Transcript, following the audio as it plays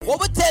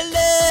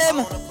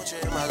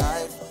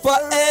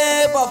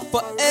forever,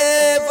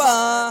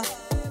 forever,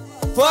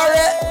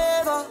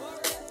 forever,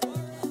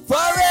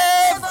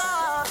 forever.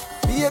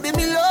 Baby,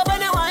 me love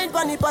and you wine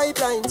on the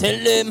pipeline. Tell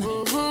them.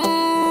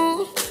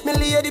 Me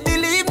lady,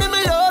 believe me,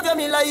 me love you,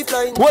 me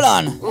lifeline. Hold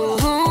on.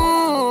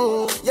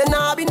 You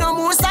nah be no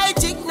more side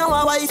chick, no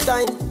a wife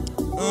time.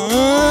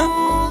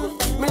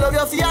 Me love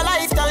you for your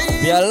lifetime.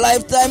 For your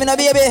lifetime, you know,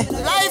 baby.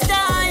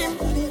 Lifetime.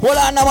 Hold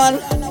on, now,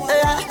 man.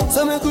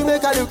 So me could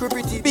make a look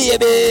pretty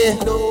baby.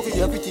 No, for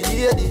your pretty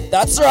lady.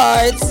 That's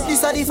right.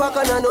 This a the fuck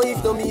and I know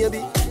if no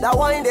baby. That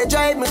wine they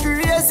drive me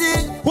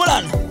crazy. Hold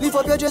on. Lift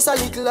up your dress a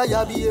little like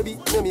your baby.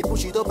 Let me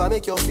push it up and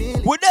make you feel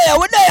it. We're there,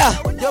 we're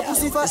there. Your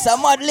pussy fast. It's a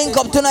mad link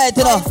up tonight,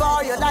 you know.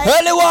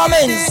 Early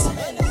warmings.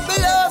 Me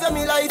love you,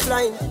 me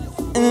lifeline.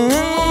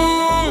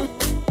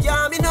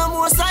 Can't be no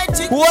more side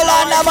chick. Hold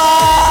on, now,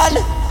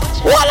 man.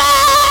 Hold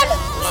on.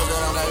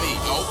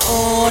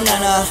 Oh,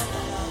 nana.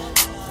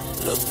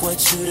 Look what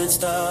you done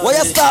started. Where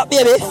you start,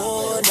 baby?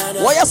 Oh,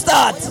 nana. Where you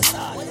start?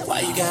 Why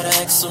you gotta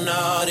act so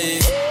naughty?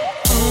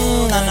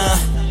 Nana.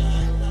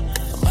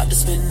 I'm about to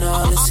spend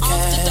all this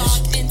cash.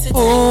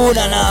 Oh,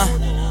 nana.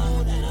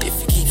 If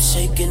you keep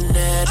shaking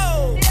that.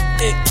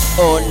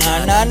 Oh,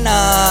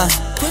 na.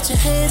 Put your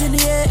head in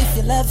the air if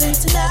you're loving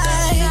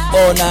tonight.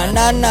 Oh,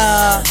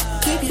 na.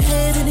 Keep your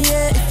head in the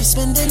air if you're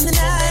spending the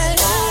night.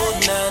 Oh,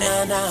 na.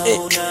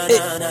 Oh, na.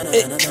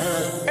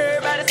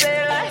 Everybody say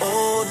it like.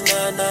 Oh, na.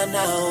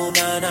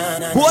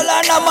 Hold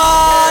on, na,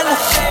 man.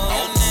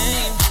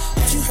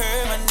 You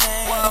heard my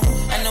name.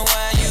 I know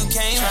why you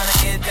came. Tryna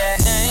get that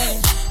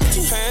name.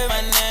 You heard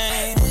my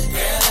name.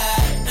 Girl,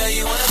 I know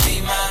you wanna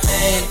be my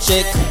main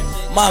chick.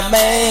 My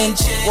main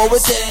chick. What we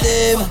tell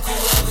them?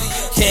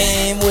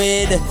 Came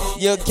with.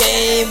 You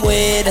came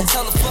with.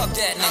 Tell the fuck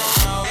that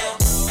nigga.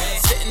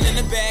 Sitting in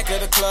the back of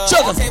the club.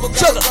 Juggle.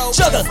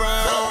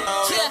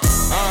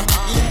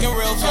 You looking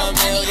real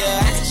familiar.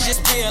 I could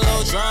just be a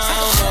little drunk. I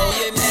don't know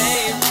your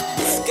name.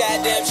 It's a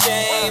goddamn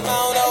shame. I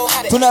don't know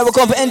how to. Tonight we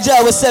come to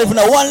enjoy ourselves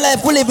now. One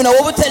life we live now.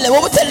 What we tell them?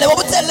 What we tell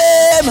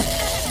them?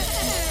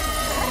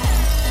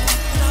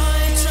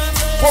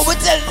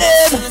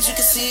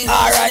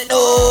 Alright,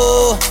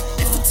 no.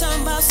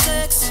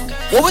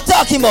 What we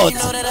talking about?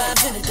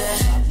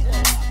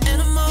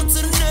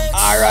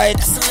 Alright.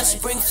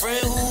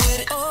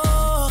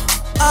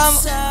 I'm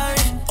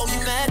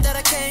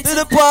to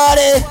the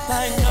party.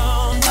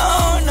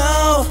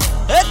 No.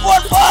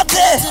 Headboard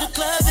party.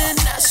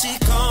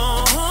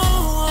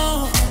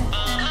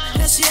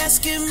 Now she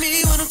asking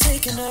me when I'm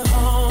taking her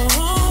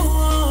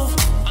home.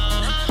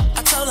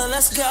 I told her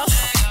let's go,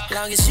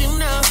 long as you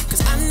know,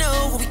 cause I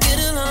know we get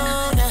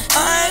along now.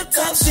 I'm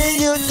touching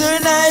you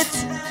tonight.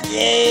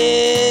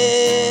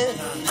 Yeah.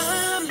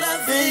 I'm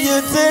loving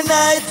you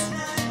tonight.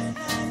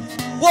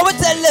 What we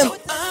tell them?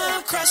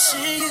 I'm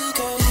crushing you,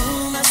 girl.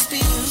 You must be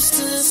used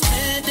to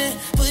spending,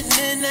 putting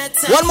in that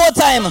time. One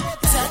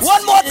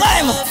more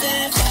time.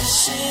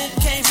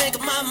 Can't make a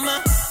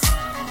mama.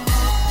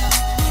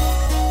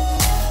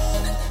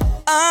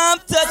 I'm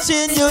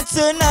touching you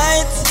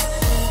tonight.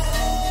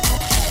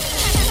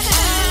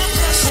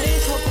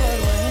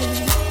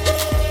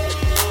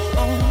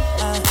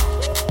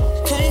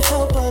 Can't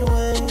help but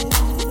wait.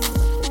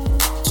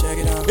 Check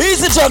it out.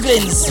 Easy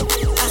jugglings. I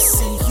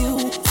see you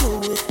do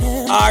with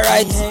him.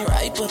 Alright. He ain't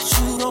right, but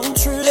you don't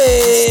trip.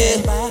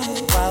 Hey.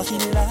 While he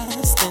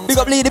lost in Big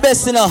up Lee the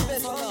best, you know.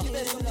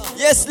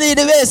 Yes, Lee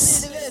the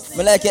best.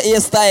 I like your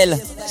hairstyle.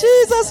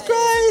 Jesus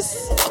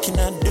Christ. What can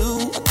I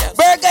do?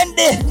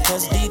 Burgundy.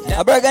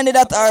 A burgundy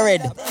that are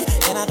red.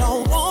 And I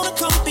don't wanna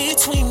come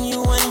between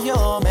you and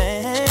your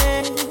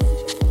man.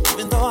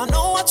 Even though I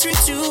know I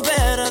treat you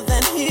better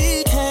than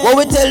he can. What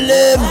we tell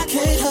them? I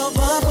can't help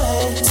but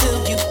wait till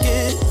you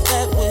get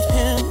that with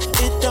him.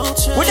 It don't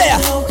change. We're there.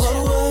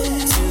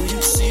 Till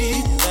you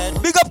see that.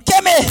 Big up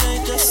Kemi.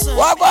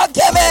 Walk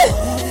Kemi.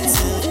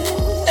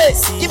 Hey,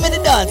 give me the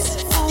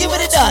dance. Give me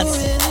the dance.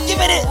 Give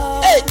me the.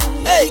 Hey.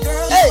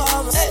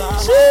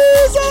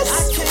 Jesus. I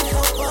can't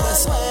help but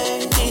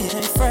wait. It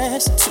ain't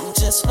fresh to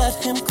just let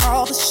him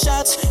call the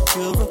shots.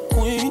 You're a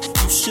queen.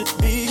 You should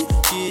be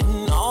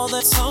getting all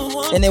that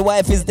someone. Any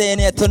wife is there in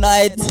here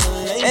tonight?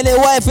 Any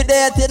wife is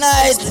there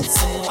tonight?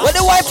 What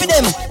the wife for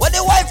them? What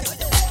the wife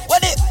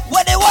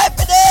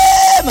for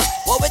them?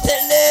 What we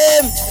tell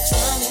them?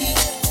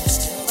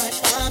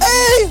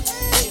 Hey!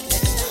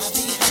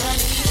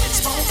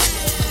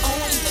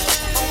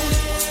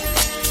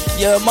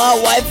 You're my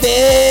wife,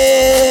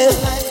 babe.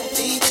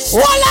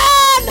 Hold on!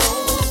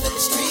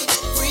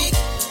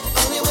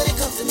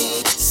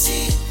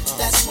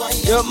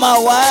 You're my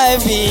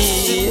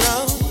wifey.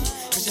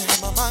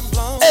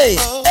 Hey.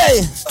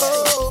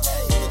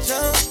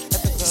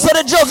 So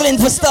the juggling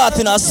for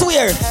starting, I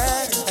swear.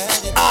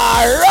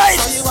 Alright.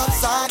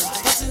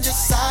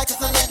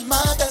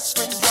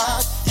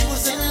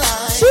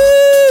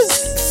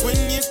 Jeez. When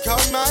you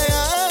caught my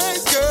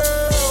eyes,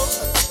 girl,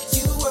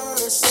 you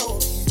were so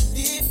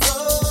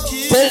beautiful.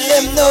 Tell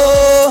them no.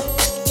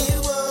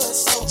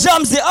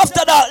 Jamsy,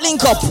 after that,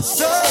 link up.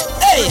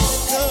 Hey.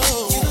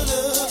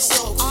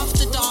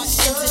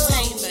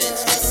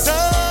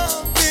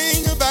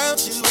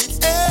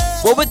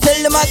 What we tell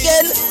them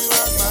again?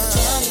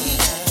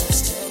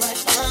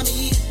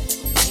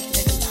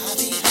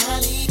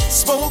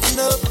 Spoken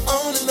up,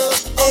 only love.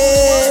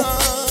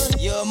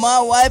 Yo,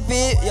 my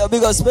wifey, yo,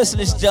 big up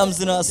specialist jams,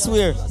 you know, I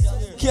swear.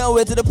 Can't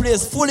wait till the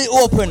place fully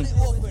open.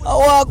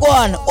 Walk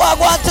on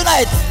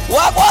tonight.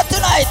 Walk on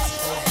tonight.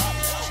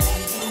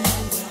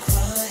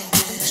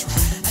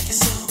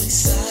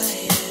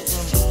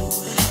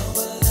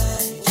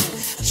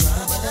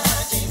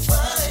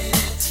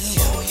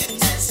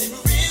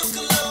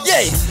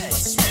 Yeah.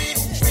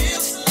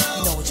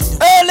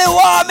 Early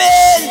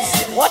warmings.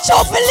 Watch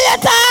out for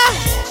later.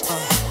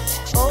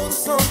 All the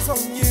songs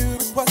on you,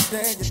 what's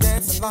there? You're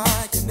dancing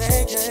like you're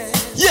naked.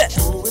 Yeah.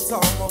 Oh, it's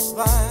almost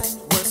like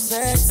we're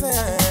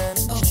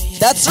sexing.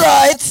 That's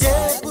right.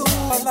 Yeah, boo,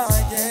 I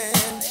like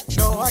it.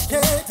 No, I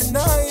can't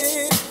deny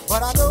it.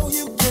 But I know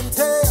you can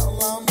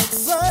tell I'm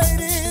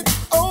excited.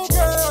 Oh,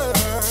 girl.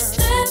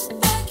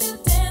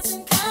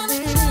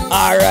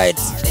 All right.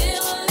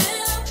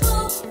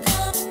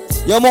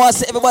 Yo, I want to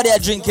see everybody a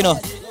drink, you know.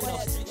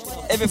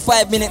 Every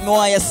 5 minutes, I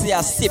want you to see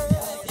a sip.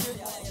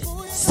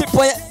 Sip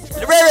on you.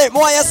 Ray, I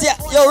want you to see a...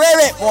 Yo,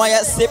 Ray, I want you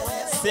to sip.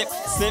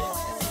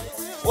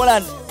 Hold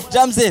on.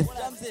 Jamsy.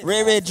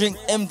 Ray, drink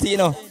empty, you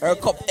know. Her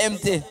cup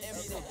empty.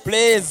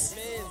 Please.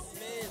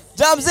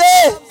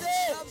 Jamsy!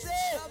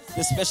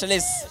 The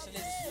specialist.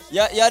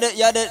 You're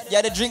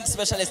the drink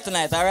specialist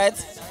tonight, all right?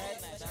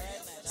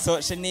 So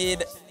she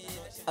need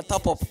a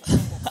top up.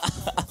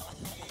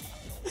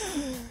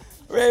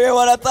 Ray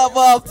want a top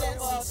up.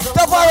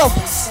 Top her up.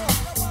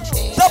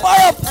 Top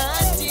her up.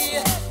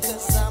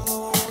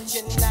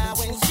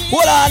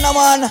 Hold on,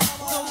 man.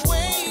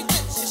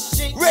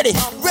 Ready.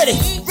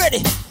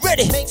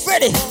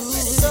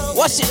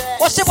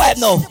 What's the vibe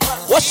now?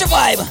 What's the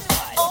vibe?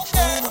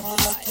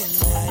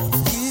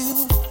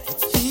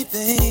 Keep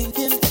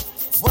thinking,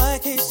 why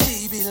can't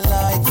she be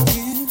like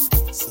you?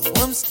 So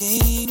I'm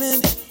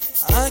scheming,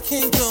 I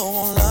can't go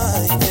on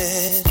like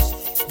this.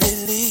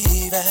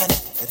 Believe that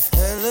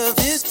her love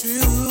is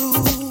true.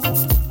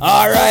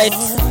 All right.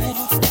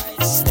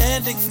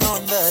 Standing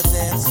on the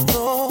dance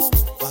floor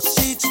while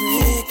she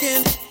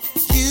drinking.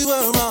 You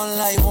are all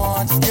I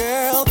want,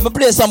 girl. I'm gonna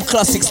play some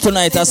classics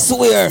tonight, I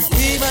swear.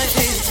 We might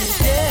be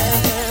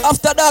together.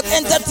 After dark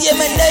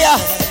entertainment there.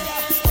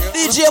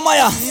 DJ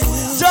Maya.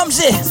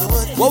 Jamsy.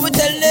 What we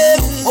tell them?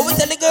 What we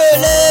tell the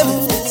girl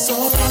them?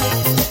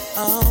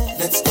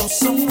 Let's go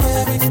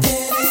somewhere and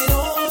get it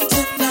on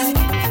tonight.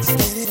 Let's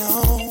get it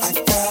on. I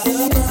got a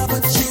girl,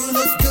 but you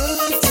look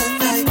good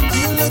tonight.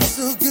 You look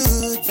so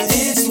good, baby.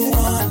 It's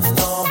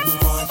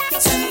one-on-one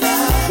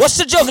tonight. What's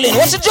the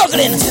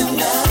juggling?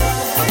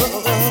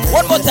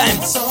 One more time.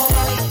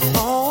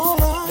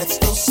 Let's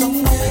go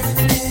somewhere and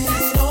get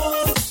it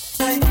on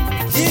tonight.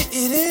 Get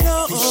it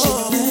on. You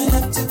shouldn't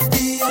have to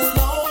be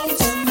alone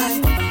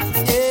tonight.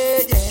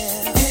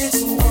 Yeah. It's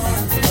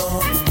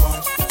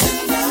one-on-one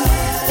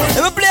tonight.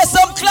 Let me play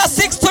some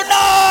classics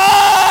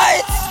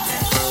tonight.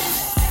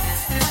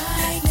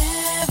 I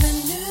never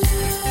knew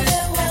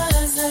there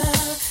was a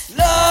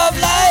Love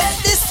like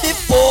this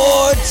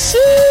before.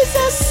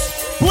 Jesus.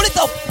 Pull it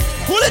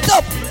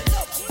up.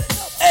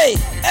 Hey.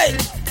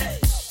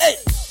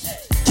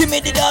 Give me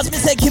the dance, me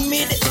say give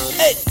me the.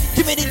 Hey,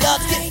 give me the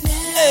dance.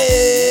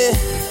 Hey.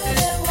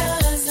 there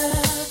was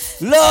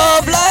a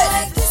Love like.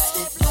 like this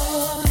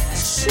before.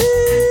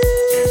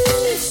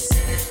 Jeez.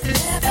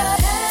 Never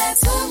had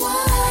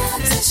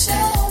someone to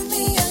show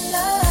me a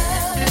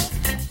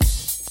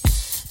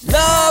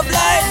Love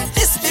like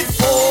this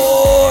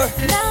before.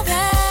 Now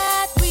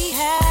that we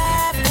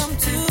have come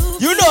to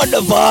You know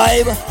the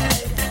vibe.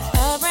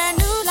 a brand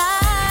new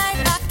life,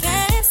 I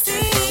can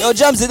see. Yo,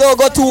 Jamsy, don't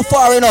go too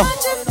far, you know.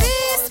 Want to be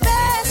a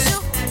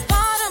special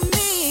part of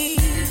me.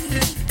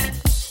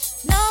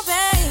 No,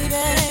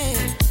 baby.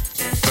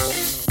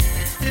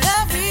 The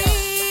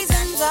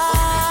reasons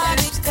are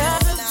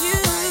because of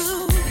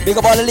you. Big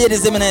up all the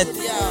ladies in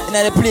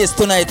the place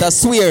tonight, I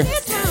swear.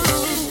 It's true.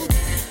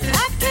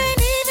 I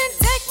can't even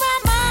take my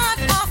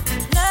mind off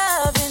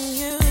loving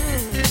you.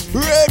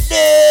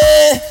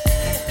 Ready?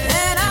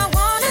 And I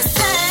wanna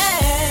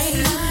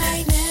say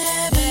I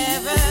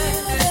never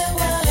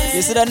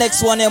You see the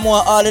next one here,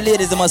 more all the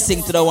ladies must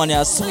sing to the one here,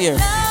 I swear.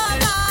 love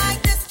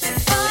like this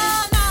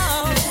before,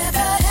 no.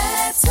 Never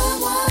had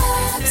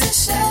someone to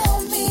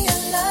show me a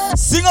love.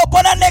 Sing up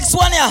on the next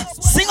one here.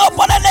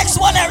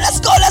 Let's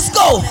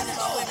go.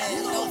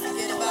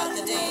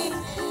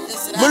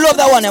 We love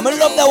that one here.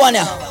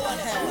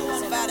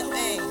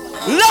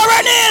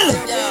 Lauren Hill.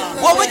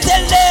 What we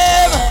tell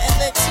them?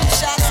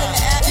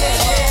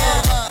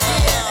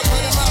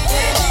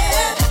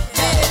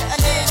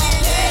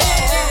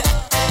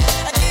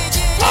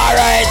 All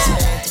right.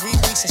 3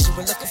 weeks since you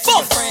were looking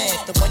for a friend,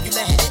 the one you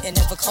let hit it and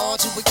never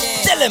called you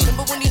again. Tell him.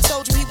 Remember when he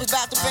told you he was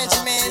about to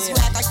Benjamins? You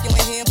act like you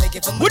ain't him, make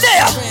it for Who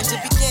there? friend to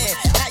begin.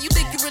 Now you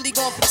think you really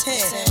gonna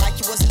pretend like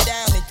you wasn't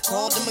down and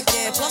called him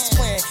again. Plus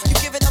when you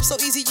give it up so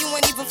easy, you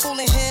ain't even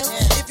fooling him.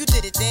 If you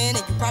did it then,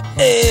 and you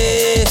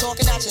probably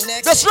talking out your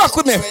neck. Just rock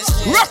with me.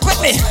 Rock with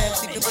me.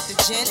 Sleeping with the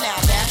gin, now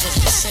that was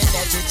the sin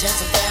that did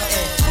Jezebel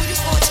in. Who you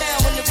going down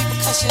when the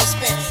repercussions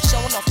spin?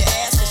 Showing off your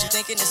ass cause you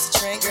thinking it's a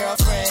trend,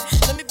 girlfriend.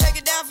 Let me break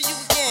it down for you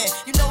again.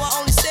 You know I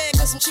only said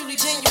cause I'm truly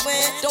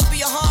genuine. Don't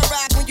be a hard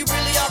rock when you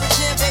really are a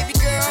gem, baby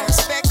girl.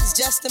 Respect is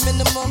just the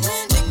minimum.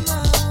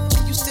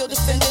 You still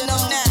defending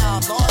them now.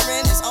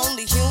 Lauren is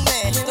only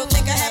human. Don't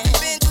think I haven't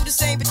been through the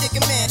same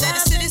predicament. Let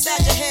it sit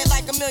inside your head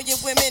like a million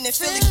women in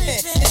Philly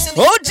pen.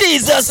 Oh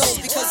Jesus!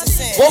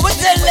 What would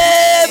they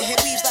live?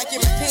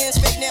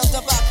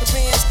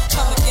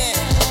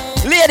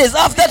 Ladies,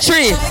 after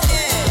 3.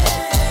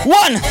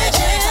 1,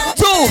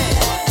 2,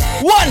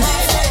 1,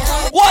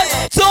 1,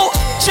 2,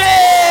 3.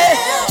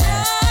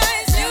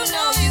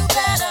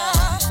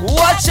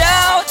 Watch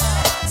out!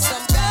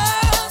 Some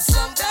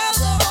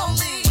girls are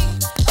only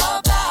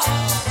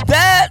about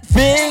that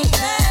thing.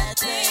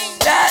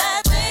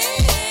 That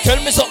thing. Tell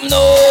me something,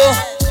 no.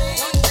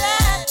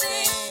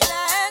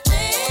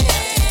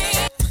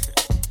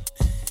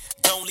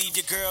 Don't leave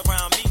your girl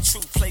around me,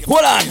 true player.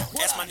 Hold on.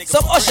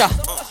 Some Usher.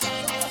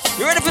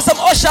 You ready for some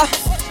Usher?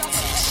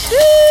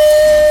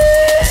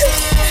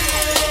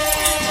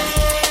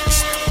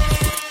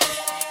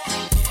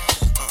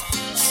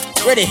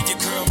 Ready?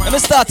 Let me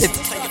start it.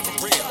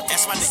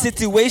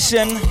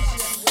 Situation.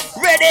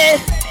 Ready?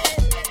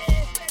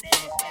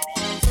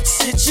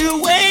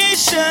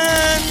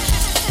 Situation.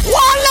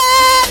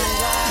 Wallet.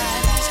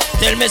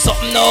 Tell me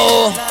something,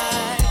 no.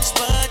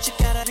 But you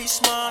gotta be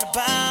smart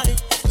about it.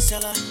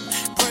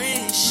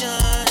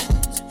 Celebration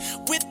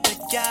with the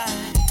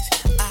guys.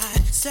 I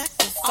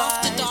sacrifice.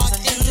 Off the Dog I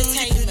knew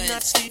Entertainment. you could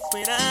not sleep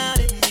without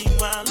it.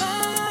 Meanwhile,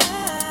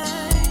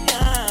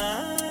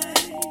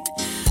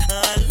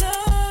 I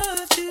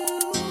love you.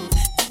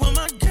 You are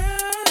my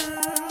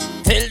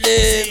girl. Tell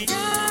them.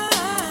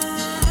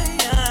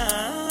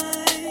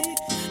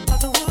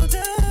 The world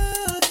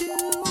of you.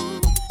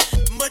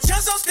 But you're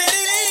so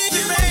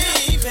steady,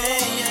 baby.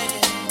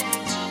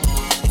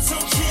 It's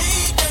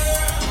okay,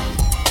 girl.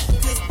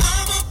 'Cause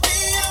I'ma be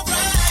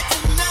alright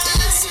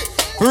tonight.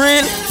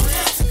 Real.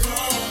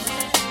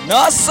 No,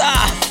 sir.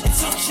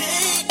 It's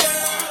okay,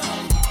 girl.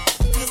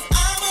 'Cause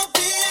I'ma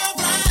be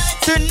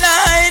alright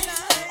Tonight.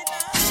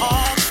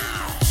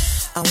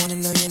 I wanna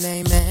know your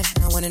name, man.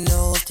 I wanna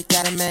know if you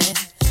got a man.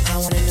 I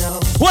wanna know.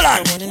 Hold on.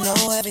 I wanna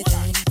know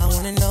everything. I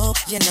wanna know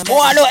your number.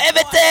 Oh, I know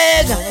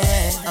everything.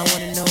 I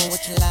wanna know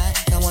what you like.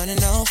 I wanna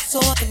know so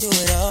I can do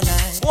it all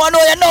night. Oh, I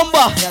know your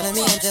number. Telling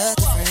me I'm just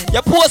a friend.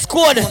 Your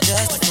postcode. I'm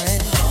just a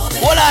friend.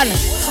 Hold on.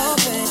 Oh,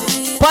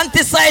 baby.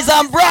 Panty size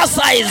and bra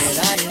size.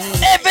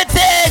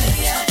 Everything.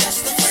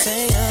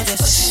 Say I'm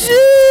just a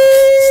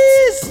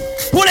Jeez.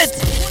 Pull it.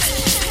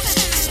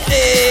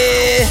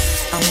 Hey.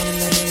 I wanna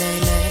know your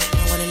name, man.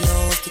 I wanna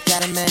know if you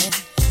got a man.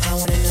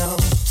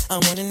 I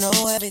wanna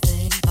know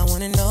everything. I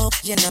wanna know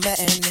your number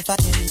and if I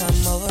can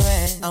come over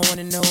and I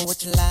wanna know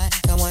what you like.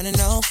 I wanna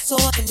know so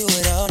I can do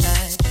it all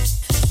night.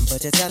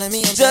 But you're telling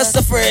me I'm Just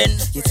a friend.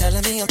 You're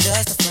telling me I'm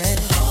just a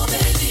friend. Oh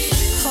baby,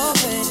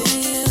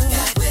 you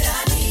got what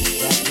I need.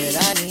 Got what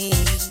I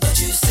need. But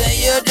you say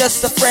you're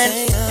just a friend.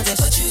 Say I'm just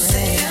a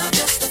friend. I'm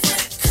just a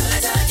friend.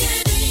 'Cause I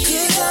can be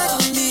you.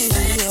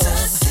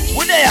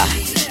 We're there.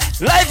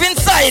 Live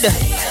inside.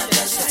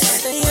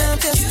 Say I'm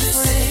just a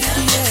friend.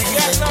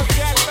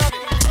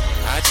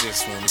 I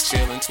just wanna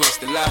chill and twist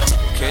the lot.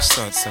 Catch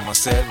stunts in my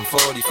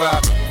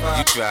 745.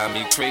 You drive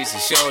me crazy,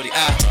 shorty. I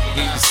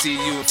need to see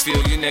you and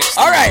feel you next to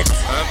All right. me.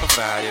 I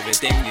provide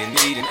everything you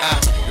need, and I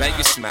like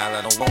your smile.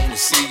 I don't wanna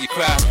see you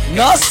cry.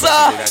 No, sir.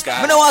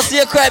 I don't want to see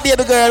you cry,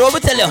 baby girl. What we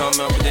tell you? Come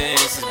up with the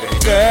answers, baby.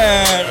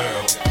 Girl.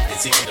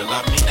 It's easy to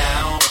love me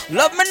now.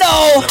 Love me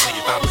now. Love me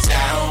if I was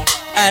down.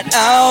 And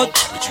out.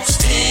 But you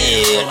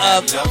still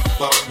up. have love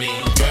for me,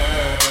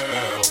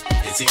 girl.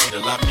 It's easy to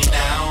love me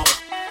now.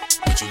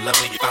 But you love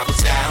me if I was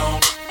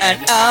down.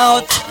 And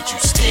out. But you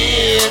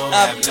still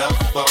have love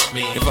for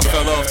me. If I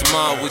fell off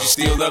tomorrow, would you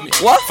still love me?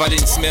 What? If I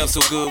didn't smell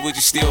so good, would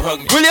you still hug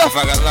me? Will ya? If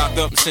I got locked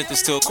up and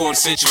sentenced to a quarter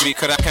century,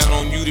 could I count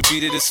on you to be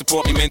there to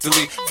support me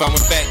mentally? If I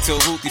went back to a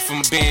hoopty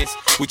from a Benz,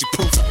 would you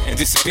poof and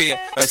disappear?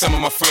 Like some of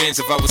my friends,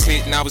 if I was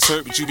hit and I was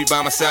hurt, would you be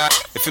by my side?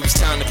 If it was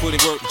time to put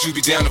in work, would you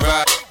be down to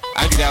ride?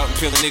 I get out and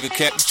peel a nigga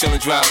cap, you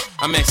chillin' drive.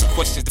 I'm asking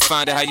questions to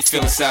find out how you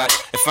feel inside.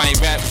 If I ain't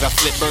rappers, I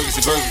flip burgers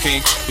at Burger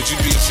King. Would you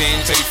be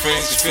ashamed to tell your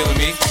friends you're feeling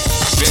me?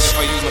 Then if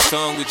I use my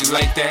tongue, would you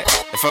like that?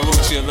 If I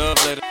wrote you a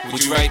love letter,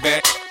 would you write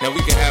back? Now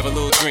we can have a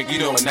little drink, you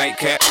know, a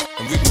nightcap.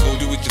 And we can go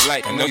do what you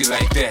like, I know you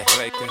like that.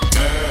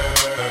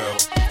 Girl,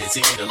 it's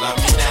easy to love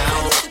me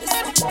now.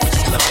 But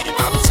you love me if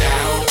I was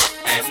down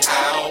and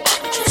out.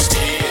 But you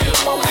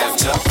still have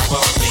love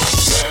for me,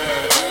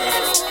 girl.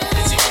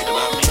 It's easy to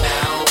love me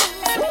now.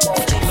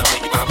 But you love me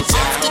if I was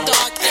down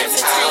and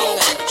out.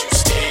 But you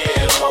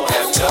still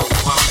have love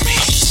for me.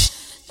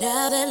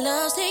 Now that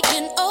love's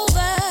taking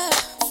over,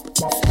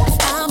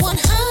 I'm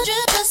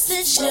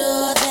 100%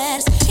 sure that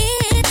it's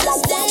here to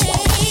stay.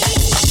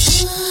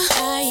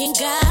 I ain't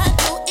got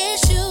no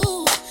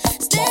issue.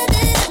 Stay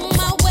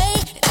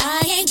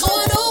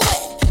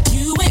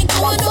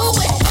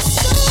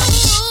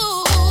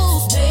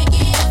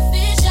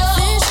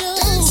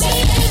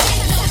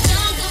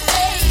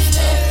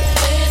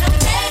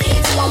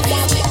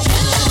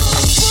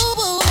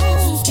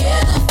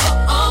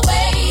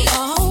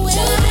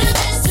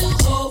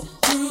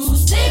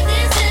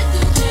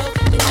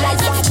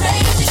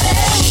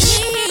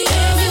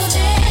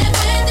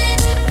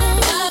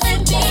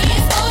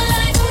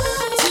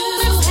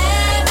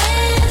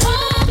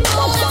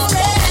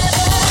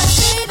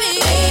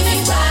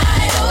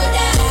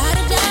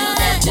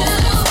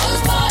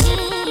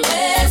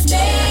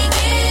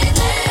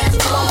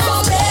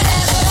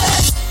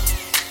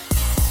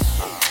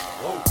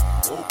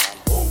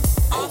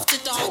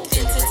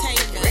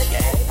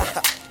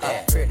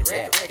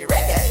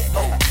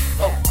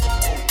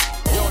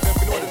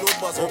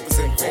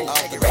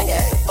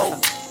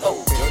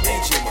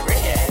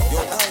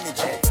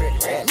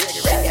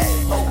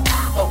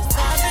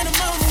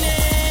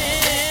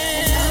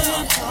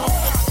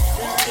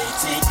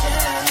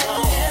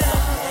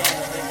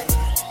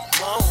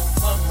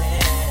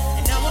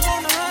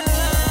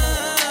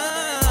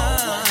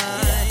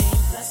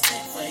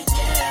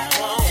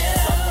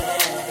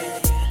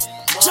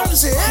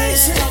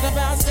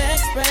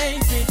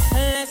baby.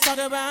 Let's talk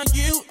about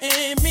you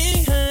and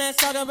me. Let's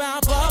talk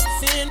about bubbles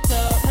in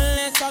tub.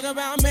 Let's talk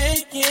about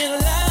making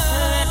love.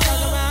 Let's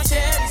talk about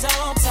cherries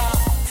on top.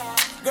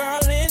 Girl,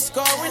 it's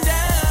going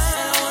down.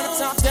 I wanna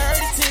talk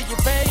dirty to you,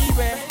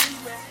 baby.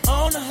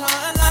 On the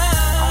hotline.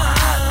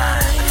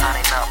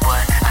 Honey, no,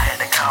 but I had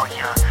to call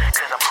you.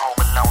 Cause I'm home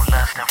alone,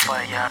 lusting for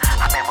you.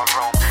 I'm in my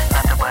room,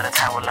 nothing but a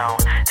towel on.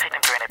 Take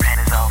them granny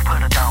panties off,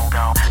 put a thong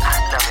on.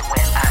 I love it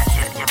when I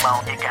hit your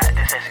bone. You got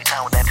this sexy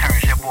tone that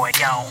turns your boy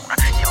on.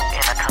 You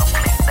in a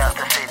complete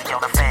the city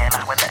on the fan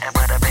line with nothing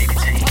but a baby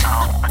T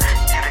on.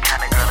 You the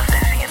kind of girl that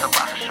says she is a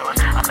box of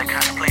shorts. I'm the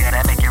kind of player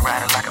that make you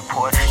ride it like a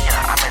port.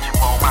 Yeah, I met you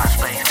on my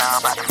space.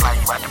 Now I'm about to fly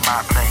you out to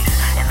my place.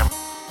 In the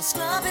A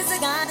scrub is a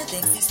guy that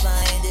thinks he's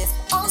flying this,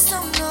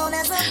 also known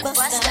as a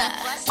buster.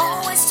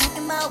 Always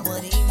talking about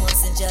what he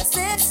wants and just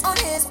sits on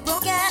his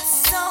broke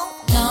ass. So,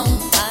 no,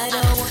 I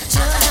don't want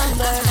your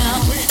number,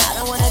 no. I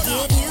don't want to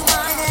give you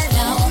mine, and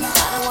no.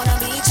 I don't want to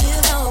meet you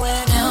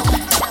nowhere, no.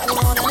 I don't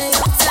want to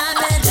your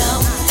time, and no.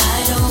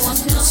 I don't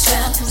want no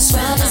scrub. A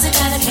scrub is a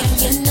guy that can't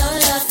get no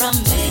love from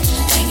me.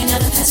 Hanging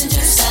out the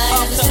passenger side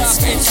of his best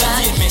friend's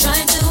ride,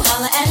 trying to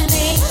holler at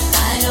me.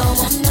 I don't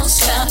want no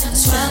scrub. A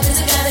scrub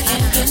is a guy that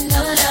can't get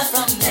no love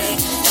from me.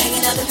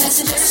 Hanging out the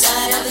passenger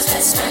side of his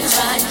best friend's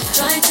ride,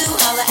 trying to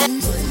holler at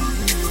me.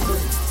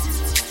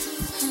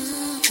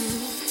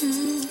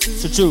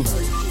 So true.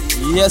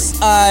 Yes,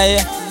 I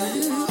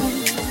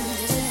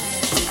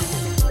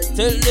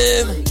tell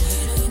them.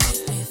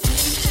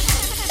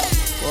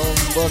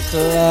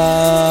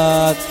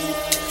 Bumbleclot.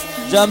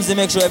 Jamsy,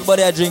 make sure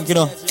everybody a drink, you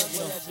know.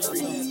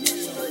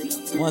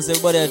 Once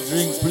everybody a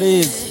drink,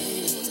 please.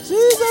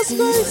 Jesus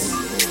Christ.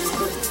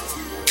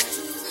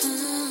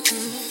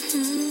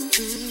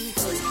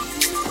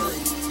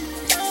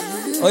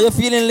 How you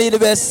feeling, Lady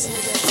Best?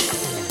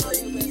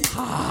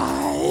 Hi.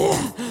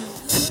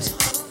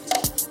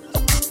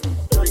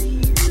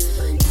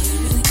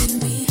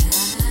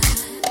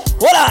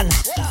 Hold on.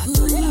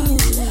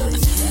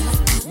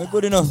 Me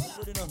good enough.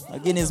 A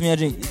Guinness me a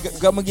drink.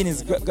 Grab my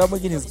Guinness. Grab my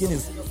Guinness.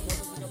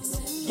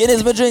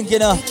 Guinness me drink, you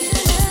know.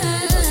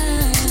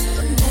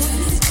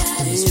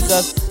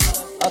 Jesus.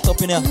 Hot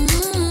up in here.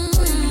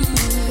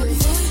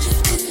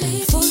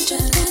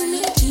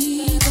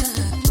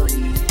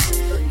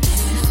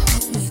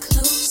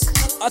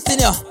 Hot in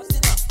here.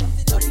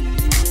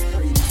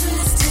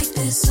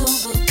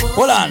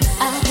 Hold on.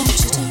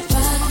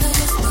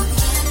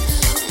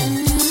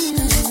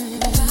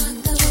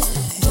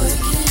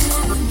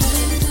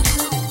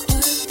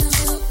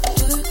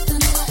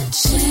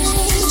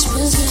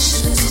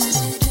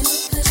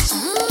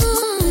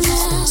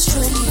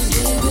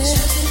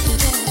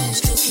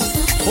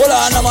 Hold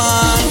on,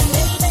 man.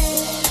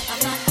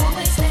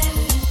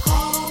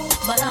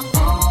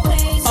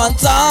 On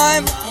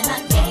time.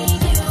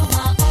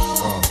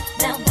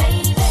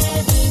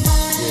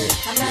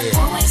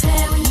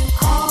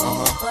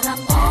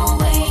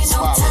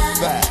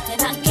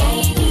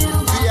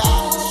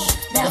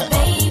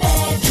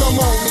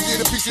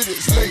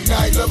 Late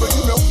night lover,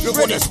 you know, the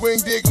one that swing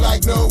dick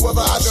like no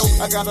other.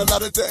 I got a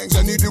lot of things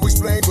I need to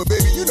explain, but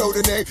baby, you know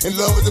the name, and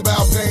love is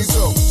about pain.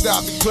 So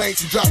stop the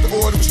complaints and drop the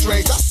order of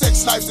restraints. Our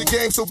sex life's a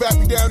game, so back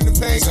me down in the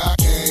pain. I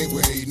can't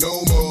wait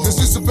no more. Cause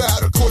it's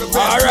about a quarter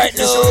past. All right,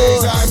 no.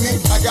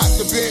 I got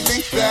the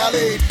Bentley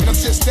Ballet, and I'm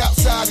just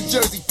outside of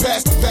Jersey,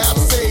 past the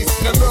Palisades.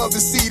 And I love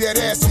to see that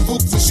ass in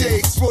hoops and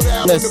shades. Throw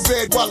down in the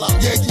bed while I'm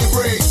yanking your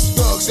braids.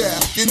 Thugs out.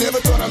 You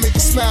never thought I'd make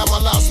you smile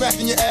while I'm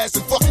smacking your ass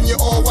and fucking you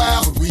all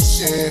wild. But we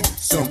share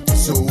something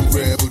so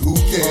rare, but who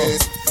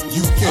cares?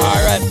 You care.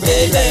 All right,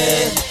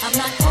 baby. I'm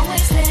not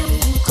always there when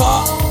you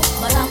call,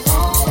 but I'm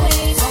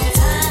always on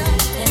time.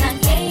 And I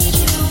gave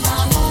you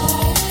my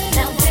all.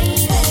 Now,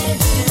 baby,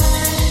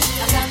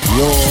 I'm not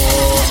Yo.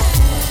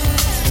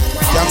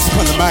 Jams up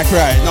on the mic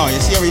right now. You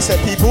see how he said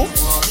people?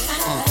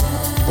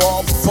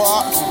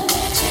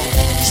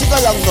 Sing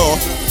along now.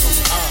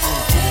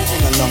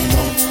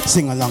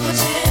 Sing along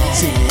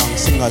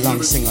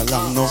now. Sing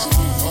along now.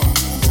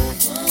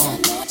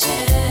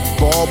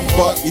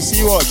 But you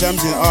see what?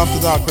 Jams in After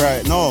Dark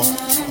right now.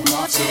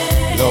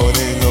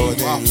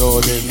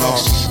 Loading now.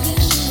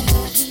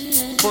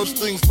 First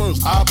things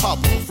first, I pop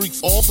freaks,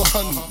 all the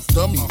honeys,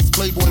 dummies,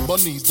 playboy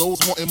bunnies,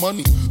 those wanting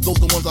money. Those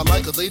the ones I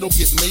like, cause they don't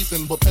get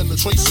Nathan but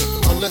penetration.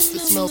 Unless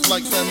it smells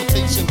like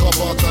sanitation,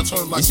 garbage I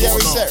turn like. You see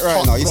how we set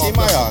right now? You see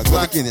my yard?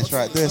 Got the Guinness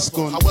right there,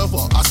 school. However,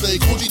 I stay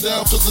Gucci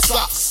down to the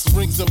socks,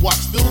 rings and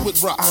watch filled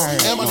with rocks.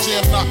 And my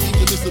jam knocking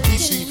in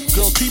Mitsubishi.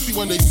 Girls peepee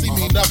when they see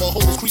me, never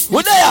hold creep me.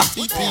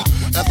 EP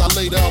as I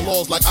lay down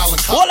laws like Alan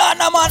Cox. Hold on,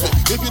 man.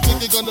 If you think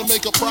you're gonna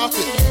make a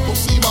profit, don't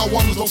see my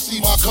ones, don't see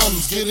my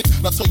guns. Get it?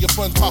 Now tell your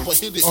friends, Papa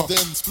hit it,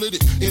 then split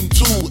it in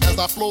two as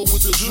I flow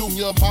with the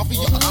junior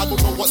mafia. I don't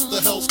know what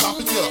the hell's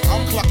stopping ya.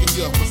 I'm clocking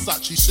ya,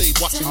 Versace shade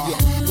watching ya.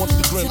 Once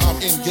the grin, I'm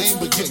in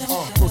game begin.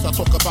 First I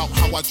talk about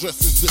how I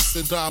dress is this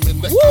and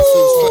diamond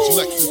necklaces. Stretch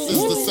Lexus is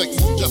the sex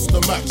is just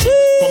a match.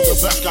 From the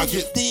back I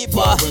get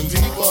deeper and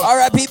deeper.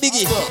 R.I.P.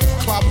 Biggie.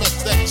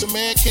 Climax that your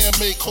man can't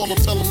make. Call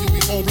him, tell him you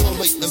be home real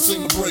late and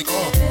sing the break.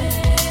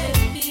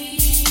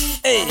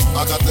 Hey.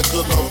 I got the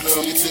good love,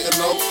 girl, you didn't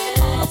know.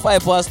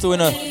 5 past 2, you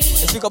know.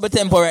 Let's pick up the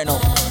tempo right now.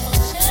 Girl,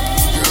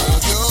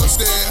 your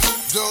stare,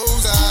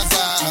 those eyes.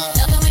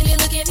 Love it when you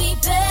look at me,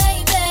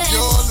 baby.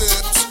 Your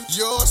lips,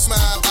 your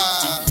smile.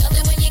 Love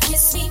it when you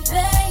kiss me,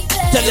 baby.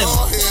 Tell them.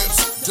 Your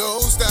hips,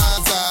 those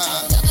thighs.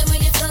 Love it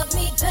when you fuck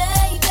me,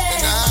 baby.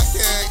 And I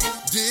can't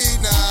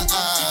deny.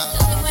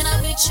 Love it when I'm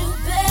with you,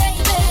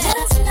 baby.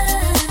 That's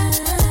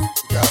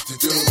love. Got to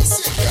do it.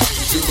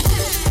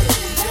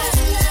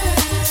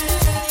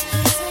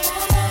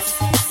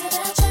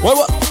 What?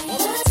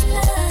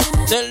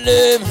 Tell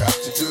them.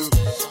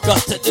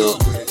 Got to do.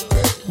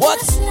 What?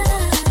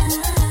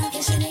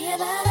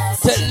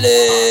 Tell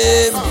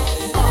them.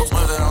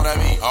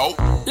 Oh.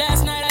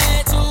 Last night I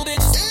had 2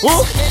 bitches.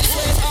 Who?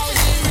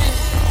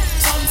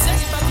 Something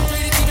sexy about the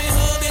pretty keeping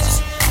her bitches.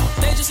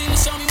 They just seem to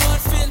show me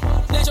what feel.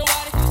 Let your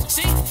body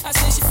see. I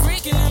say she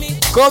freaking on me.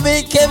 Come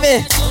in,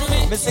 Kemi.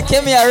 Mr.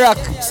 Kemi, a rock.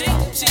 See,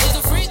 she is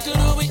a freak to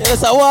do it.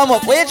 It's a warm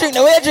up. Where you drink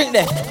there? Where you drink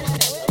there?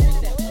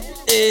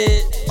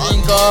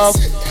 Drink up.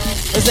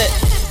 What's it?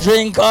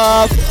 Drink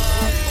up.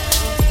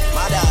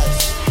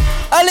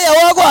 Ali,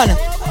 walk on.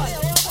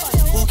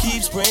 Who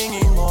keeps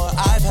bringing more?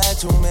 I've had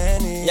too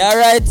many. Yeah,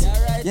 right.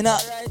 You're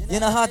not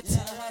hot.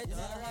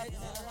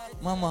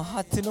 Mama,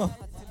 hot, you know.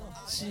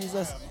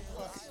 Jesus.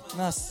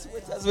 Nah,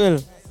 sweet as well.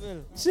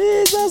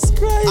 Jesus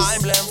Christ.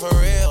 I'm blamed for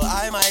real.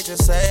 I might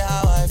just say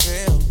how I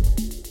feel.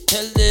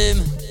 Tell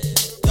them.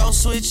 Don't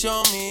switch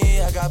on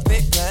me. I got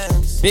big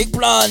plans. Big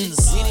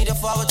plans. We need to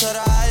forward to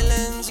the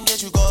islands and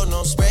get you gold,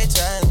 no spray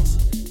tans.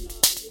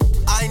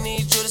 I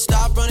need you to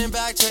stop running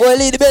back to. Well,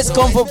 the best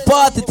come for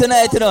party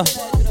tonight, you know.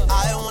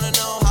 I wanna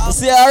know how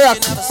see a rock.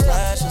 you never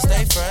splash and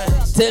stay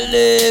friends. Tell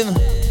them.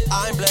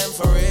 I'm blamed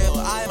for real.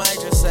 I might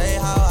just say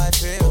how I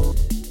feel.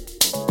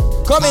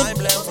 Come in. I'm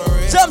blamed for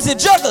real. Jamsy,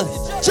 juggle.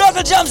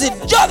 Juggle, Jamsy.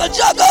 Juggle,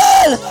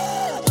 juggle.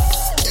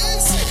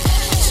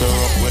 So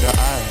up with her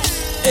eyes.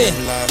 Hey.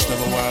 Life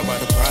never wild by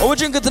the price. What we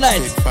drinking tonight?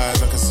 Big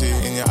fires, I can see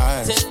it in your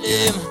eyes. Tell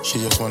him. She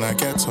just wanna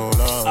get told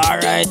off.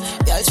 Alright.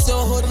 Girl,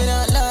 still hold me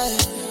not lie.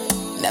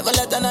 Never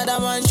let another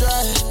man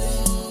try.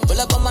 Pull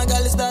up on my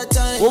girl, it's that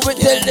time. What we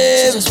tell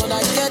them? Just wanna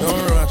get.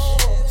 Don't rush,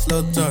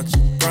 slow touch,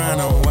 brown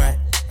and white.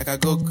 Like I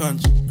go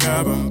country,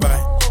 grab and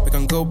buy. We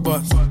can go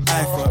bust,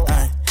 eye for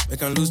eye. We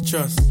can lose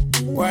trust.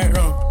 White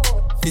rum,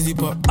 fizzy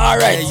pop.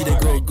 Alright. Yeah, you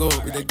they go,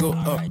 we they go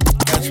up.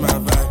 Catch my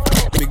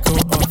vibe, we go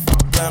off.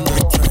 Blam the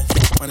trash.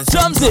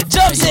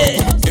 Jamsy.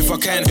 If I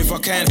can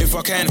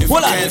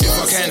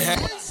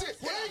have.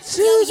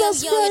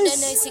 Jesus Yo, the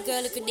nicey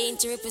girl look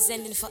dainty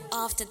representing for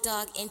After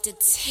Dark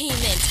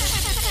Entertainment.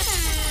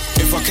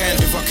 If I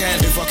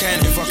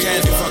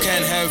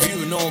can have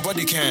you,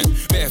 nobody can.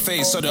 Bare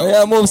face, so the. Oh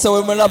yeah, move so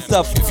with my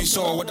laptop. If you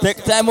saw what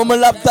Take time with my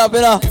laptop,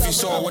 you know. If you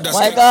saw what I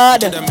My said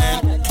God. to the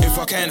man. If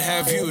I can't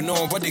have you,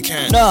 nobody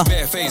can. No.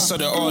 Bare face, so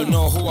they all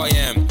know who I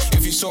am.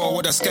 If you saw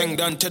what I skank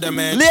done to the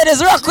man.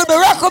 Ladies, rock with me.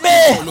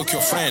 Oh, look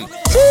your friend.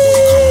 Come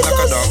like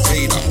a dog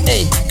Vader.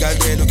 Hey. God,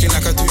 they looking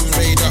like a Tomb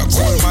Raider.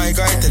 Call my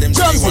guy, tell them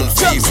to do one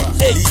favor.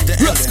 Hey. Leave the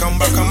ends, come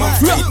back, I'm on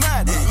feet.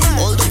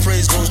 All the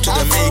praise goes to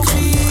the maker.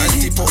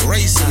 Anti-pop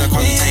rice in a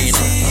container.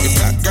 If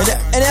that guy.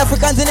 Any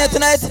Africans in here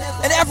tonight?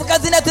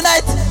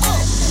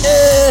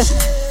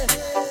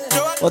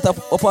 What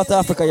part of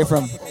Africa are you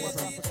from?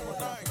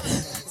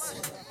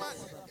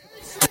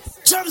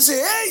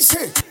 Jamsy,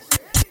 hey,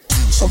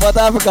 What part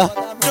of Africa?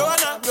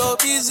 Joanna, your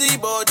busy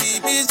body,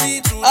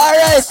 busy tonight.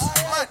 Alright.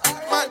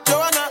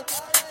 Joanna,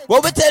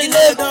 what we tell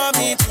them?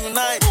 me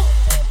tonight.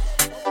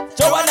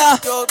 Joanna,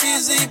 your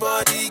busy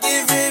body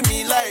giving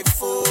me life.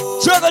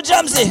 Oh. Juggle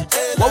Jamsy.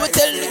 What we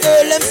tell the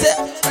girl them say?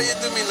 How you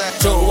do me like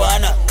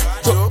Joanna,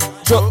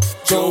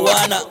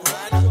 Joanna.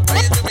 How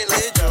you do me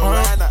like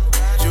Joanna,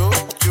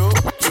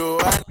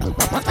 Joanna.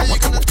 How you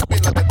gonna do me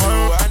like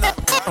Joanna,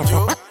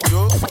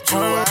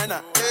 Joanna,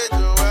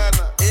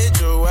 hey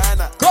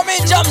Joanna. Come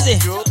in, Jamsy.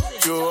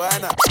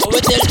 Joanna. What we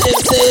tell them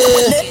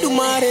say? Let the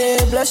money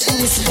bless you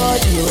with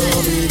body,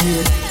 oh baby.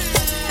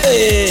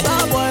 Hey.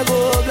 Star boy go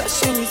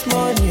bless you with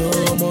money,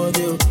 oh my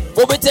girl.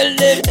 What we tell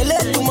them?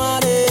 Let the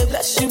money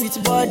bless you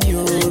with body,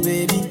 oh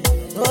baby.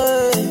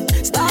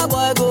 Hey. Star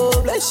boy go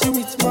bless you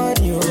with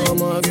money, oh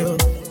my girl.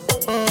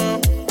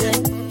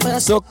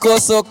 Soko,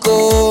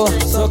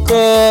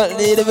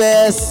 lead the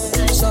best.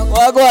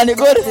 What go on, you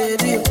good?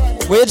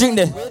 Where you drink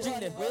there?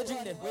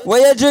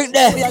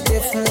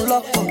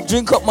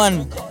 Drink up,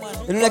 man.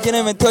 You look like you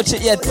don't even touch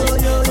it yet.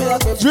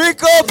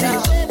 Drink up.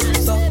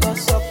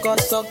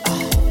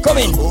 Come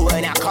in.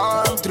 When I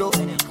come through,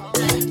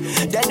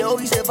 they know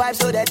we survive,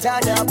 so they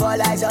turn up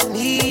all eyes on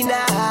me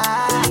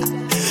now.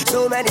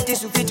 So many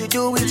things you fit to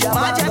do with your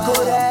magic.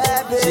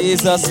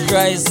 Jesus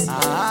Christ.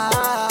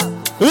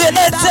 We're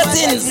not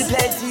settings.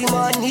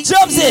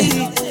 Jamsy,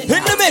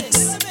 in the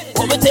mix.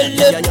 What we tell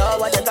them? You know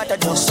what you gotta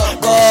do.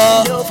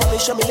 Soca.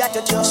 Show me how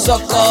to do.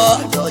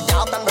 Soca. No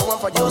doubt I'm the one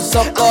for you.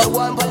 Soca. I'm the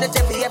one for the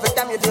TV every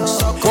time you do.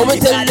 Come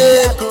and tell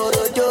them.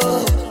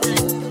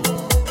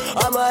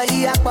 I'm a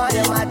here for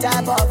my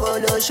type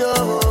of show.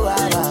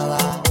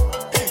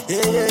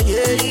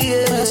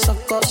 Yeah.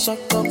 Suck up,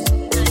 baby.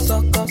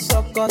 Suck up.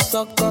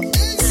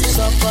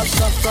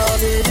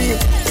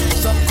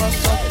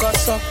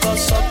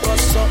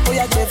 Oh,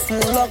 yeah, give me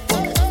lock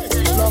up.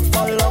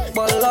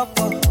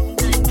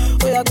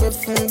 Oh, yeah, give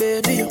me,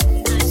 baby.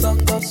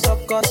 Suck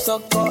up.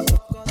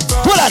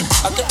 Hold on.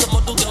 I get the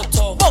model to the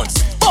top. Bounce.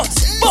 I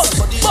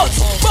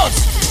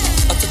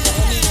took the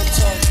honey on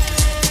top.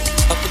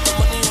 I put the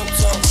money on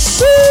top.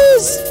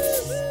 Shoes.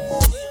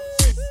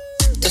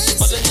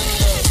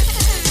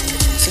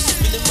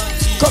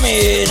 Come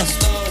in.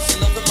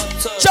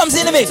 Jumps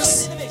in the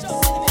mix.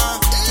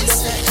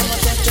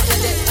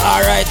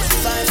 All right.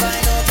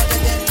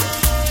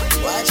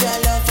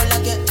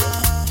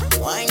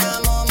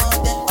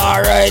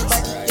 All right.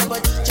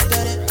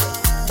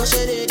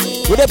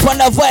 We're up on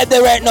the vibe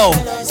there right now.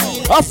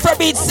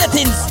 Afrobeat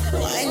settings.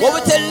 What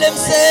we tell them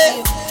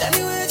say?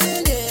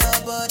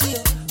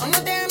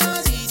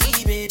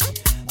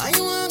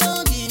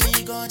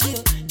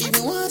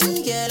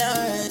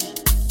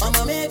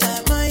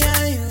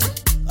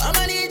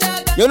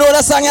 You know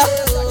that song, yeah?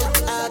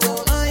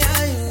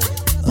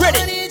 Ready.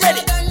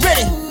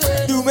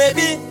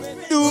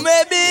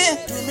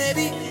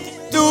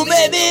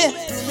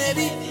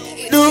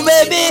 Do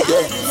maybe.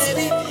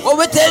 What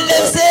we tell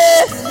them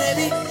say?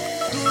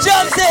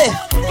 Jump say.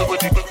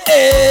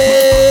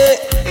 Hey.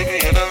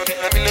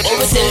 What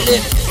we tell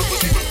them?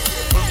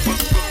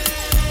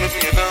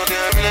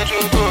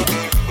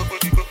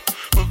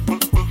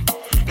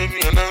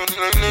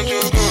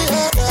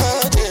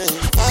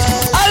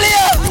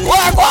 Alia,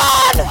 walk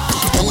on.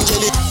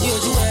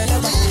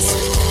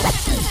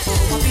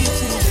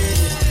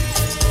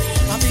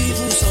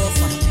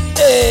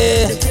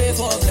 Hey.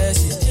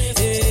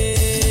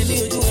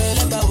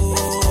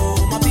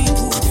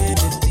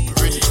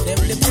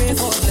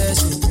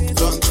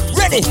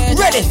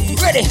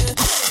 Ready.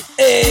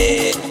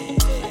 Hey.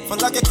 For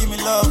like you give me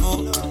love,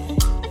 oh.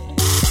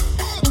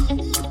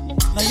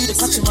 Now you the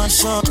catch my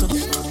shot.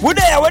 We're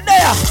there.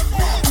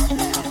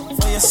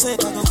 For your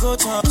sake, I go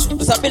touch you.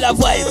 It's a bit of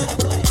vibe.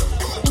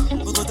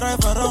 We go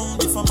drive around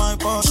before my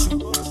Porsche.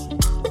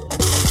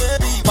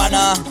 Baby,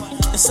 Pana.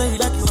 they say you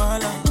like you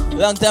all.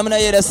 Long time I don't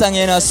hear the song,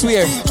 you know, I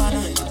swear.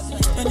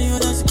 Anywhere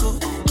that you go,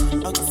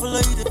 I can follow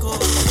you to go.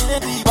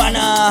 Baby,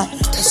 Pana.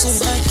 they say you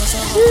like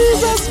cassava.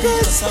 Jesus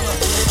Christ.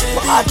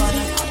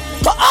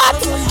 But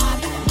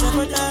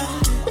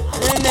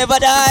they never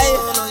die.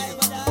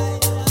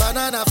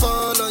 Banana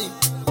fall on you,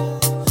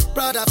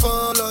 brother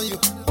fall on you,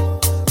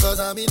 cause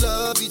I'm in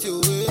love with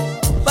you.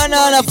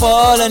 Banana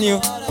fall on you.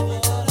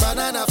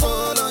 Banana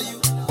fall on you,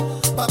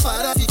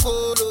 paparazzi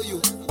follow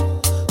you,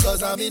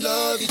 cause I'm in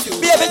love with you.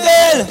 Baby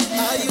girl,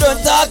 you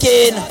done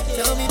talking.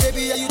 Tell me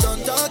baby, are you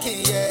done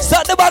talking? Yeah.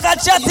 Start the back and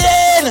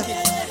chatting.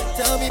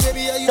 Tell me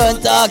baby, are you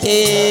done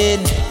talking?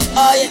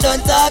 Are you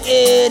done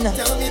talking?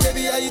 Tell me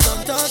baby, are you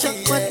done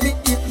talking? Yeah.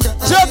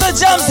 Juggle,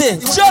 Jamsey,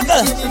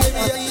 juggle.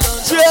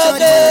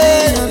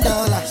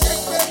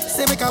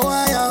 Say make a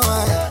wire.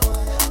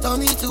 Tell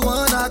me to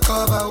wanna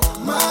cover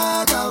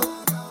my girl.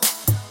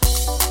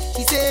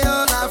 He say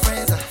all our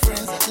friends are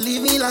friends.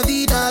 Leave me la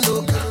vida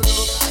loca.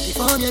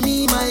 For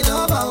me, my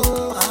lover.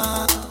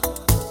 Oh,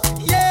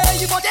 yeah,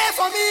 you for there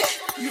for me.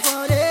 You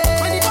for there.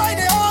 When the boy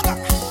they hunger,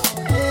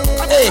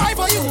 I try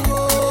for you.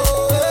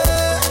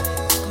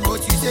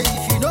 But you say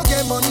if you don't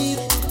get money,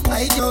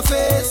 hide your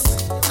face.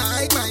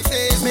 Hide my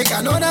face. Make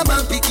another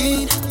man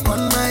picking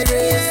on my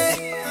race.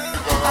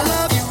 I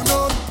love you,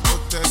 no.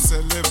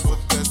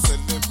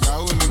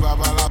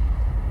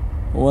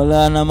 Hold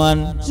on, man.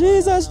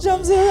 Jesus,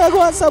 Jamsey, you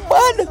going so bad.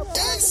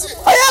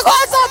 Oh, you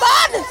going so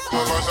bad.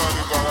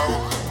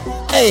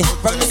 Hey,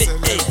 from the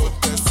bit.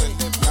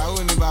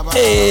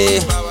 Hey.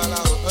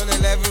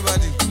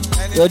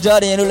 Yo,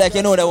 Jordan, you look like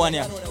you know that one,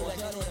 yeah.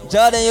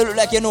 Jordan, you look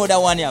like you know that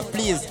one, yeah.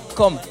 Please,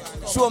 come.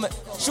 Show me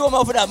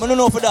for that. I don't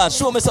know for that.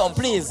 Show me something,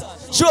 please.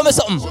 Show me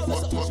something.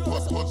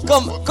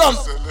 Come.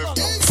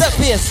 Set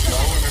pace.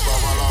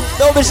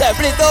 Don't be shy,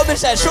 please. Don't be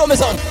shy. Show me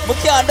something. I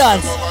can't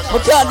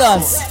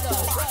dance.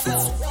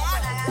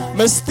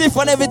 I'm stiff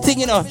on everything,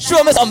 you know.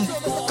 Show me something.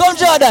 Come,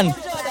 Jordan.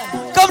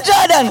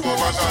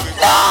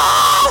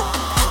 No!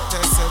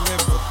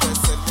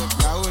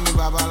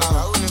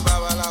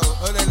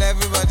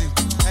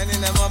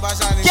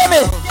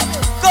 Kemi,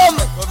 come.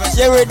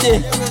 You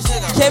ready?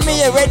 Kemi,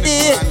 you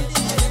ready?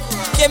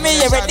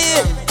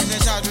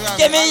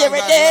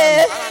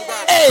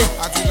 Hey.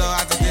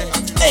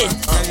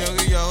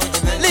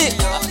 Lee.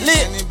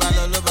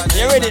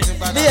 You ready?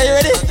 Lee, you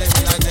ready?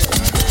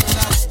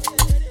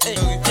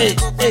 Hey.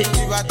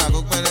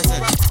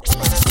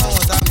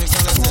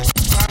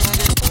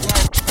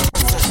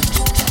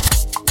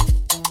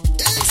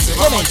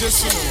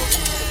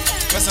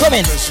 Come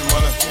in.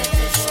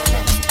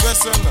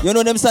 You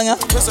know them singer?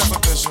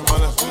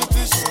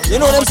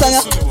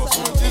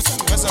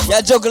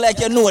 You juggle like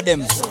you know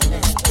them.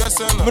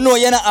 I know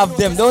you not have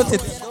them, don't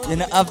it? You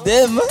not have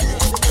them.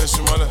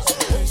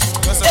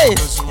 Hey.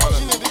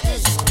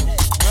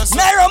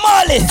 Naira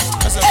Marley.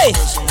 Hey.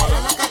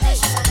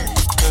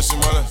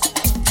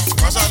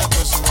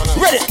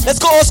 Ready? Let's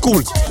go old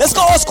school. Let's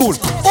go old school.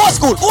 Old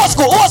school. Old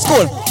school. Old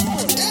school.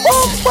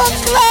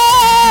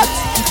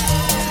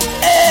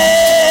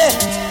 Hey.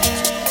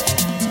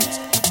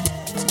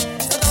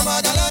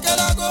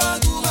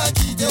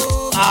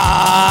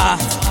 Ah.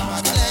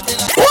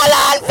 Hold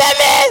on,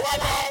 baby.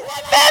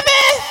 Baby.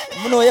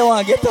 I know you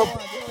want to get up.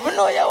 I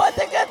know you want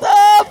to get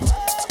up.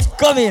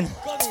 Come in.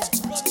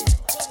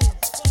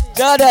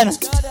 Jordan.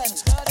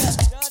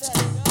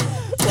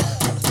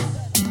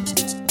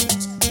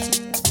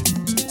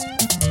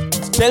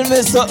 Tell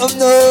me something,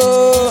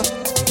 no.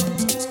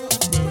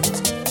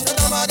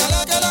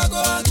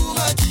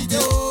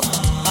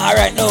 All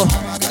right, no.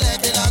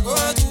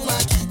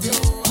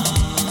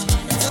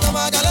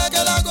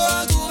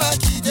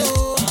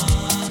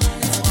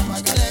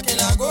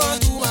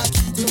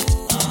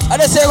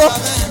 Allez, c'est go.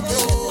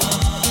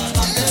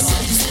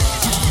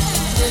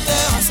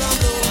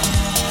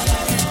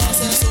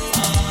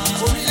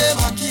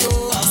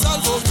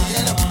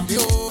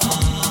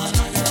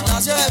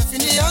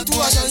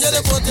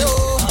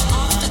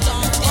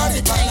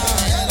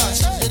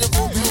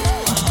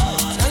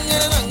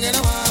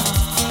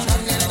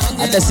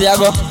 Allez, c'est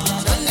go.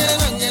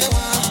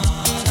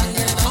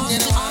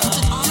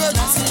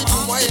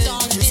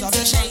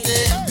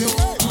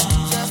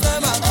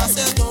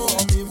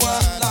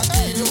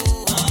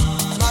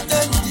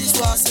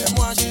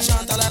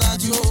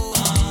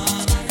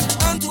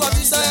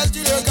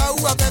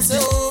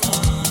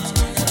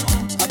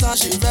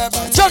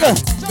 Juggle!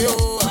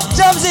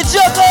 Jamsy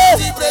juggle!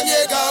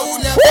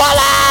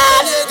 Voila!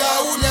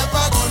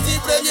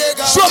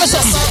 Show me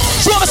some!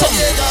 Show me some!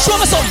 Show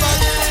me some!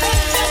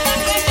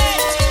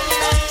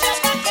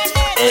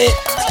 Hey!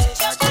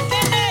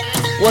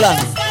 Voila!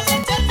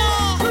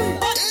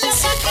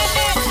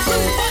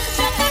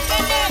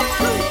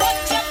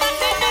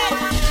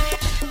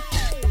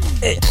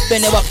 Hey!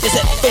 Bend your back, me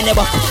say, bend your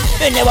back.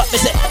 Bend your back, me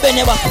say, bend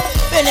your back.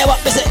 Bend your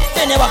back, me say,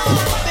 bend your back.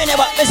 Bend your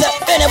back, me say,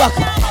 bend your back.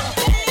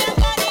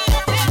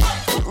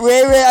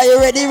 Ray, are you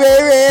ready,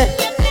 Ray?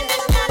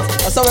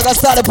 That's how we're gonna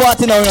start the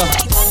party now,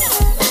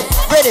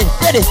 Ready,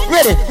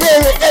 Ray.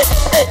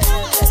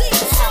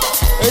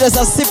 We just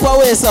a sip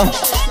away, sir.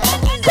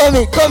 Come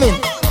in.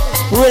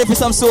 We ready for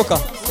some soca?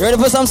 You ready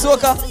for some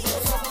soca?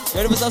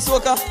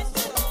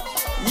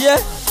 Yeah?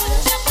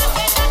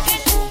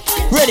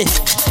 Ready?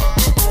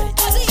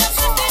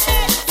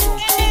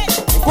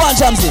 Go on,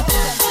 Jamsy.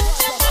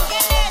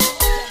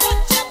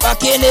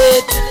 Back in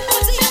it.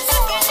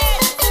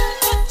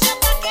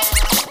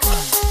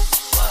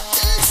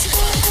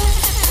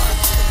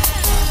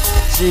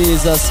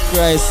 Jesus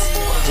Christ.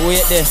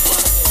 Wait there.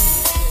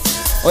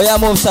 Oh, yeah,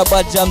 move so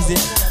bad, Jamsy.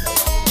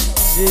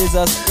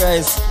 Jesus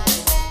Christ.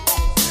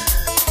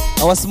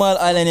 Our small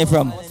island you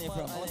from?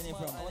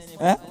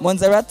 Eh?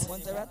 Montserrat?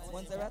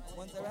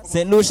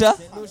 St. Lucia?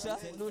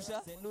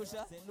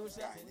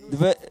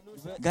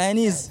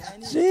 Guyanese.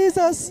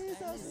 Jesus.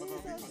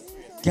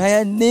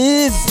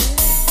 Guyanese.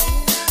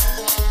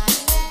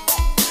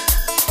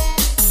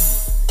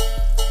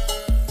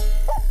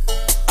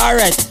 All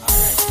right.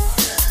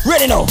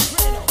 Ready now.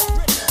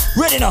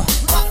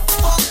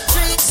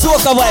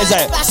 Soca vibes,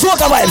 eh?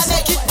 Soca vibes.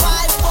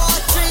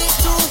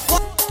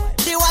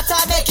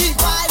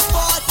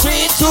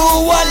 3, 2,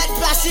 1.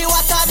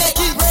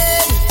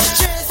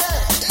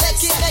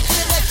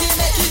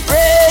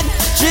 Rain,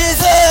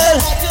 drizzle.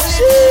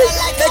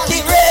 Make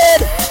it rain,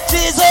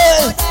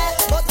 drizzle.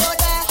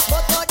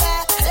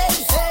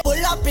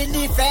 Pull up in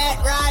the fat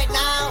right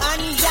now,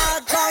 and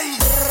y'all come.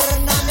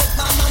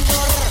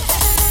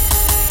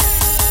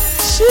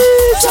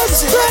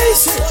 Jesus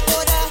Christ.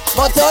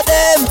 But to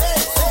them.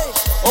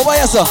 Over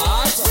here, sir.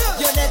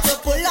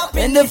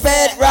 In the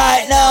bed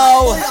right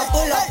now.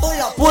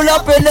 Pull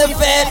up in the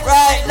bed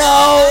right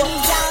now.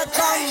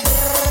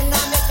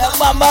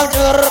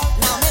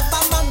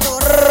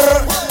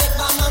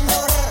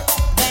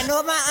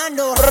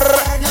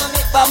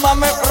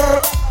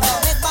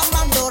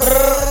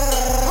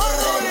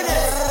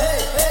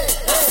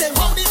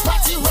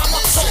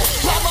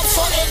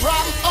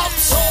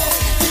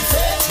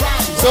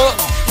 So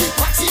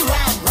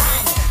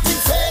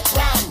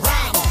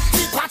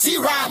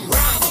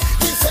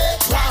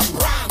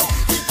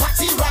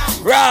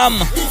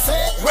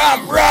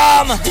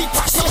Ram.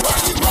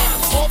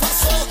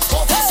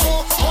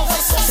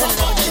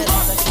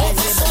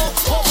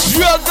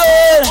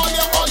 Juggle.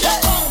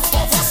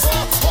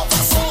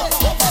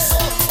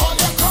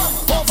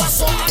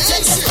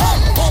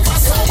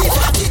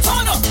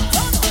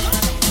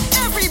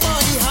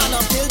 Everybody hand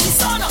up till the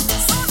sun up.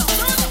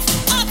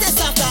 Artist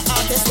after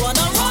artist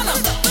wanna run up.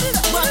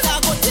 But I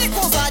go take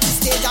over the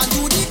stage and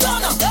do the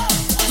gun up.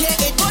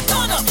 Yeah, it go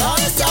done up. Y'all.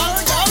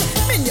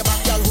 Bring your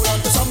back, y'all, hold on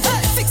to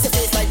something. Fix your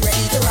face like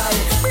ready to ride.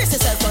 Brace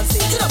yourself on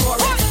stage to the more.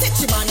 Take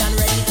your man and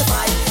ready to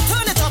fight.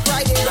 Turn it up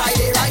right there.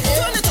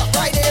 Turn it up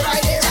right there.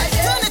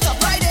 Turn it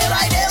up right there.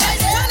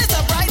 Turn it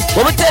up right there.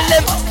 What we tell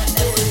them?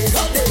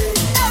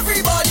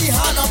 Everybody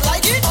hand up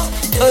like it.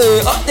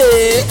 Up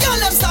there. Girl,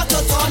 them start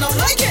to turn up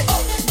like it.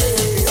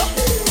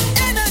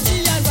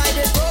 Energy and vibe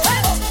it.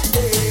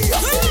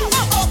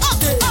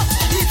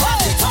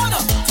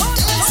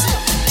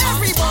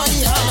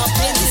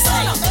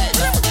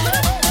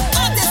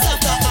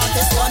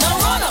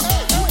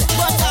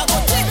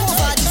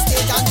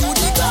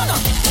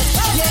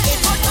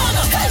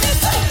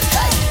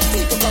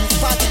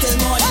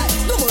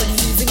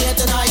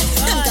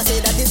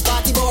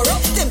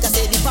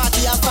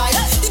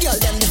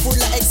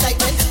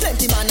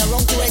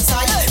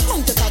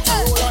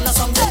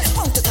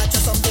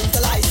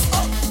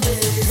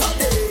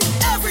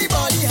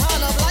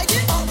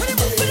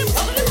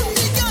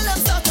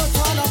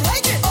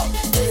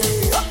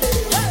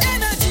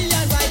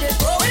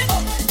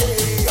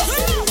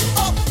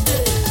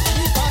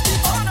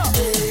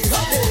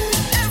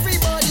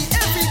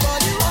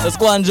 Let's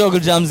go and juggle,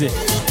 Jamsey.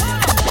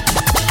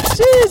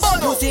 Jeez.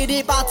 You see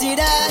the party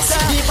dance,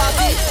 the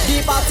party lit,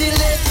 the party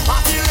lit,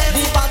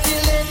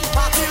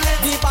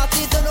 the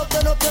party turn up,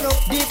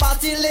 the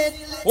party lit.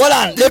 Hold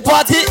on, the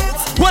party,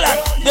 hold on,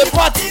 the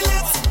party.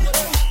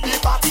 The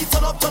party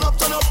turn up, the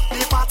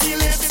party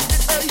lit.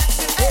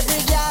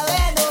 Every girl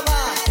bend over,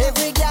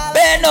 every girl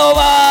bend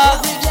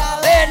over,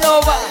 bend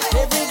over,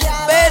 every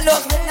girl bend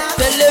over.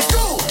 Tell them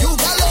you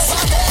got lost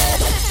again.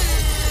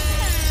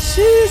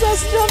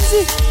 Jesus,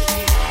 Jamsey.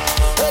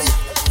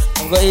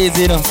 I'm going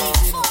easy, you know.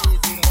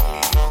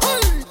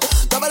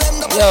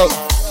 Yo,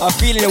 I'm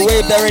feeling the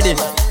wave already.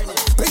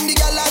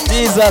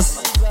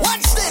 Jesus.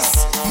 Watch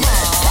this.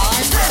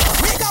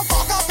 We gon'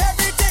 fuck up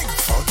everything.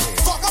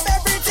 Fuck up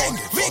everything.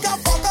 We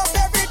gon' fuck up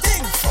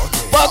everything.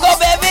 Fuck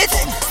up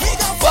everything.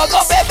 Fuck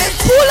up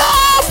everything. Pull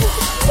up.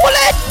 Pull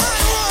it.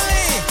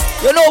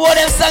 You know what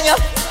I'm saying?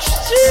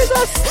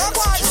 Jesus.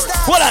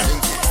 Hold on.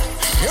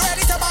 You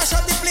ready to mash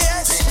up the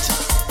place?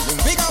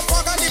 We gon'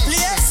 fuck up the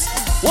place.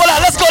 Hold on,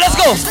 let's go.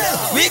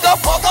 We gon'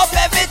 fuck up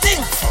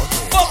everything.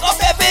 Fuck up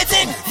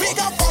everything. We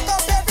gon' fuck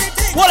up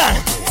everything. Hold on.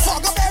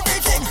 Fuck up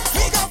everything.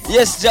 We gon'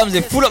 Yes,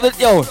 Jamsey, full up the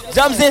yo,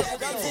 Jamsey.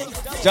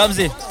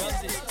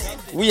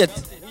 Wait.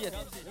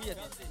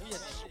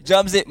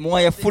 Jamsey, I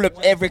want you full up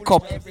every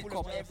cup.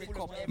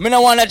 Me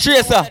no want a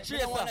tracer.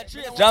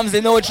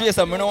 Jamsey, no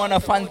tracer. Me no want a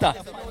Fanta.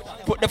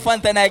 Put the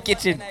Fanta in the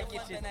kitchen.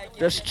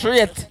 Just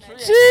straight.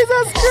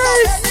 Jesus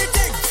Christ.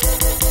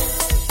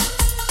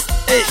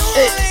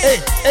 Hey.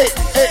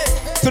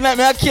 Tonight,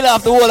 me I kill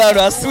off the whole out,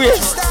 I swear.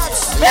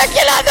 Me I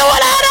kill off the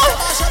whole out.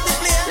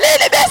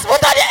 Lady best, put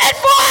on the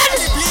headphone.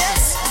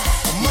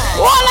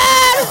 Hold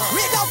on.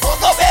 We gon'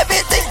 Fuck up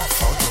everything.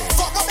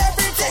 fuck up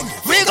everything.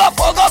 We gon'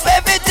 fuck up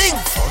everything.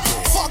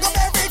 Fuck up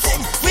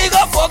everything. We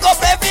gon' fuck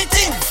up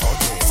everything.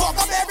 Fuck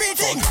up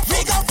everything.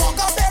 We gon' fuck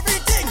up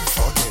everything.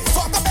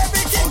 Fuck up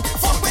everything.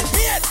 Fuck with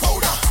beard.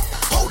 Powder.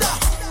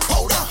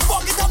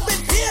 Fuck it up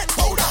with beard.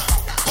 Powder.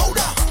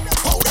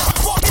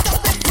 Fuck it up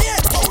with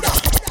beard. Powder.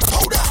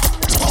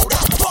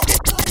 Fuck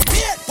it with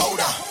beard.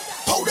 Powder.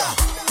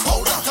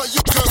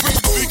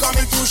 We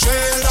coming to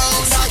shell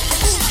down that.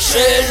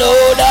 Shell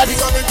out.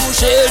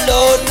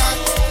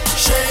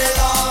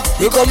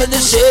 You coming to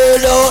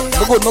shell out.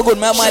 Me good.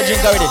 My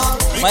drink already.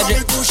 My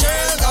drink.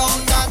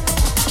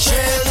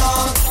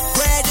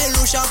 Where the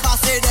lotion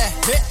pass it there?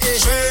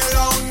 Shell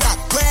on that.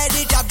 Where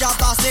the jab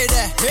pass it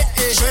there?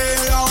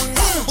 Shell on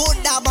that. Put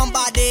that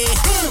bumper day.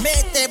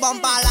 Make the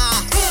bumper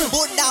la.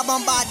 Put that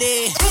bumper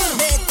day.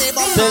 Make the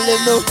bumper Tell them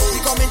no. la. We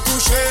coming to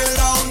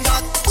shell on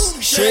that.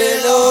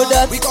 Shell out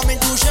that. We coming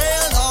to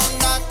shell on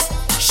that.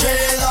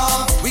 Shell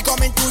on. We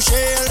coming to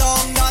shell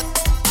on that.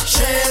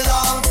 Shell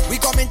on. We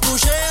coming to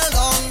shell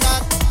on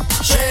that.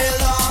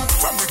 Shell on.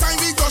 From the time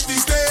we touch the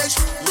stage,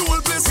 the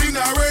whole place in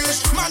a rage.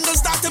 Man don't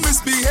start to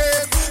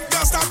misbehave.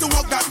 Girls start to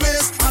walk that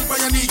ways. And by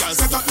your knee, girl,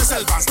 set up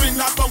yourself and spin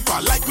that bumper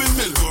like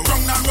windmill. Go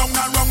wrong and.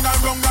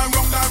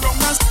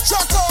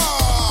 Shut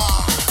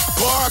up!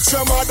 Go ask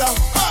your mother.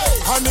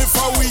 And if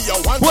we you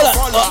want Hold to on.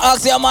 follow. Go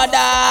ask your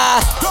mother.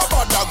 Go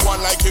bother go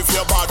on like if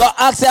you're bad. Go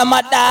ask your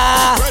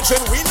mother.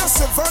 Virgin, we not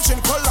say virgin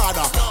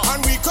colada.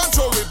 And we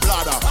control with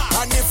bladder.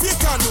 And if you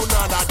can do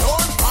nada,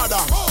 don't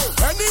bother.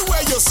 Anywhere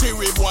you see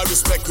we boy,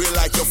 respect we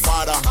like your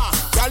father.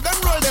 Girl, them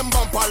roll them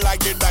bumper like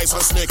the dice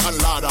on snake and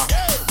ladder.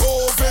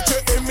 Go over to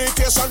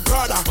imitation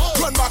Prada.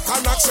 Run back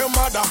and ask your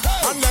mother.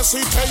 Unless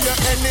we tell you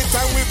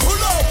anytime we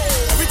pull up.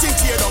 Everything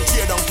tear down.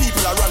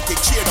 People are run, kick,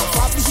 cheer down.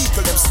 Fast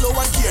vehicle, them slow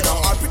and gear down.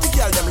 All pretty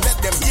girl, them let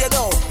them hear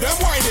down. Them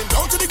winding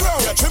down to the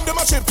ground. Yeah, trim them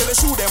a chip till they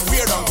shoot them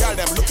weird down. Girl,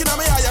 them looking at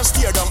my eye and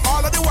steer down.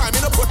 All of the wine,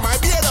 me no put my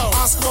beard down.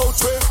 Ask no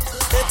tray.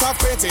 It have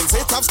paintings,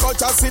 it have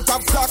sculptures, it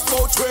have black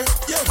boat way.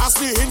 As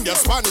the Indian,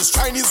 Spanish,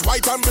 Chinese,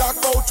 white and black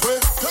boat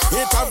way.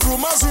 It have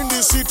rumors in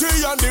the city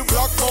and the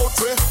black boat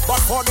way. But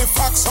for the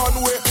facts on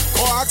way,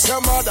 go ask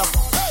your mother.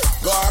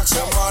 Go ask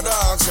your mother,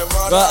 ask your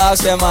mother. Go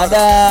ask your mother.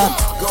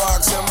 Go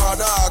ask your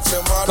mother, ask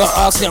your mother. Go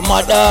ask your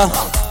mother.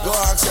 Go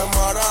ask your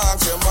mother,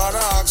 ask your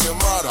mother, ask your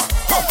mother.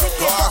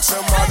 Go ask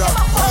your mother.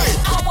 Hey!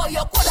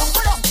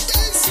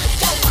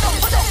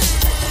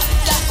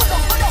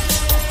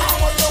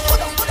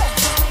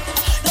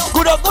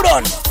 Good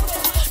on.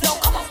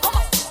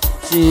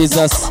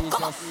 Jesus.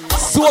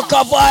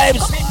 Soca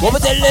vibes. What we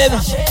tell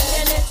them?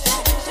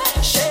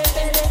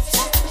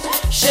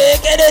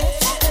 Shaking it.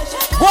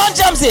 Go on,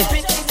 Jamsey.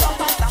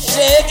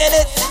 Shaking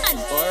it.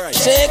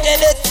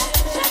 Shaking it.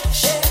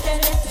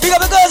 Big up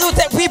the girls who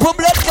take people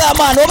blood clot,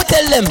 man. What we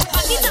tell them?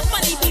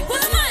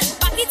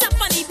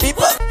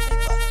 People.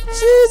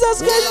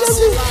 Jesus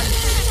Christ.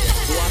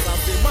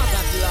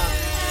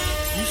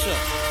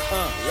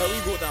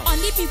 On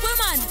the people,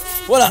 man.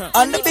 Hold on,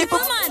 on the people.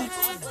 Man.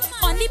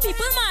 On the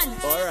people, man.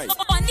 Alright.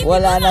 On the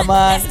Hold on,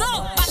 man. Let's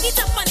go. Back it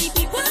up on the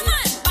people,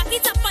 man. Back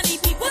it up on the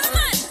people,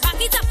 man.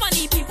 Back it up on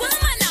the people,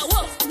 man. Now,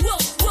 whoa.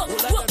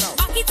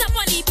 Back it up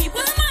on the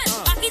people, man.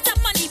 Back it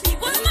up on the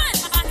people, man.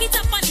 Back it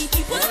up on the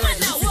people, man.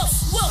 Now, whoa.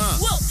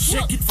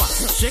 Shake it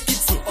fast, shake it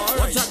slow.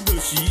 Watch that girl,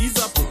 she is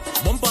a pro.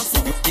 Bumper so.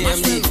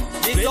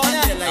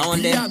 I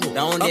want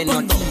down there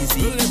not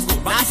easy.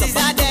 Masses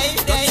are day.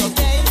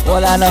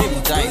 Hold on now.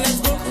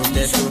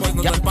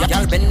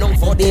 Girl bend down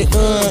for the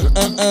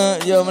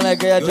yo, man,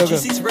 like a juggle.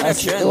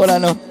 Hold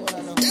on now.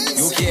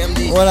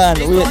 UKMD. Hold on,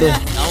 wait there.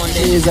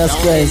 Jesus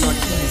Christ.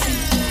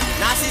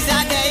 Masses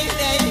are day.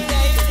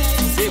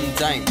 Same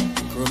time.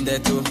 Room there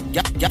too.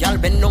 Girl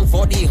bend down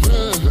for the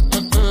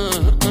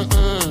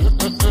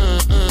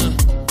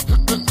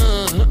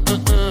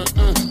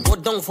go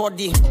down for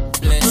the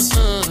bless.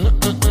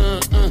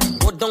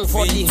 Go down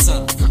for the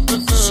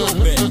show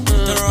bit.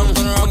 Turn around.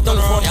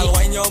 Girl,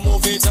 when you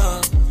move it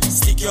on,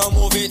 stick your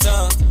move it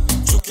on,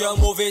 juke your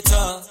move it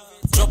on,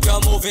 drop your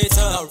move it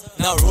on,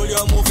 now roll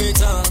your move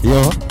it on.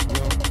 Yo.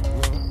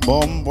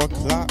 Bomba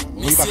clap.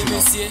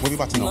 What you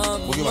batting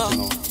on?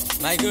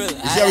 My girl, you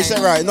see how we said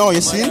right now,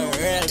 you see?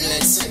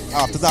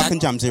 After that can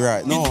jam it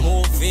right now.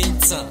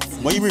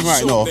 What you reading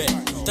right now?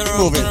 Keep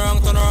moving.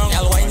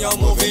 Girl, when you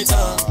move it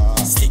on,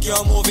 stick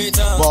your move it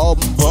on,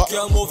 Bomba. juke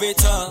your move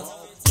it on,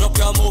 drop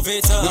your move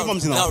it on,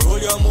 now roll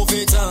your move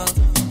it on.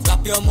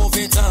 Clap your move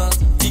it on,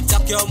 tick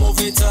tock your move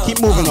it on.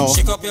 Keep moving now.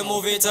 Shake up your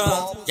move it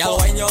on, girl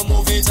when you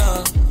move it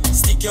on,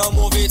 stick your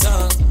move it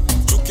on,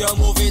 juke your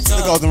move it on.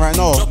 The golden right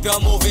now. Drop your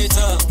move it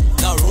on,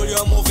 now roll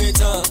your move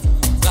it on,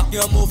 clap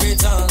your move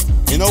it on.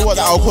 You know what?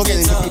 I'll put it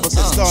into people's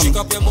system. Shake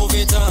up your move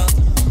it on.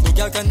 No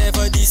girl can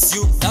never diss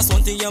you. That's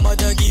one thing your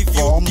mother give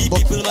you. The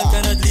people man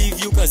cannot leave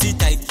you 'cause he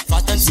tight,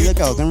 fat and See sweet.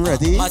 the golden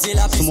ready?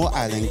 Some more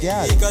island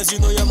girl. Because you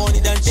know your money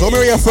than Show me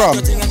where you're from.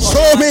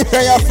 Show me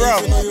where you're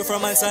from. You know you're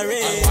from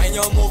Ansari. When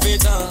you move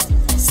it on,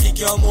 stick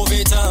your move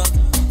it on,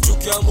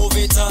 juke your move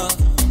it on,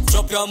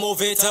 drop your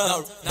move it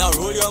on, now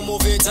roll your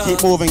move it on.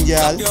 Keep moving, girl.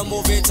 Clap your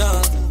move it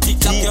on, tick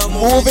tock your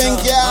move moving, it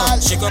on. girl.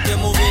 Shake up your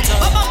move it on.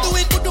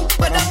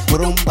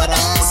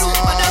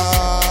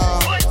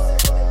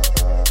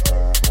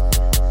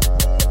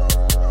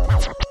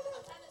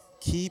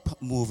 Keep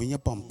moving your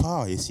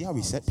bumper. You see how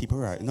we set people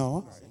right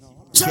now?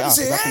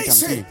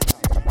 Jamsey.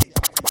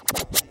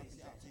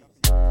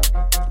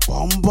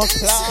 Bomba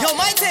clap. Yo,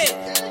 Mighty!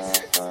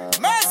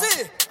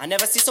 Mercy! I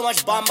never see so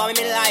much bomb in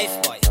my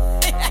life, boy.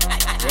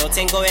 Real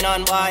thing going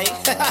on, boy.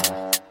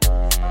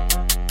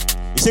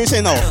 You see what you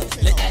say now?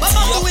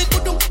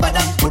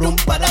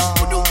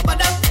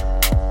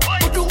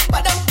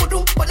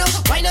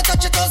 Why not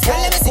touch your toes, girl?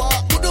 Let me see.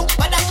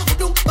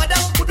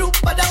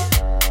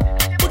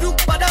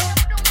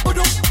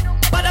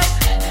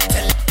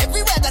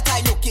 Everywhere that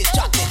I look is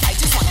chocolate. I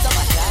just want some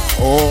of that.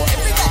 Oh.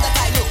 Everywhere that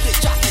I look is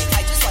chocolate.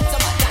 I just want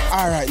some of that.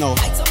 Alright now.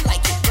 Some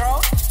like it,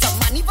 girl. Some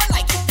man even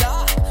like it,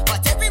 dog.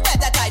 But everywhere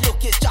that I look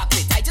is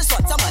chocolate. I just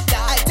want some of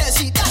that. I tell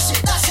she dash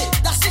it,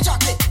 that's the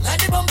chocolate. Let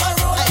the bumper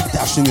roll.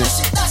 Dashing it.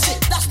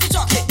 That's the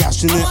chocolate.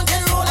 Dashing it. I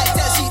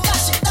tell she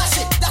dash it,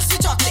 that's the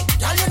chocolate.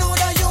 Girl, you know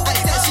that you. I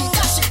tell she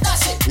dash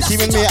it. You see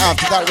when me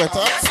after that wet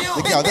up?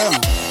 Look at them.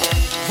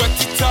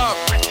 Wet it up.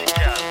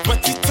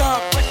 Wet it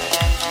up.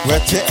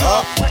 Wet it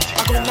up.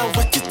 I'm gonna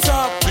wet it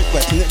up.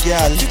 Wetting it,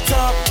 girl. Wet it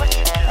up.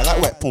 I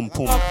like wet pum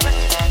pum.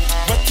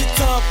 Wet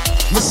it up.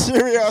 I'm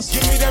serious.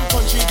 Give me them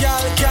country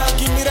gal.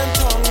 Give me them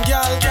tongue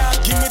gal.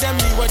 Give me them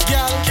leeward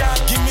gal.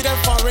 Give me them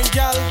foreign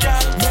gal.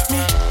 Make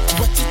me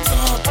wet it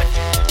up.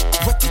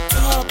 Wet it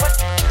up.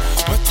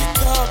 Wet it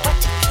up.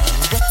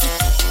 Wet it.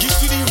 You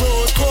see the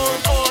road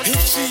code.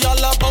 If she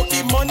all about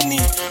the money,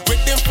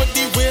 with them for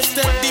the waist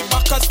and the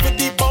backers for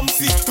the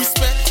bumpsy.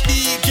 Respect the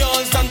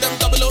girls and them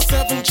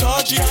 007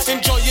 charges.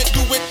 Enjoy it,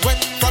 do it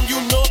wet from you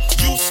know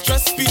you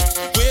stress me.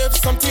 Wave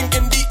something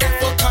in the air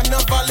for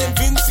carnival and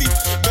Vincy.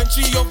 Then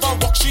she over,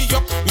 walk she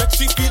up, make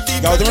she feel the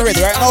Y'all doing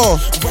ready right now?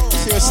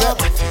 See what's up?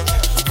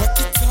 Wet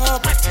it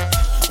up.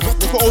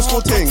 Look at old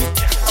school thing.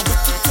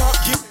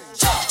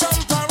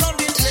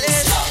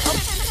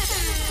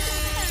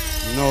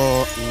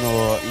 No.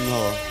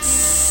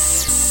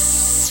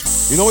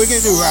 You know what we're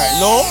gonna do right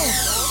now?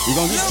 We're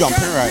gonna just jump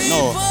in right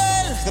now.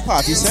 See the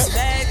party set?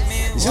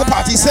 You see the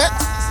party set?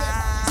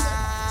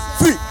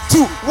 3,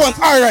 2, 1,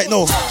 alright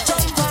now.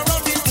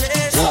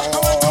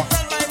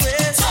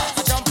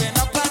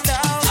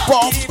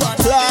 Bomb,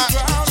 clap.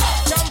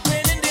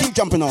 Keep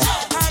jumping now.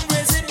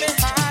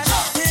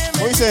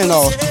 What are you saying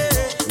now?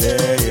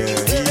 Yeah.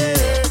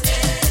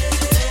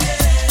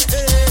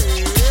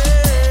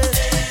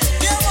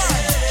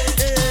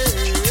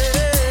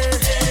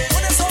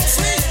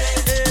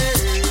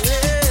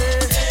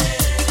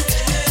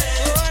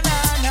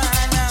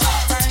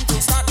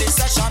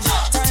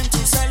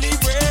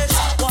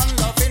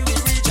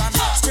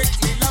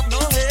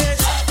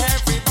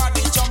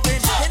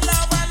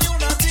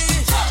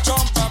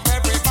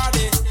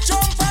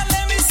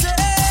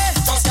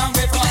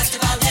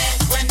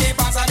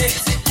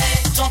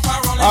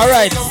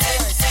 Alright.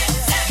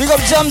 Big up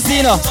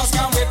Jamzina.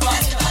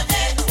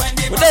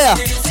 We're there.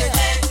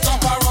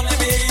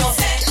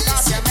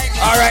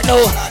 Alright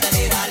now.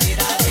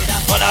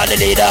 Follow the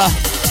leader.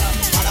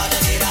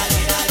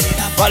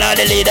 Follow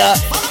the leader.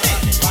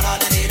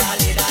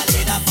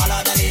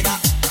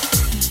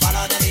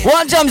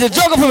 One Jamzy,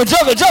 juggle for me,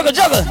 juggle.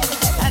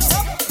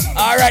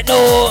 Alright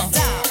now.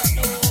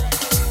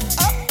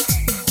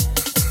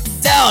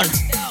 Down.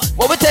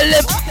 What we tell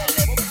them?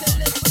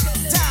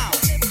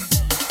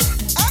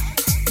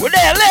 We're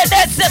there, late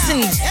that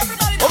sessions.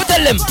 What we tell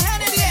them? One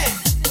hand in the air.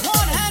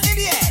 One hand in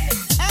the air.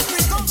 And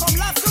we come from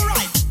left to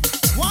right.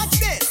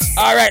 Watch this.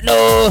 Alright,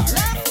 no.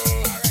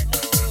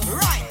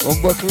 Right.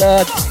 Bumbo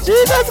clot.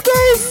 Jesus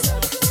Christ.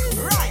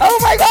 Oh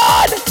my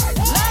God.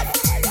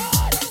 Left.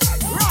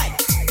 Right.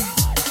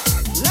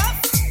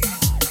 Left.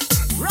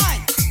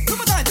 Right. Two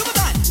more time.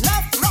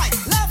 Left, right.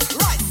 Left,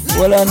 right.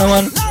 Well, no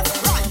man.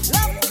 Left, right.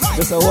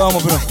 Just a warm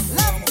up, you know.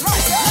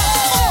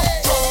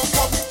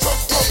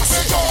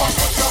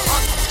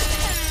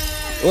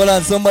 Hold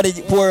on, somebody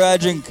pour her a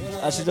drink.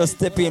 I should just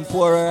step in,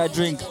 pour her a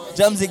drink.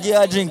 Jamsy, give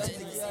her a drink.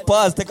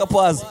 Pause, take a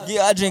pause.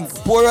 Give her a drink.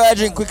 Pour her a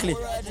drink quickly.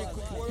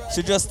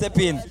 She just step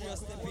in.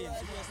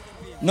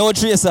 No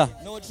tracer.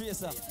 No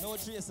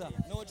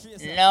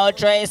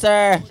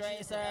tracer.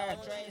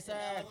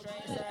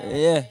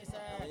 Yeah.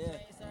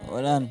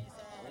 Hold on.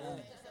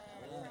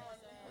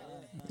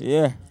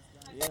 Yeah.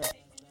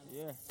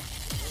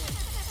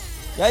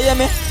 You hear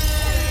me?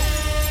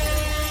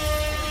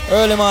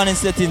 Early morning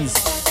settings.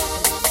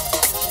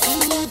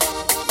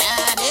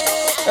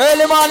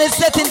 Early morning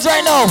settings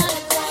right now.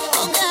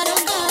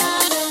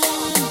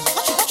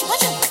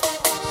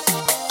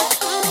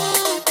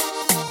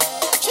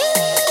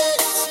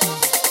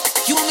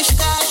 You want me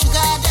sugar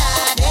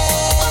daddy?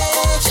 Of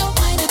course you're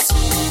wine it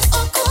sweet.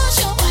 Of course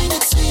you're wine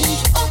it sweet.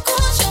 Of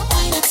course you're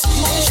wine it sweet.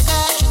 You want me sugar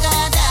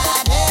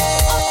daddy?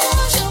 Of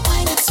course you're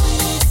wine it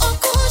sweet.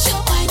 Of course you're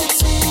wine it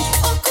sweet.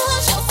 Of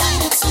course you're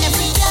wine it sweet.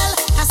 Every girl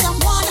has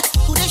someone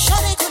who they sure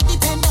they could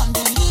depend on,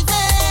 believe me.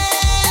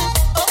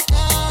 Oh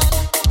God.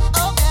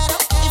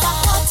 If I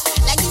hot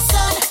like the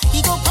sun,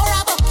 he go pour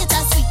a bucket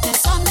of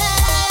sweetness on me.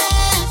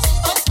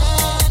 Oh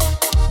God.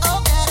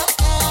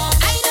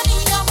 I don't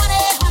need your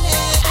money, honey.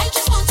 I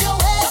just want your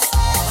waist.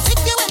 But if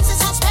you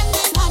insist on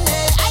spending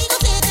money, I go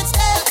take it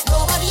still.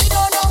 Nobody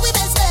don't know we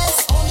business.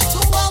 Only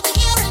two are we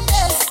hearing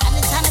this. And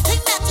it's time to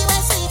think that you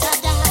ain't sweeter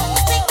down.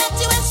 Think that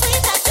you ain't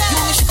sweeter down.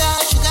 You sugar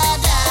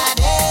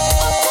daddy.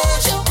 Of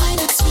course you're wine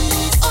it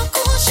sweet. Of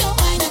course you're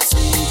wine it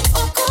sweet.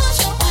 Of course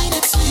you're wine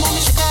it sweet.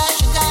 Mommy sugar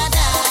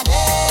daddy.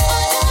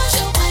 Of course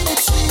you're wine it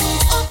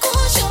sweet. Of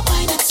course you're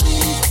wine it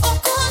sweet. Of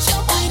course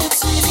you're wine it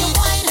sweet. If you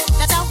wine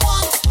that I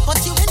want, but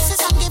you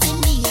insist on giving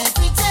me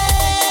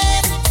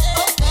everything.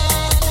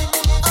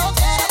 Oh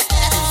God.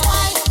 That is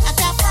why at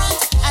that front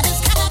I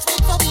just cannot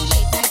wait for we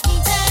late night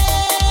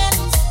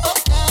meetings. Oh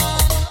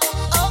God.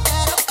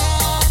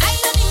 I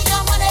don't need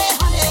your money,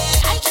 honey.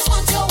 I just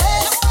want your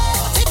waist.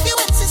 But if you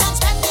insist on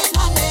spending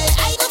money,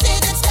 I go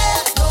take it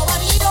still.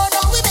 Nobody don't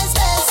know we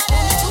business.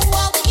 Only two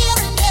are we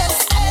hearing this.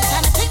 And it's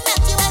time to think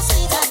that you ain't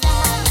sweeter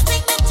down.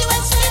 Think that you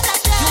ain't sweeter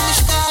down. You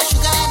sugar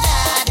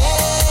daddy. Of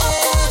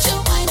course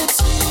you're wine it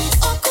sweet.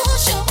 Of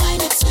course you're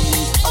wine it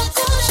sweet. Of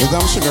course With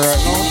them sugar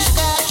right now.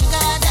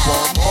 sugar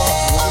daddy.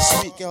 With the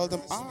sweet girl,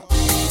 them ah. Of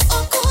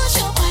course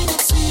you're wine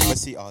it sweet.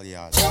 Let's see all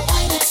y'all. You're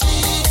wine it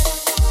sweet.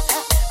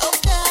 Oh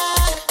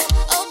God.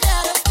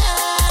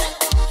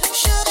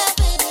 Sugar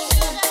baby.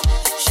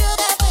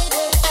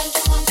 I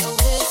just want your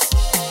waist.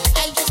 I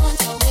just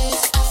want your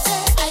waist. I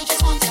said I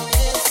just want your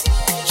waist.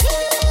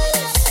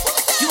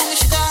 You want me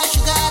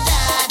sugar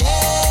daddy.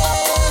 Of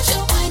course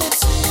you're wine it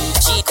sweet.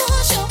 Of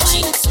course you're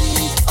wine it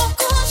sweet. Of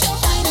course you're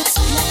wine it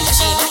sweet.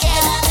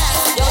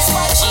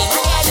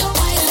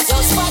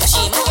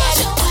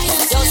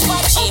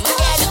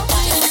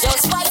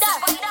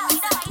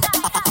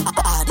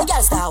 The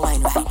girl star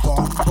wine right. The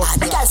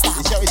girl star.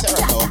 You see what we said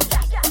right now?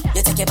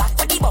 You take it back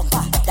for the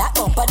bumper. That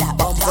bumper. The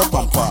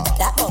bumper.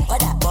 That bumper.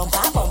 That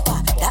bumper,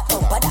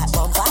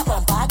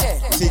 girl.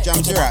 You see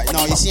Jamsy right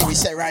now? You see we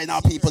said right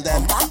now, people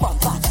them. That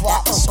bumper.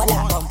 That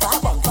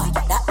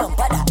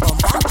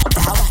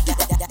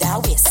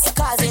waist.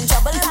 Causing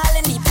trouble all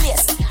in the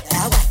place.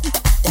 That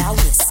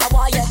waist. I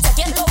want you to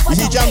get low. You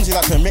see Jamsy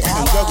like to mix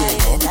and juggle, you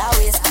know? That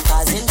waist.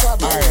 Causing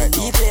trouble in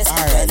the place.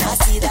 When I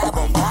see that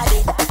bumper, I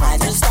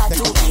just start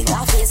to beat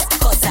that face.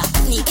 Cause I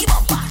need the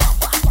bumper.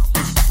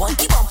 Want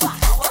the bumper.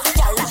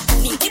 Y'all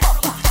need the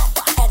bumper.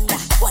 And I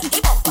want the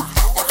bumper.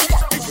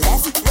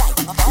 Left, right.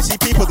 You see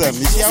people them.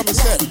 You see how me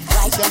set. You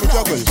see how me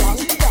juggle. You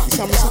see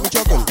how me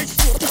juggle.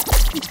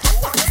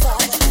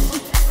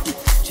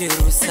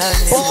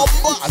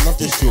 Bomba. I love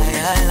this tune.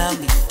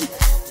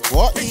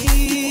 What?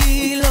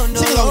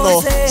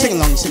 Sing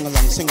along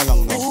now. Sing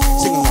along now.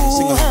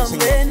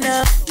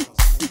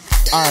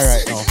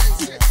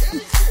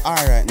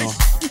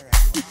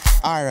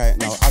 Alright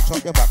now. I'll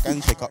chop your back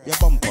and shake up your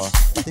bumper.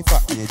 Body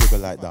fat and you jiggle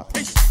like that.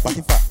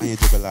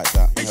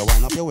 And you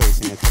wind up your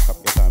waist and you take up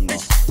your time now.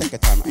 Take your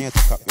time and you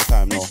take up your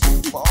time now.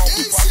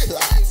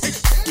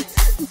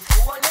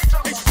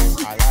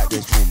 I like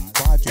this tune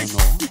bad, you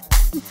know.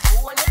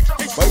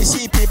 But you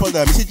see people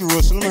there, you see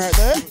Jerusalem right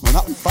there? We're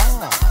not far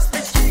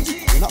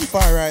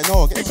right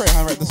now. Get your prayer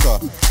hand right this way.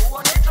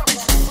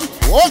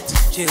 What?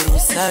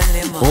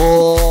 Jerusalem.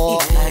 Oh.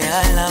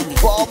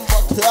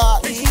 Bomba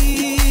clock.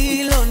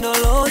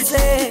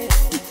 Ilondoloze.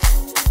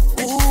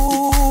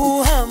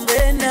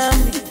 Uhambe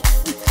nami.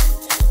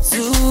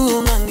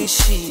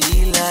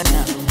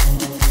 Zungangishilana.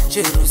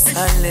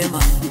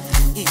 Jerusalema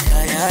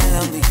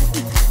ikayalami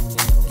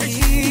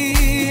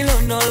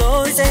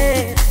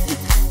ilondoloze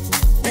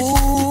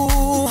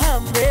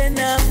uhambe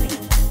nami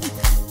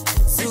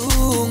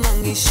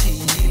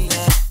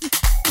zungangishila.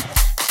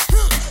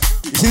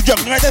 You see the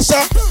juggling right there,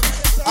 sir?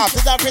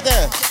 After that right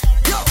there.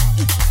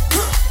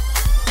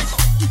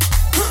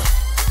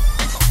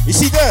 You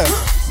see there?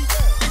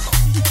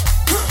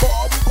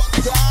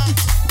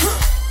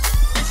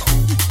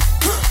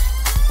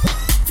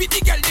 Fit the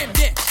girl them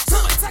there.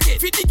 Once again,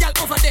 fit the girl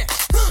over there.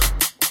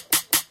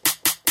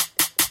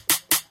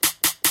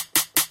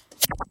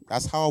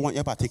 That's how I want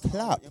your body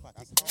clap.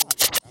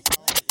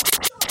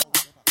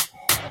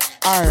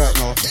 Alright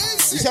now.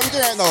 You see how we do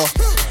right now?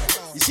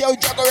 You see how we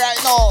juggle right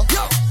now?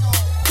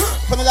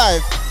 From the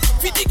live.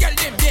 Fit the girl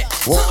them there.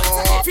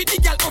 Whoa. Fit the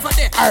girl over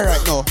there.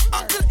 Alright now.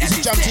 You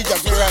see Jamty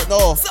juggle right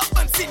now.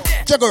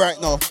 Juggle right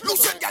now.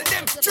 Lucian girl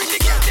them. Treat the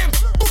girl them.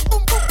 Boom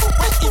boom boom boom.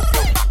 When if you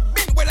back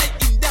bend well I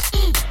in that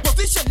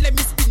position, let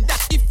me spin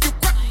that. If you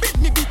crack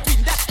bend me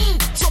between that.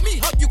 Show me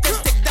how you can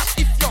take that.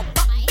 If you're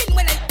back bend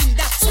well I in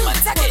that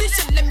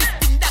position, let me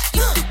spin that.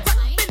 If you crack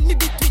bend me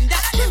between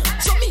that.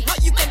 Show me how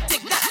you can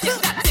take that. Take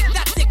that. Take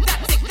that. Take that.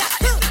 Take that.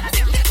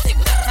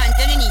 Take that. Hands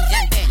on the knees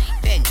and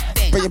bend.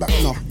 Bring it back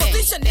now.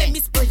 Position, let me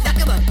spin that.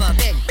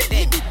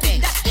 Bend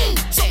between that.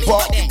 Show me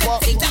how you can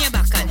take that.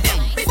 Back and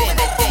bend.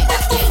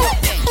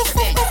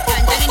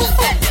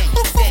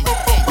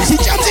 You see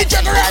Jamty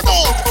juggle right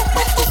now?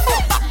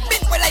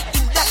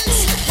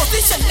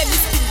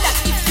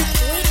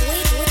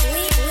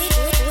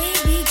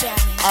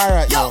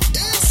 Alright now.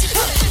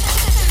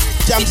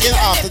 Jam's in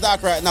after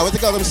dark right now. Where's the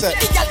girl them set?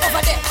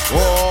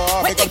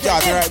 Oh, big up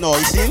Jamty right now.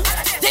 You see?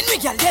 Then we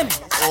girl them.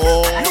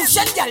 Oh.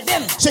 Lucian girl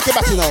them. Shake it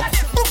back you know.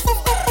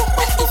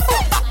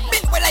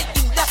 Bend well I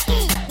in that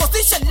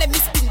position, let me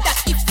spin that.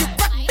 If you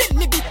crack bend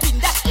me between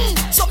that.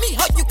 Show me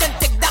how you can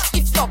take that.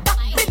 If you're back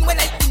bend well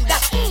I in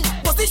that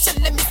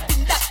position, let me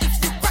spin that. If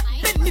you crack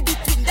bend me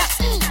between that.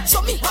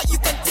 Show me how you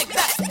can take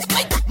that.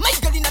 My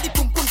girl in the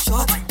pum pum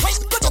shot. Why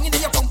go down in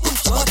your pum pum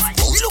shot?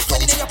 We look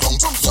funny in your pum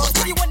pum shot.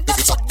 Do you want that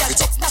shot? Girl,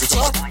 it's not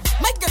shot.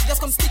 My girl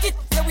just come stick it.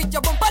 Play with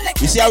your bumper like.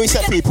 You see how we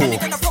set people? I'm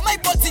gonna throw my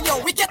balls in your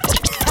wicket.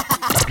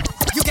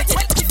 You get it?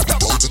 If you're back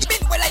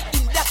bend well I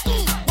in that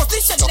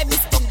position, let me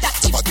spin that.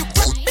 If you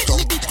crack bend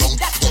me between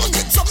that.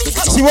 Show me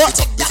how See you what?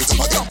 can take that.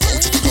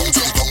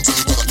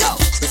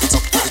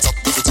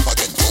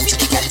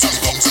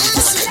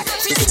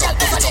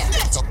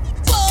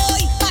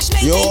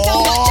 Yo.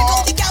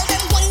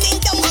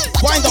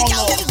 Wind down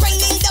now.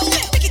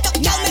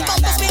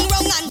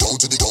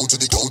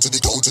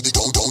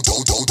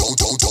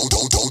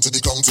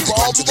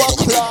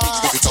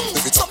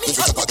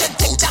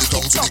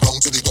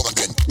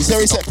 You see how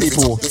we set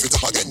people?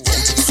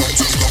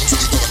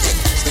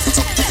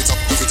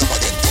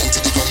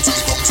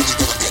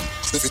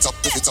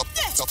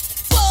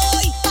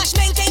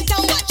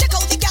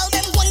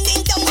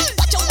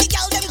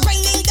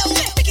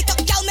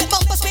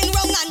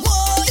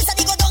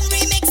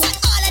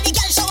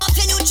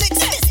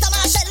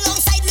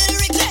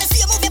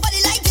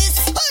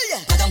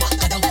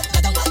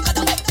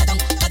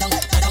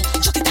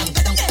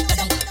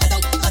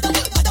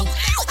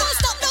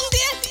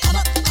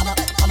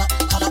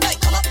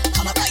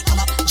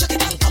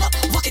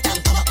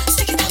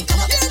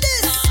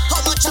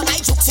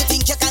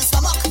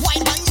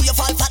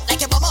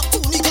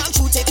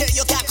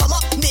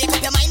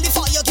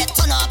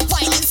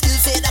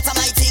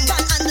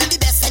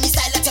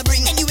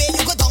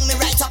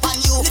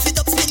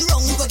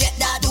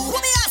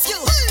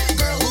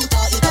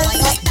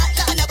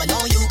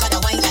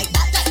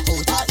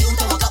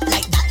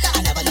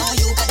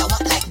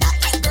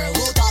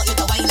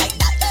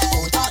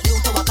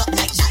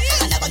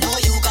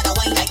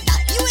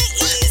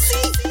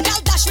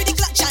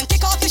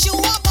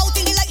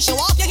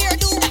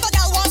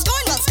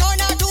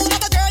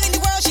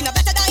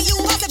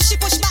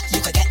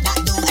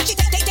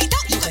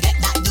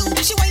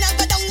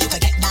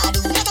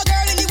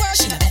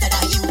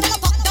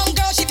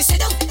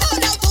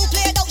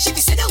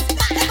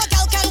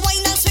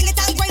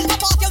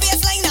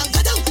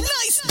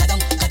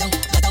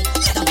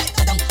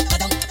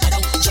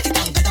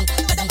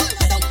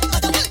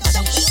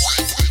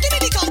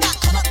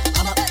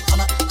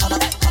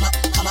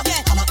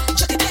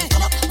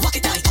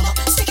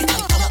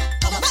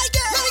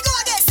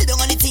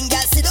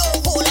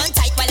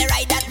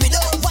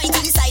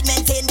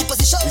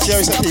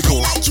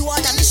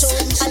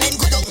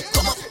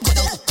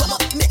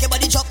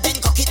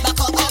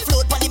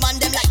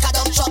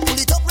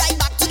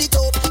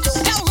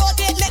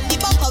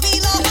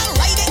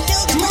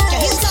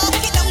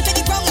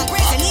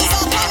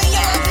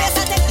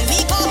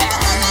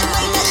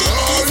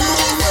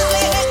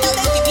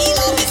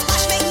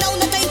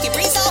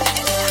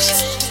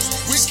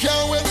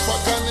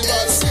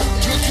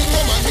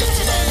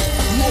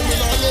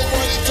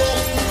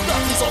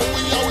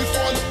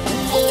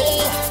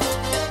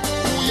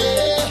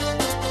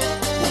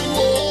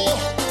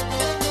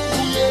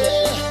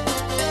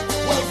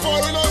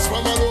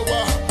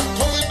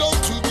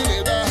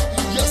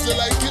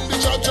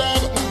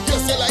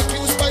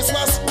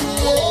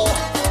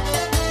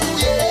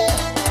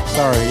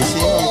 sorry. You see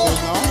how it is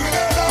now?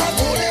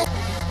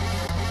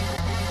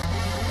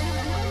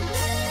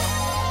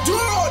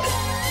 Dude!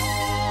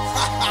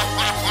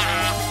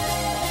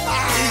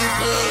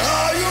 People,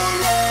 are you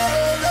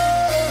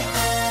ready?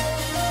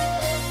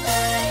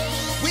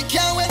 We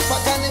can't wait for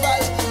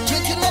carnival.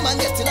 Drinking rum and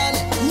getting on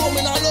it.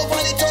 Roaming all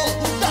over the town.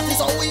 That is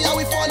how we are,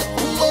 we fun.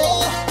 Oh,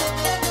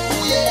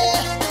 oh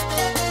yeah.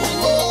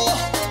 Oh,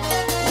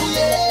 oh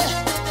yeah.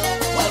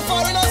 Well,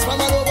 foreigners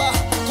from all over.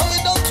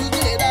 Coming down to the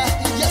leader.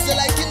 Yes, they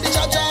like in the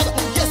job.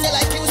 Yes, they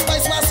like it with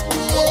spice mask.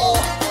 Oh,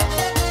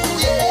 oh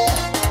yeah.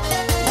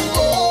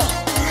 Oh,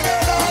 they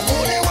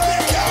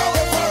can't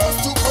wait for us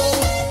to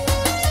come.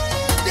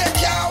 They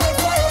can't wait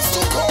for us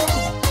to come.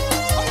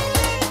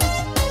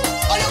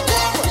 Oh, you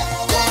come.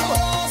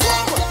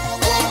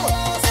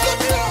 Look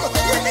me up,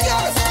 bring the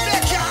girls. They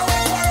can't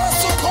wait for us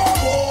to come.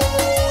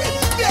 Boy.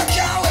 They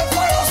can't wait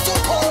for us to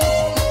come.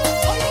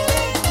 Oh,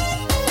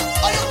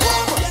 you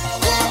come. Look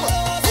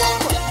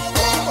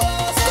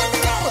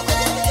me up,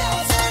 bring the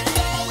girls.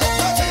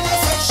 Get in your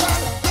section,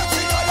 get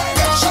in your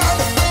direction.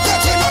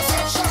 Get in your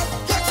section,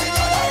 get in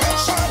your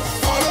direction.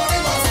 Follow the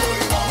mass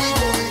going, now we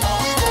going.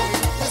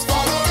 Let's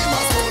follow the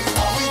mass going,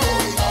 now we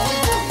going.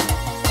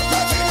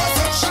 Get in your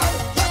section,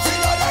 get in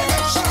your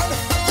direction.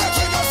 Get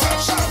in your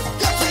section,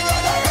 get in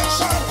your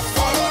direction.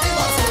 Follow the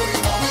mass going,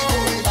 now we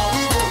going.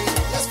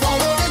 Let's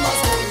follow the mass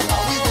going,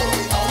 now we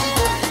going.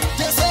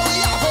 They say we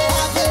have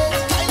it,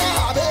 kinda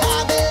have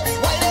it.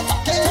 While they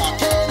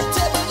talking,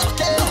 table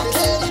knocking.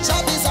 The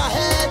job is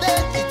ahead,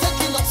 it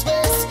taking up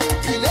space.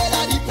 Grenade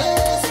at the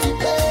place.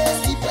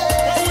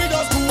 We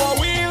just do what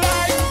we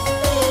like.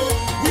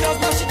 We just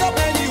mash it up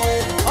anyway.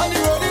 On the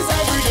road is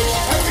every day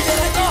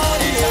like a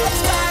holiday.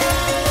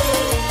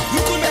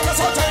 You could make us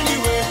out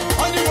anyway.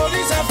 On the road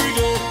is every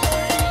day,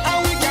 and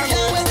we can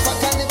Can't wait for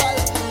carnival.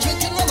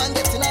 Drinking rum and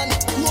getting on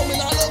it.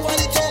 Roaming all over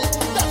the town.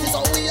 That is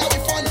how we are, we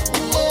fun.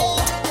 Oh,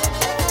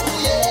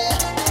 yeah.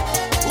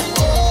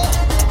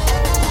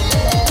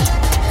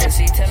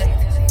 MC telling me.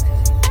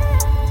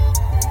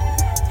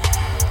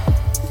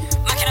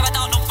 Man can never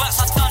doubt no verse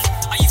I've done.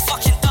 Are you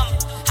fucking dumb?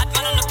 Had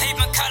man on the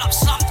pavement, curl up,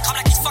 slumped. Come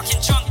like he's fucking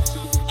drunk.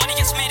 Money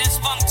gets made and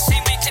spunked. Same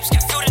way clips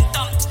get filled and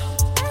dumped.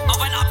 I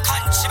went up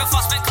cunt. Shit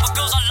before I spent couple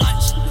bills on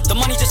lunch. The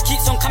money just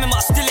keeps on coming,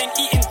 but I still ain't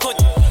eating good.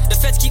 The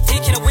feds keep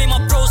taking away my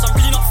bros. I'm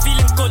really not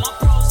feeling good.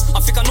 I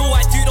think I know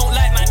what I do, don't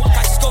like man.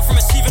 I just go from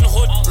receiving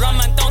hood. Run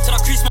man down till I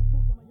crease my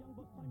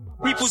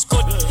people's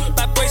good.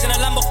 Bad boys in a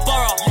Lambo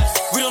Borough.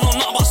 We don't know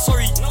nothing about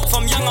sorry.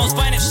 From young I was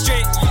buying it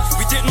straight.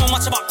 We didn't know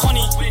much about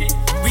Connie.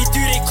 We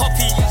do, they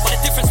copy. But the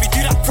difference, we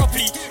do that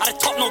properly. At the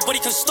top, nobody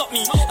can stop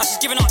me. Now she's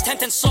giving out 10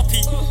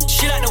 sloppy.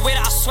 She like the way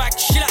that I swag.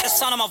 She like the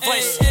sound of my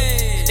voice.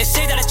 They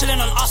say that they're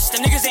chilling on us. The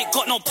niggas ain't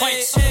got no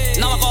points.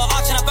 Now I got an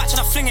arch and a batch and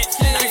I fling it.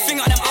 Now we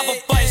fling it on them other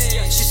boys.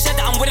 She said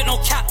that I'm with it, no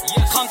cap.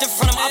 Come different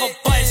from them other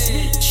boys.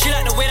 She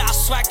like the way that I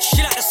swag.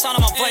 She like the sound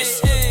of my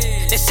voice.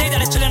 They say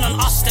that they're chilling on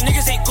us. The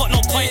niggas ain't got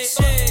no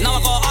points. Now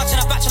I got an arch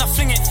and a batch and I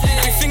fling it.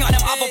 Now we fling it on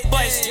them other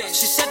boys.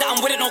 She said that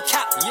I'm with it, no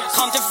cap.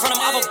 Come different from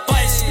them other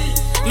boys.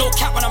 No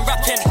cap when I'm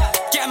rapping.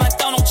 Get a man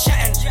down, no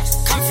chatting.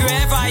 Come through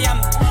wherever I am.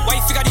 Why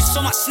you think I do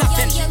so much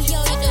snapping?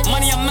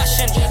 Money I'm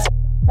mashing.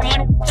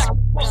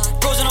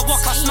 Bros in a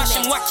walk, I smash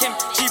him, whack him.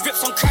 G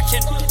rips on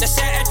cracking. They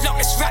say headlock,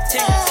 it's rap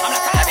ting. I'm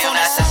like an iPhone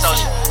SS.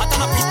 I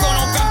done up, he's going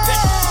on ramping.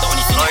 The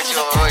only thing that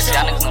was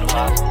attention.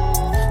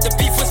 The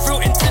beef was real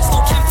intense,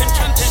 no camping.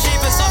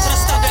 Shavers after the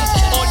stabbing.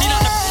 Or lean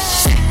on the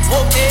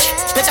Okay,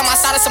 bitch, I'm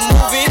outside of some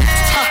movie.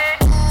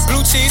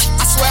 Blue cheese,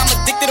 I swear I'm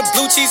addicted to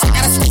blue cheese. I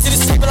gotta speak to the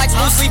sleeper like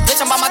blue sleep.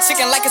 Bitch, I'm by my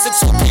chicken like it's a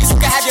two-piece. You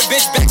can have your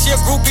bitch back to your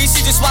groupie.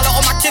 She just swallow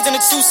all my kids in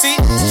a two-seat.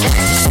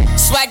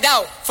 Swagged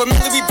out,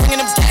 familiar, we bringing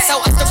them gas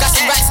out. I still got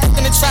some racks stuck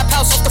in the trap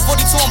house. Off the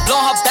 42, I'm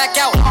blowing her back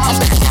out. I'm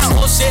back out,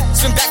 bullshit,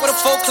 swim back with a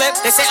full clip.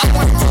 They say I'm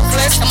with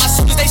ruthless, and my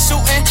shooters, they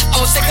shooting. I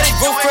was sick of they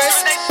roof, Chris.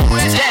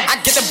 I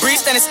get the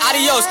breeze, then it's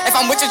adios. If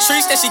I'm with your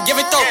trees, then she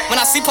give it though. When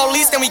I see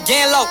police, then we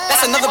getting low.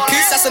 That's another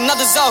piece, that's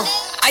another zone.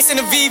 Ice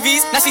in the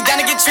VVs, now she down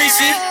to get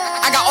treachy.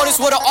 I got all this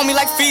water on me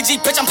like Fiji.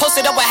 Bitch, I'm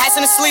posted up with hats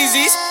and the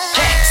sleazies.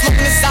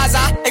 Smoking the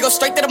Zaza, they go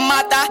straight to the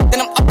Mata.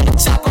 Then I'm up in the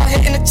chopper,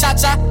 hitting the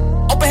cha-cha.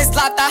 Open his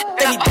lata,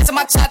 then he dance to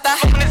my chata.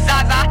 Open the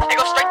Zaza, they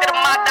go straight to the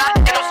Mata.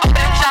 Then I'm up in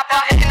the chopper,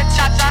 hitting the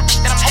cha-cha.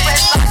 Then I'm open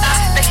his lata,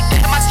 then he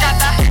dance to my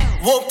chata.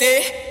 Whooped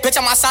it, bitch,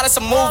 I'm outside of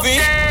some movie.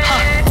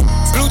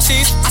 Blue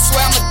cheese, I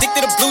swear I'm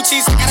addicted to blue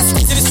cheese. I gotta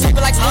speak to the sleeper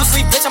like blue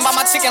sleep. Bitch, I'm by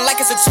my chicken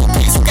like it's a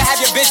two-piece. You can have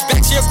your bitch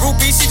back to your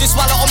groupie. She just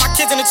swallow all my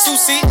kids in a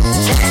two-seat.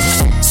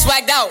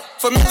 Swagged out,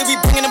 familiar,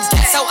 we bringing them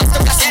gas out. I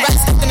still got some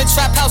racks stuck in the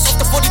trap house. Off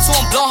the 42,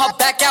 I'm blowing her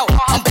back out.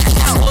 I'm back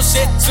out,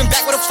 bullshit, swim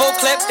back with a full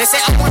clip. They say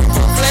I'm with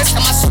ruthless,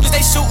 and my shooters,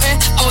 they shooting.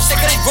 I was sick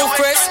of they roof,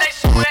 Chris.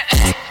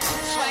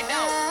 Swagged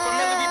out,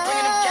 familiar, we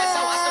bringing them gas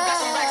out. I still got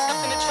some racks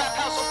stuck in the trap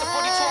house. Off the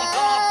 42, I'm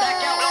blowing her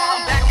back out.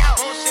 I'm back out,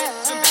 bullshit,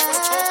 swim back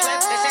with a full clip.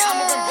 They say I'm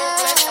moving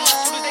ruthless, and my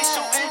shooters, they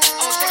shooting.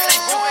 I was sick of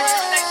they roof.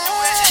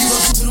 You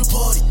welcome to the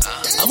party.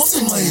 I'm up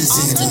in my ears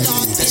in the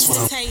That's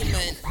what I'm.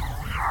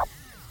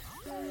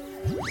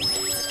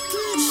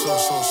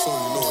 So,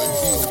 you know, if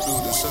he don't do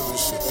this every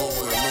shit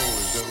over and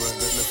over Get right,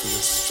 get left of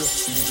it.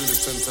 Stretch, you do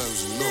this 10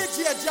 times and no.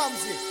 DJ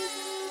Jamsy.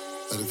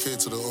 Dedicate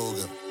to the old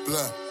guy.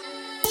 Black.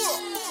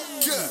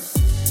 Yeah.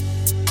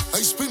 I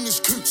spin this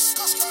coots.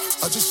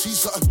 I just see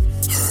something.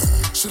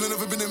 Should have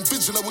never been in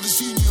bitch and I would have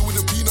seen you with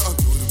a peanut.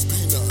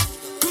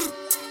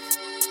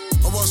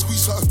 I want to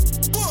squeeze something.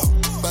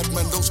 Bad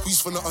man don't squeeze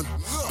for nothing.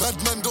 Bad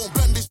man don't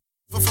brand this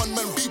for fun,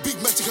 man. Be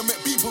big magic and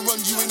make people run.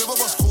 You ain't never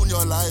bust phone,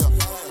 you're a liar.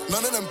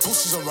 None of them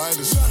pussies are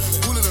riders.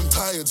 All of them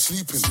tired,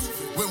 sleeping.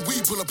 When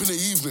we pull up in the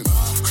evening,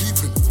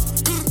 creeping.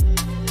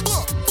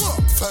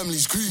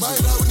 Family's grieving. My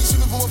dad when he see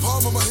me put my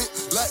palm on my hip.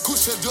 Like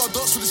Kush said, y'all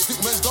dance with the stick,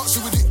 man's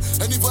dancing with it.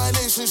 Any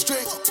violation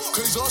straight,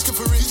 cause he's asking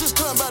for it. You just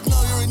turn back now,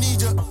 you're in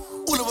need, yeah.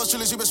 All of us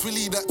chillers, you best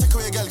believe that. Take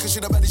away a gal, cause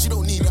she the baddest, you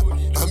don't need that.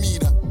 I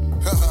mean that.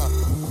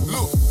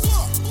 Look,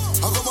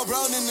 I got my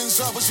browning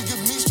inside, but she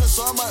give me stress,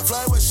 so I might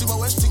fly west. She my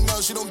westing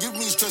now, she don't give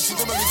me stress. She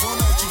give me feel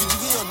like jiggy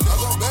jiggy on deck.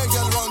 I got bad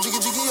gal around, jiggy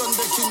jiggy on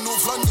deck. In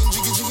North London,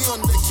 jiggy jiggy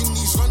on deck. In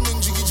East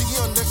London, jiggy jiggy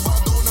on deck. But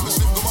I don't ever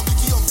slip, got my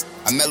blicky on.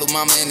 I met Lil'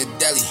 Mama in the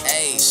deli.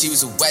 Ay, she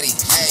was a wetty.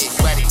 Ay,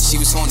 she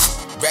was on it,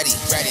 ready.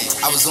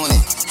 I was on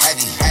it,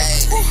 heavy.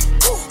 Ay,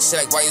 she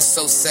like, why you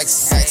so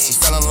sexy? She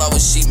fell in love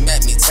when she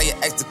met me. Tell your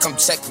ex to come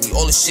check me.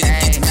 All the shit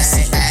get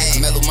messy. I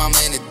met Lil' Mama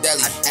in the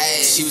deli. Ay,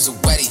 she was a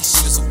wetty.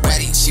 She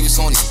was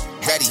on it,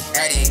 ready.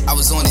 I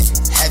was on it,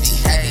 heavy.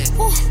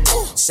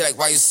 She like,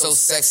 why you so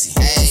sexy?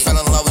 She fell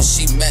in love when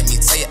she met me.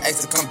 Tell your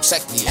ex to come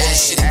check me. All the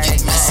shit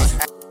get messy.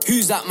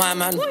 Who's that, my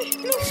man?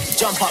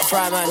 Jump up,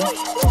 fry man.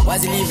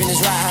 Why's he leaving his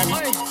right hand?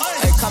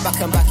 Hey, come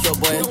back and back your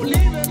boy.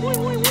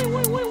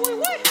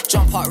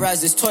 Jump up,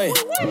 rise this toy.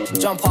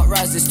 Jump up,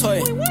 rise this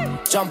toy.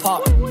 Jump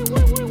up.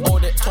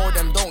 Hold it, told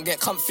them don't get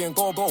comfy and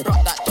go, bro.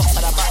 Brought that dot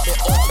at the back, bit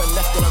open.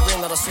 Left in the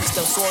ring, now the seats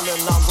them swollen.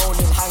 Now I'm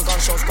rolling, handgun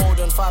shows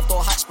golden.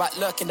 5-door hatchback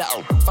lurking that.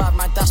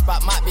 5-man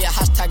dashback might be a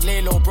hashtag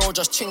Laylo, bro.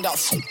 Just chinged out.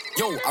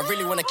 Yo, I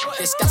really wanna kick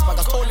this gas bag.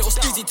 I told little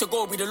Steezy to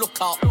go be the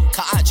lookout.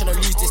 Cause I ain't tryna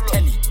lose this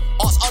telly.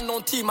 Ask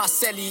unknown team, my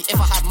celly. If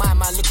I had my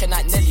man looking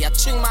like Nelly, I'd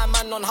ching my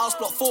man on house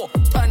block 4.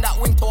 Turn that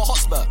wing to a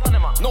hotspur.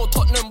 No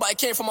Tottenham, but it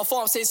came from a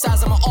farm. Same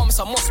size of my arm, it's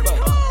a Mossberg.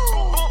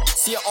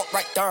 See it up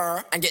right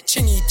there and get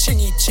chingy.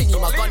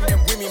 My gun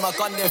them with me, my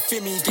gun them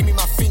fimmy. Give me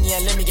my finny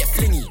and let me get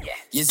flingy.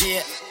 You see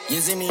it? You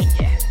see me?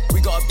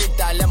 We got a big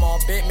dilemma.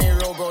 Bait me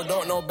real, bro,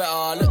 don't know better.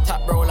 I looked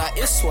at bro like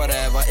it's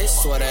whatever. You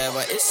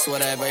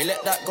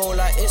let that go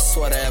like it's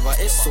whatever.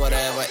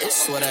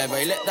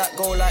 You let that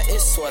go like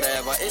it's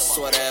whatever.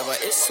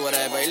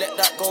 You let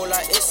that go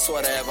like it's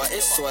whatever.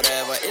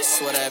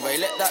 You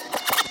let that.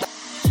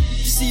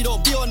 See,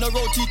 don't be on the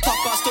road too tough,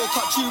 but I still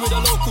cut you with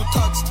the local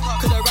tugs.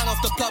 Could have ran off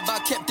the plug, but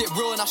I kept it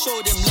real and I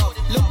showed him love.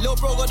 Lil'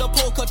 bro got the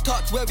poker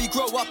touch, where we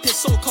grow up is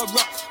so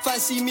corrupt.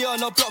 Fancy me on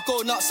the block,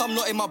 go nuts, I'm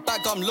not in my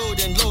bag, I'm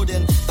loading.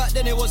 Back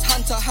then it was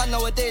hand to hand,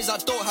 nowadays I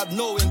don't have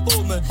no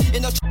involvement.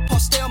 In the trap,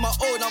 I stay on my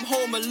own, I'm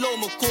home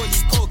alone,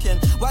 Macaulay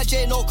coking.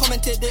 YJ no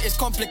commented that it's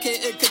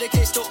complicated, cause the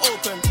case still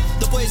open.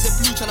 The boys in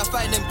blue trying to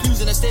find them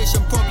clues in the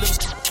station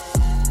problems.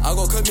 I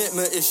got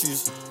commitment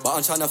issues, but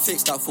I'm trying to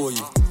fix that for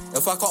you.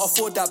 If I can't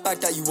afford that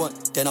bag that you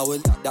want, then I will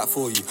that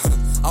for you.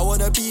 I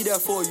wanna be there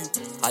for you.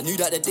 I knew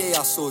that the day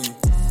I saw you.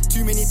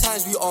 Too many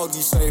times we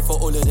argue, sorry for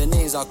all of the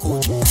names I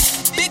called you.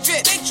 Big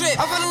drip.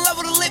 I fell in love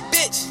with a lit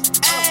bitch.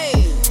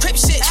 Ayy, crip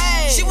shit.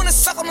 Ayy, she wanna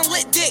suck on a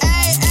lit dick.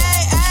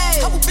 Ayy.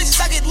 Couple bitches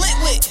I get lit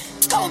with.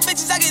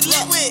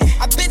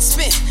 I been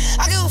spit.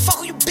 I give a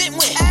fuck who you been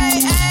with.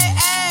 Ayy.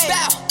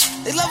 Bow.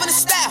 They loving the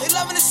style.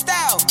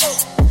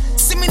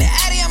 Send me the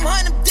Addy, I'm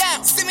hunting them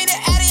down.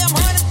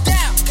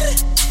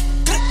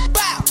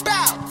 Bow.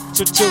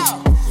 Wait.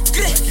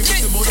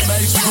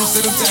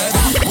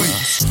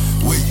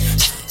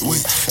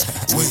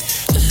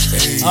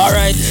 All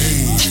right.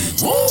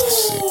 Woo.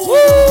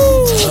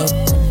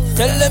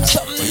 Tell them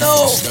something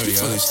now.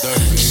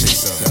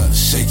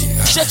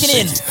 Check it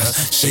in.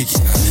 She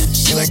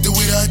like the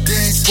way that I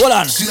dance. Hold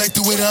on. She like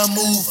the way that I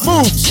move.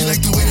 She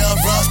like the way that I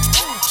rock.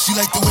 She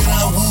like the way that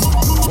I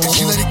woo. And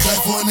she let it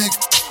clap for a nigga.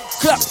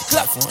 Clap.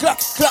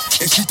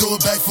 And she throw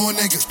it back for a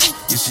nigga.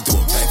 Yeah, she throw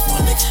it back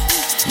for a nigga.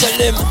 Tell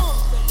them.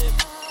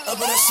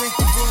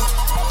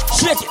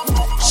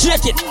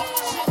 Shake it.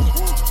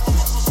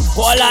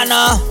 Hold on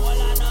now.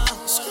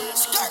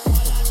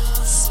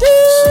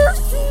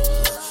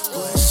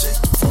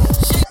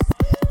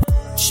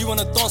 She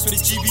wanna dance with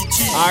the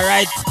GBT.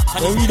 Alright,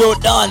 when we don't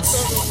dance,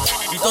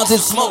 we dance in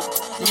smoke.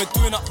 We been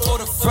doing up all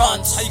the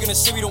fronts. How you gonna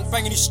say we don't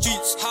bang in the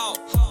streets? How?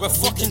 We're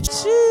fucking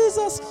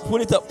Jesus. Pull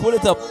it up.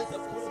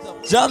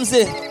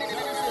 Jamsy.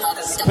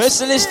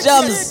 Specialist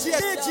Jams.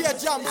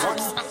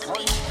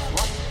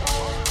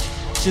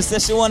 She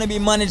said she wanna be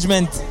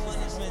management.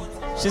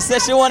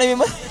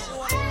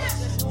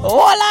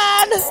 Hold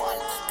on.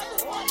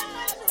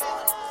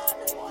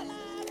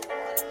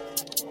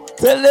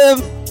 Tell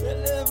him.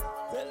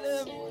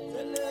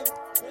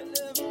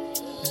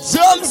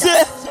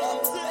 Jamsy.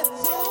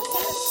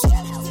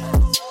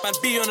 Man,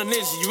 be on a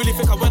ninja. You really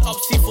think I went up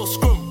C4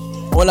 scrum?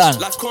 Hold on.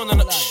 Like corn on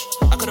the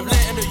I could have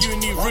let in the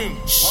uni room.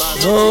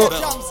 No.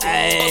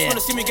 I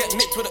wanna see me get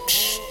nicked with a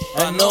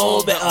I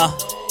know better.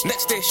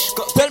 Next dish,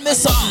 got Tell me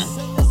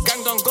something.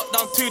 Gang done got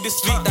down to this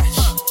street dash.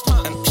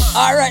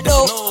 Alright,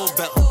 no. No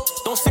belt.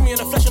 Don't see me in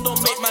the flesh and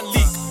don't make man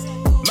leak.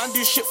 Man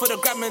do shit for the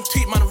gram and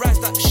tweet, man rise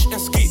that shit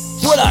and ski.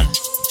 Hold on.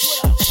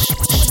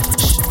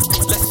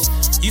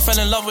 You fell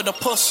in love with the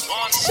puss.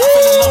 I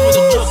fell in love with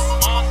the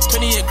drug.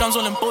 28 grams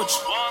all in budge.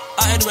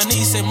 I heard when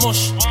Nitty say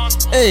mush.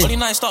 Hey. Only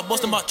night start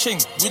busting about ching.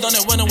 We done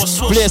it when it was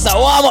swoosh. Place a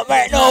warm up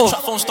right now.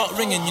 Trap phone start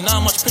ringing. You know how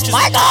much pictures.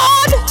 My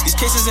God. These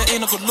cases it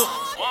ain't a good look.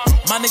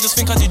 My niggas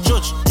think I did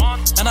judge.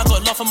 And I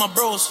got love for my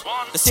bros.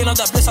 The scene of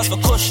that bliss has for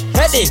kush.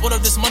 Ready. All of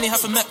this money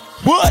have for met.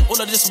 What?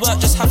 All of this work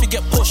just have to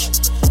get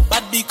pushed.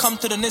 Bad B come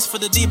to the NIS for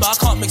the D, but I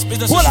can't mix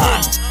business with What?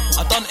 shrooms.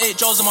 I done 8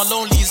 jobs on my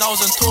lonelies. I was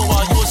on tour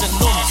while you was in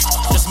Lums.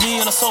 Just me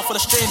and a soul full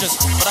of strangers,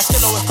 but I still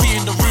always be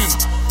in the room.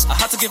 I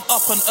had to give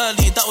up on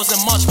early, that was in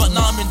March, but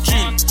now I'm in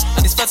June.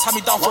 And these feds had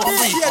me down for the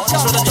week.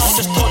 So the judge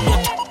just told me.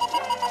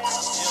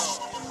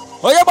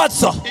 Oh, you bad,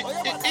 sir?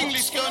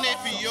 English girl named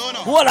Fiona.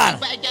 Hold on.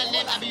 Better girl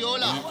named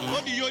Abiola.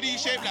 What do you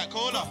shape like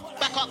cola?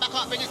 Back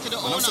up, bring it to the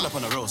owner. I'm still up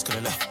on the roads, cause I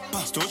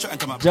left. Still trying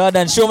to my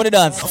Jordan, show me the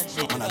dance.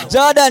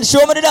 Jordan,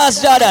 show me the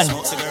dance, Jordan.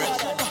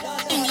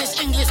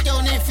 English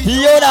girl named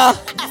Fiona.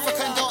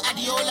 African girl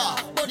Adiola.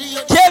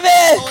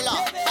 Kevin.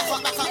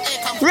 Back up,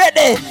 here come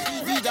Ready.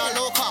 Vida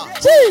loca.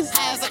 Jeez.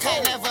 High as a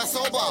kite, never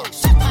sober.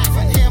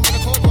 Python here with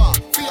a cobra.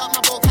 Free up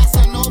my bow,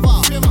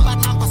 Casanova. Free my bad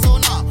man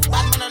persona.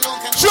 Bad man alone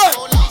can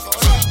control her.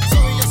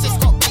 Sorry, your sis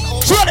got bent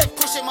over. Shoot it.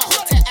 Pushing my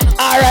hook tech and I'm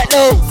Alright,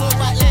 no. so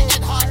back like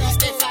Ed Hardy.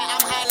 Stay fly,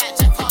 I'm high like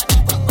Jeff Hardy.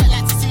 But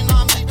like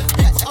tsunami.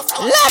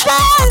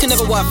 I can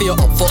never wipe for your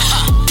up for.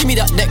 Give me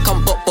that neck,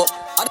 come bop bop.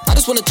 I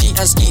just wanna cheat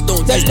and ski,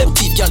 don't use no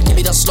teeth, girl, give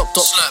me that slop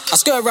top. I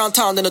skirt around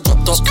town, then I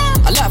drop top.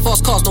 I like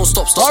fast cars, don't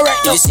stop. Alright,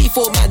 if you see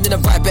 4 man, then I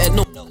ride better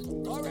no.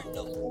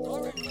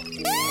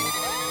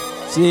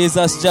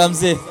 Jesus,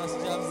 Jamsey.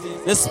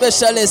 The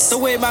specialist. The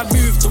way man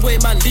move, the way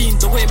man lean,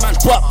 the way man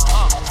pop.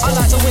 I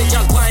like the way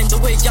y'all whine, the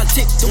way y'all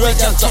tick, the way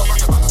y'all talk.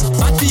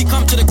 Bad B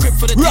come to the crib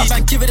for the D,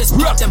 man, give it a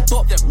spot, then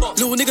pop.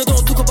 Little nigga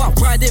don't talk about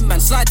riding, man,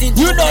 sliding.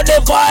 You know the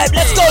vibe,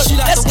 let's go, She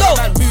like let's the go.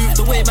 way man move,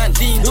 the way man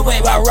lean, The way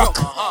man rock.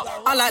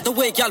 I like the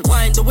way y'all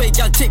whine, the way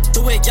y'all tick,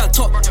 the way y'all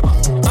talk.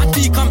 Bad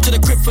B come to the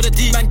crib for the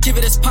D, man, give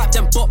it a spot,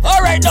 then pop.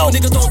 Alright, no.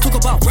 Little nigga don't talk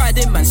about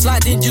riding, man,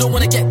 sliding, you don't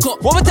wanna get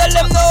caught. What we tell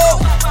them no?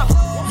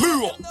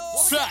 Move,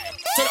 slide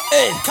to the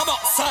Hey. Come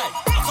outside.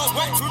 I can't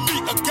wait to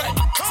meet again.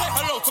 Say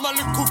hello to my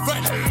little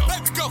friend.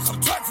 Baby girl, come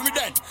twerk for me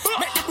then.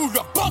 Make the move,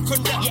 bark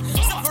on them.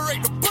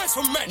 Separate the boys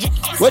from men.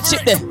 What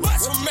chick there?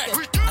 Boys from men.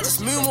 I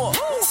just moonwalk,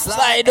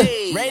 Slide.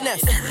 Rainer,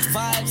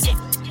 vibes.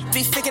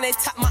 Be thinking they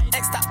tap my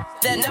ex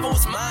that never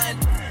was mine.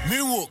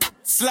 Moonwalk,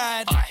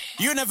 slide.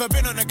 You never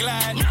been on a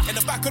glide. In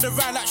the back of the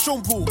ride like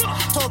Sean Paul.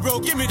 Told bro,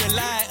 give me the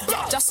light.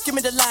 Just give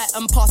me the light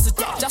and pass it.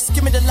 Just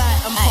give me the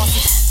light and pass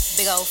it.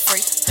 Big old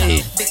freak,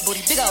 Hey. big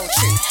booty, big old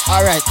tree.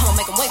 Alright. I'ma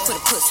make him wait for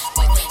the pussy.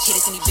 Hit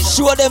it in the big old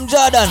Show them,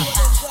 Jordan.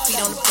 feet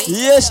on the bed.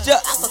 Yes,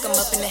 I fuck him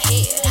up in the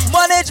head.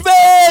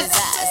 Management. His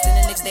eyes, then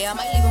the next day I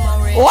might leave him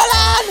on red. Hold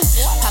on.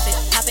 Pop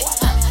it,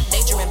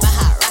 daydreaming by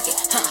hot rocket.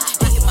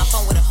 He hit my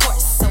phone with a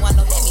horse, so I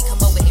know let me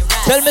come over and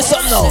ride. Tell me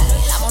something now.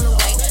 I'm on the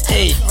way.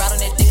 Hey. Ride on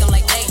that dick, I'm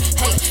like, hey.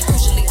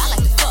 Usually I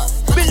like to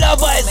fuck. Build our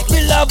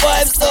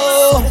vibes,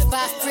 though.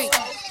 Certified freak.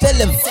 Tell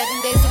them.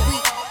 7 days a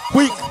week.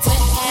 Week. Wet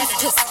ass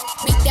pussy.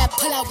 Make that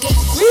pull out game.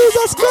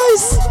 Jesus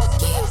Christ.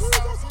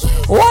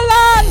 Hold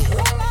on.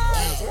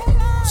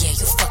 Yeah,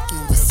 you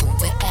fucking with some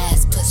wet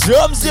ass pussy.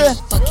 Drums, yeah.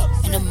 Fuck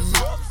it in the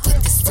mouth.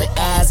 Put this wet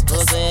ass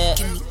pussy.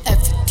 Give me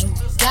everything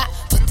you got.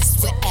 Put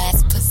this wet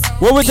ass pussy.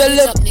 What we tell Hands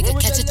them? up, nigga,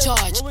 catch a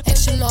charge.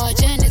 Extra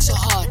large and extra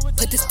hard.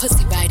 Put this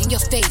pussy right in your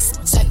face.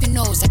 Swipe your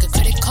nose like a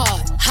credit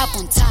card. Hop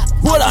on top.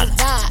 Hold on.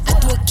 Ride. I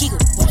do a giggle.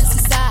 What is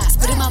inside?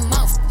 Spit in my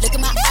mouth. Look at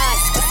my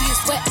eyes. Pussy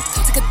is wet.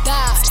 Come take a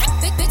dive.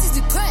 Big bitches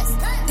be pressed.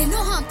 They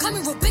know how I'm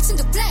coming. Real bitch in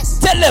the flesh.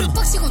 Tell them.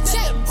 Fuck she gon'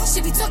 check. She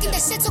be talking that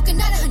shit, talking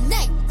out of her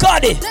neck.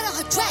 Got it. Blood on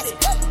her dress.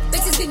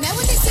 Bitches be mad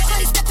when they see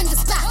Cardi step in the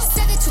spot.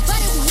 Said that you bought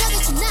it, we know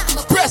that you not. I'm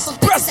a Press.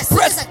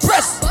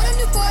 Bought a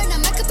new foreign,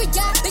 I'm like a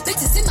yacht.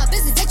 Bitches in my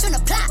business, they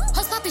tryna plot.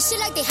 Hoes poppin' shit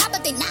like they hot,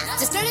 but they not.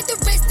 Just learn at the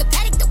wrist, the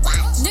paddock, the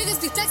watch.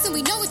 Niggas be flexing,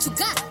 we know what you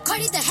got.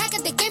 Cardi the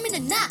hacker, they game in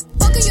the knot.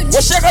 Fucking your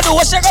What she gonna do?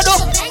 What she gonna do?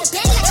 bang,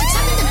 bang, like you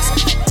chopping them.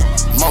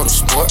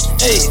 Motorsport,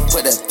 Hey.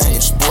 put that thing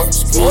in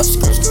sports.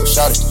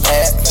 Shout it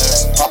bad,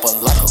 pop it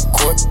like a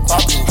court.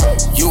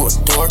 You a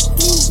dork,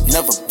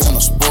 never been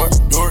a sport.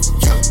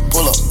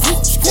 Pull up,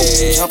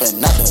 jumping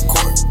out the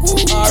court.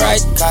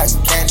 Alright. Cotton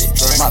candy,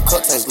 my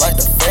cup tastes like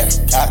the fair.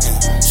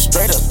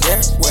 Straight up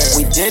there,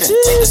 we didn't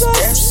take the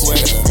stairs.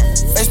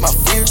 Face my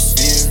fears,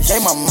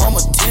 gave my mama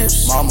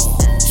tears.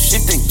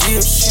 Shifting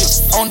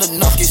gears, on the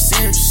nuff get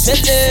serious. Tell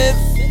them.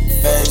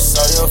 Face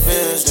all your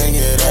fears, then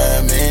get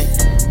at me.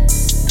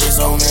 There's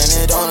so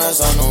many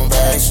donuts on them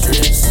back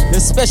streets. The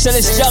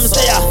specialist jams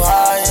there.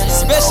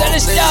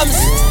 Specialist jams.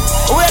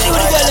 Where are you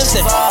with the girl them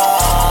say?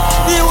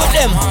 Deal with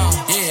them.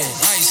 Yeah,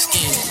 light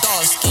skin,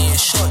 dark skin,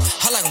 short.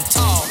 I like them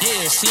tall.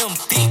 Yeah, slim,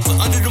 thick, but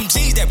under them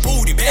G's, that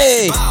booty, baby.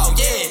 Hey. Bow,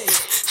 yeah.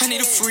 I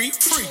need a free.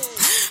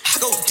 I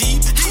go deep.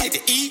 I like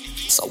to eat.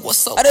 So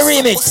what's up? At the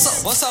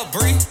remix. What's up,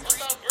 Bree?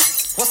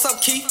 What's up,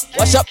 Keith?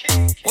 What's up?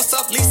 What's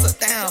up, Lisa?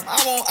 Damn, I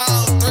want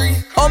all three.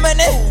 How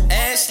many?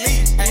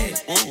 Ashley. Hey,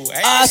 ooh,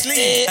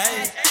 Ashley.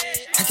 Hey.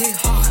 I get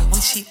hard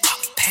when she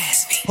walk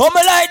past me. How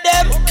me like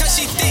them? Cause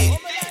she thick.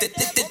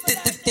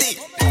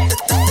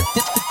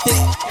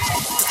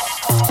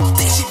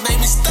 She made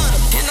me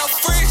stutter. In her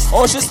fridge.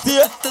 Oh, she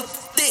still.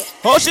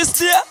 Oh, she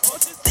still.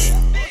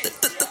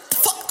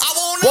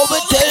 What we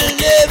tell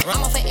them?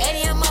 I'm off at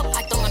 80, I'm up.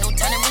 I don't want no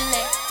time to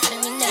relax.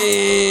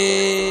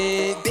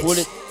 Hey, pull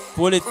it.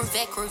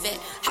 Corvette.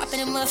 Hop in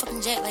the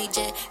motherfucking jet like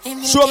jet.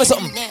 Show me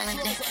something.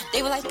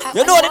 They were like, Pop,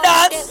 you know the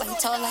dance? Why you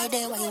talk like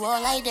that? Why you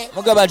walk like that?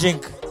 I'm gonna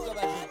drink.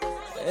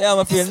 Yeah,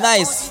 I feel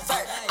nice.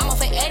 I'm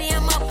off at 80,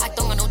 I'm up. I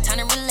don't want no time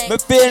to relax. Me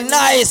feel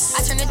nice.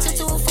 I turn it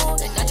to a 4,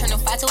 then I turn a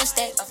 5 to a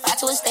stack.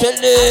 Tell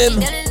them.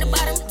 Down in the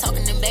bottom,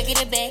 talking the back of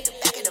the bag.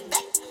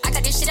 I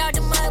got this shit out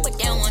the mud, but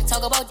they don't want to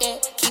talk about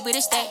that. Keep it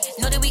a stack.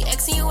 Know that we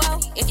Xing you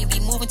out if you be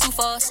moving too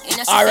fast. And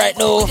that's all right,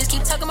 no. Just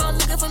keep talking about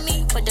looking for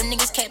me, but them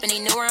niggas capping, they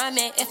know where I'm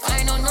at. If I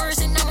ain't on Norris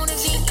and I'm on the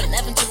V,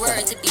 11 to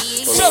word to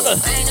be. Sugar.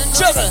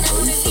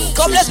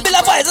 Come, let's build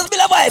a vibe.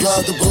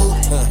 Drive the boat.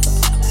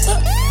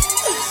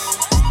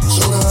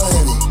 Show her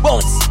Henny.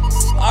 Bounce.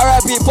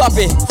 R.I.P.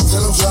 Poppy.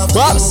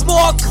 Bob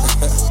Smoke.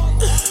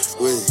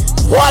 Wait.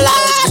 Voila.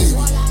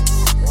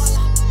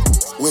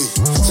 Wait.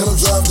 Tell them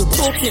drive the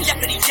boat.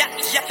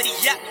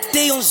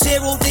 They on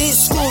zero, they ain't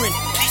scoring.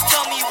 Please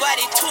tell me why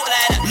they talk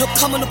like that. Look,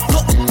 come on the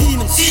block with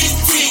demons.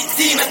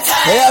 Demon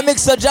time. Oh yeah,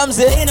 mixer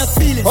Jamsey. They ain't no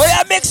feelings. Oh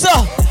yeah, mixer.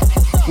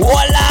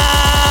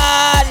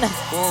 Wallan.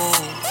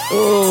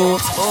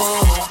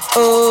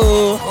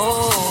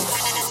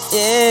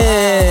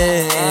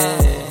 Yeah.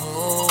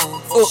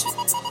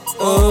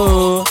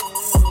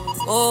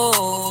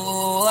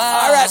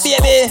 Alright,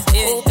 baby.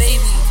 Oh,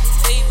 baby.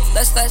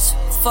 Let's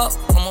fuck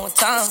one more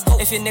time.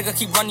 If your nigga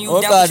keep running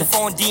you down with your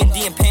phone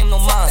D&D and pay him no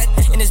mind.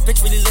 And this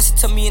bitch really listen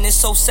to me and it's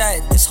so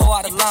sad. This whole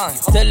out of line.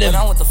 Tell him. But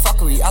I want the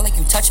fuckery. I like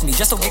you touch me.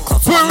 Just don't get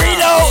close to my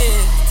mind.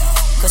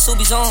 Cause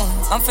Subi's on.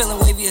 I'm feeling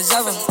wavy as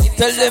ever.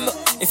 Tell them.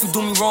 If you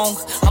do me wrong,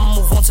 I'ma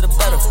move on to the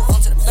better.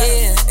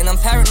 Yeah, and I'm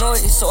paranoid,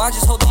 so I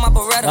just hold on my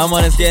Beretta. I'm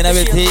on this game. I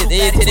will hit in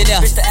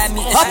here.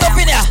 Hop up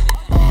in here.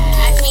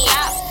 Ask me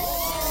out.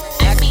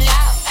 Ask me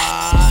out.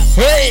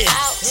 Hey.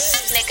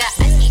 Nigga,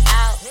 ask me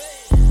out.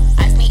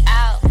 Ask me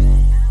out.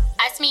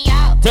 Ask me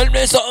out. Tell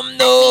me something,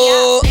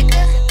 no.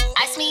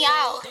 Ask me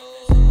out.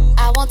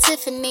 I want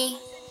Tiffany.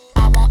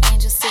 I want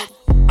Angel City.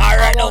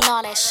 Alright, I want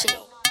all that shit.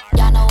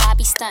 Y'all know I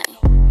be stunting.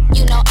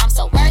 You know I'm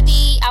so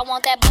worthy. I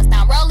want that bust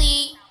down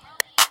rollie.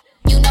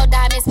 You know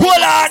diamonds. Hold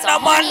on, so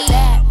man.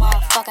 Bad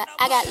motherfucker.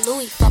 I got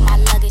Louis for my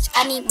luggage.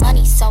 I need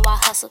money, so I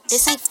hustle.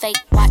 This ain't fake.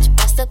 Watch,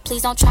 Buster.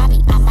 Please don't try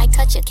me. I might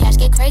touch her. Cash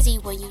get crazy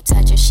when you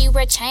touch her. She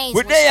wear chains.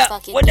 What they at?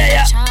 Ask me out.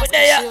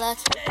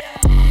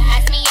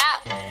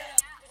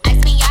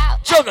 Ask me out.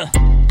 Sugar.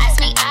 Ask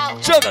me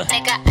out. Sugar.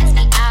 Nigga, ask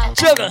me out.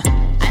 Sugar.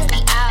 Ask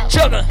me out.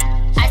 Sugar.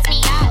 Ask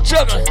me out.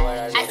 Sugar.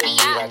 Ask me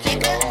out,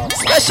 nigga.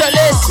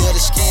 Specialist. Tell the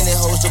skinny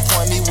hoes to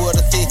point me where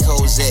the thick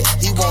hoes at.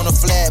 He want a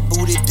flat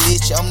booty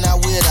bitch, I'm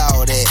not with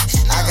all that.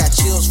 I got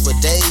chills for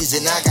days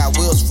and I got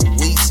wheels for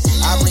weeks.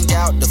 I bring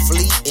out the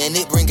fleet and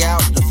it bring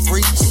out the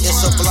freaks.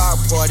 It's a block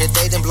party,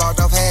 they done blocked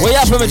off half. Where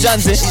y'all from,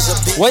 Jamsey?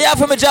 Where y'all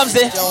from,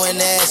 Jamsey? Showing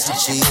ass and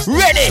cheese.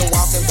 Ready. She's a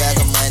walking bag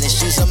of money,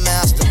 she's a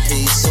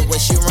masterpiece. So when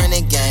she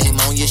running game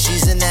on you,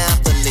 she's an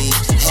athlete.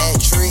 Hat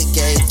trick,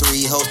 gave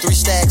 3 hoes, 3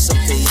 stacks a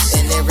piece.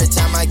 And every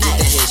time I get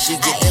the hit, she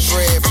get that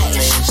bread from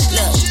me.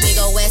 Look, big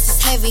ol' ass is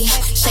heavy.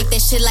 Shake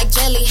that shit like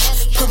jelly.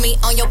 Put me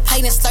on your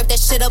plate and slurp that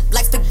shit up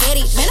like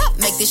spaghetti. Man, I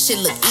make this shit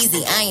look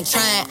easy. I ain't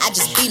trying, I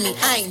just be me.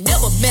 I ain't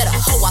never met a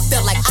hoe I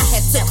felt like I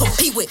had to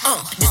compete with.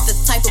 This the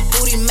type of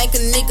booty make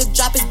a nigga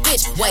drop his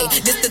bitch. Wait,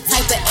 this the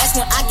type of ass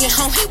when I get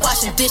home, he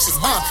washing dishes.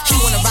 He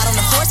wanna ride on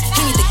the horse,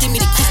 he need to give me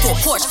the keys to a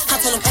Porsche. I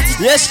told him,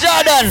 yes,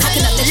 Jordan.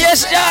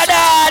 Yes,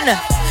 Jordan.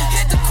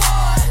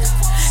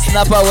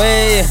 Snap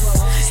away.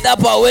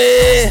 Snap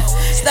away.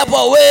 Snap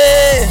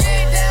away.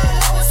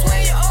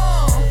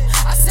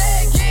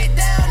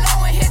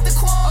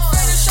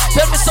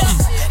 Tell me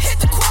something.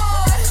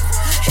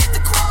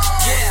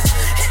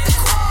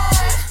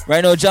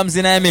 Right now, Jams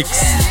in a mix.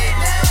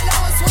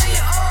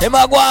 They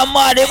might go on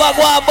mad. They might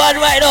go on bad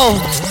right now.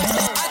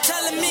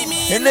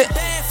 In the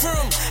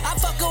bathroom, I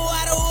fuck her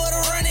out of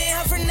order, running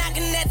her for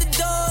knocking at the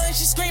door, and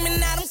she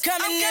screaming out, I'm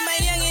coming in my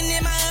youngin'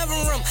 in my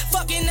oven room,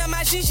 fucking up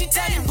my shit. She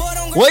tell me, boy,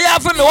 don't go. What y'all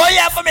for me? What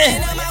y'all for me?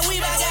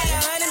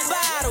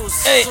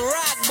 Hey,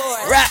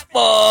 rock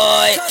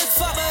boy.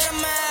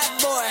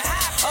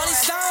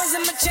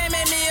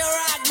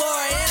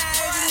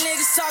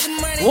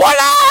 What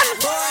on?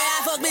 Boy, I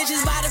fuck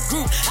bitches by the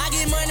group. I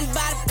get money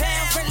by the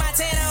pound. Print my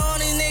tanner on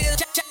these niggas.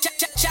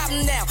 Chop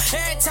them down.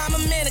 Every time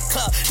I'm in the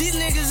club, these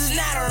niggas is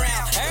not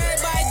around.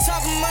 Everybody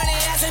talking money,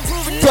 ass ain't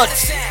proving not a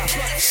sound.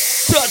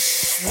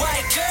 Touch.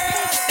 White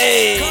girls.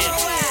 Hey.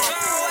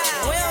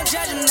 We don't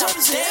judge them, no.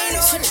 They ain't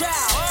on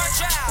trial.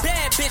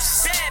 Bad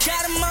bitches.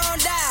 Got them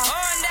on down.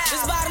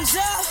 This bottoms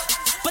up,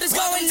 but it's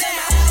going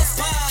down.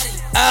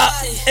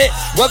 Hey,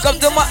 welcome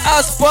to my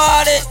house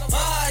party.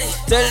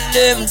 Tell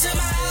them.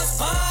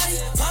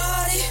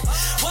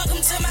 Welcome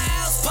to my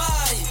house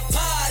party.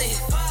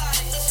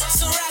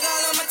 So rock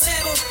all on my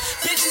table.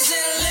 Bitches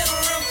in the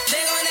living room. They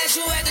gon' ask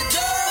you at the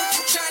door what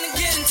you tryna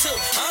get into.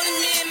 Only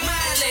me and my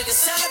niggas.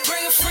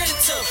 Celebrate a friend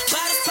or two.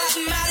 Bottles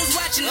popping, models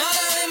watching. All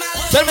of in my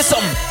life. Tell me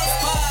something.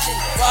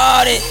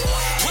 Party.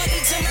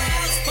 Welcome to my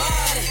house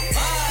party.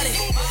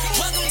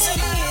 Welcome to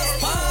my house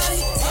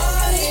party.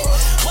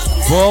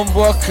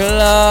 Bombo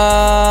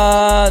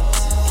clot.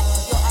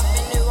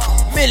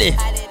 Millie.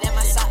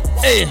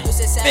 Hey,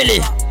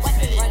 Millie.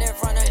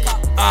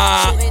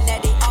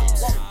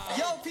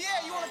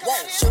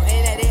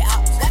 Shooting at it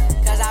up,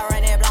 cause I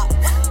run that block.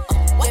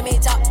 Give me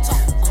top,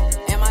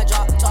 and my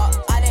drop.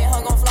 I did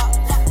hug on flop.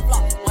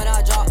 When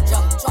I drop.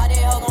 I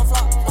did hug on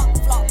flop.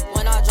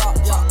 When I drop.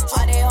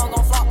 I did hug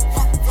on flop.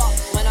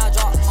 When I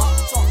drop.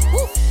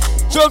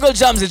 Juggle,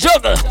 Jamsy,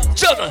 juggle.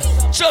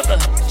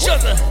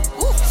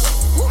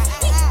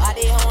 I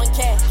did hug on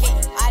cat.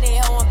 I did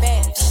hug on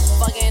bag.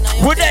 Fucking on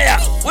your Who there?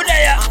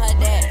 On her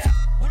dad.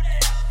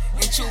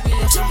 And you be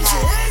looking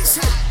high.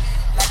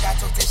 Like I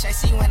told Tish, I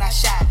see when I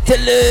shot. Tell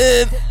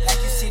him. Like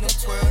you seen him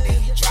twirl,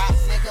 then he drop,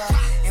 nigga.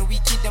 And we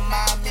keep the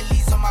mind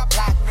millies on my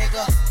block,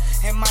 nigga.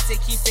 And Monte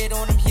keep it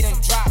on him, he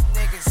done drop,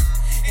 niggas.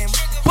 And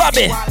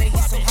Bobby.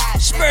 he's some hot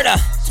Smurda.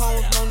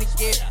 Tones known to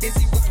get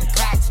busy with them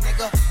blocks,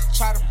 nigga.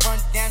 Try to run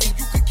down and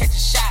you could catch a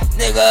shot,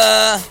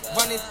 Nigga.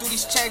 Running through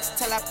these checks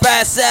till I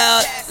Pass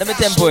out. Let me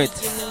tempo it.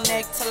 Give me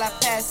neck till I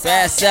pass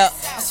out.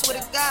 I swear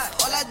to God,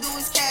 all I do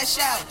is cash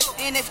out.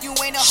 And if you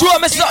ain't a Show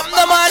me something,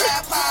 no man.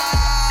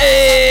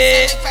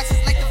 Hey. Classes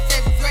like the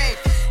 5th grade.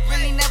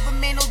 Really never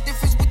made no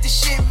difference with the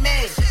shit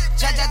made.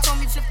 Jaja told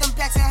me flip them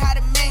packs and how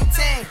to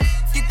maintain.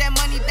 Get that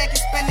money back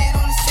and spend it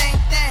on the same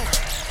thing.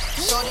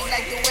 Shorty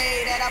like the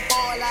way that I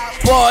ball out.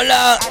 Ball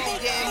out. I be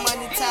getting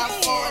money time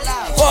fall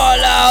out.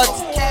 Ball out.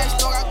 Cash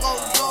dog, I go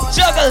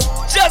Juggle.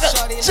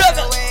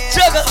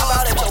 I'm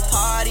out at your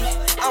party,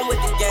 I'm with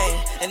the gang,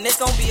 and it's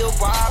gon' be a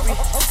robbery.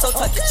 So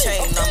cut the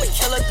chain, I'm a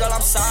killer girl,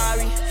 I'm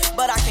sorry,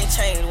 but I can't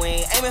change. We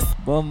ain't aiming.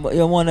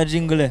 You want a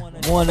jingle?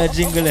 You want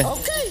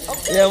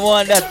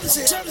that?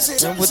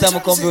 Don't put on my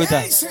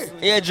computer.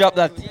 Here, drop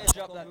that.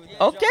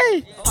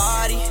 Okay.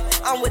 Party,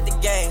 I'm with the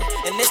gang,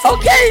 and it's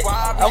okay.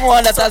 I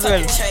want that as well.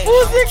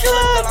 Music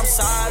girl, I'm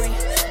sorry,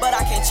 but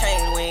I can't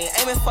change. We ain't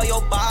aiming for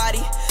your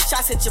body.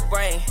 Shots hit your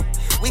brain.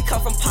 We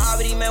come from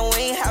poverty, man,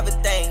 we ain't have a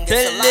thing. It's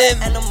a lot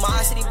of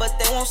animosity, but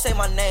they won't say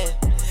my name.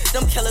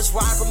 Them killers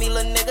rock with me,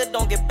 little nigga,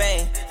 don't get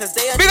banged. Cause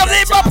they big up the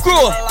hip-hop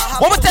crew.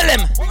 What we tell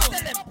them?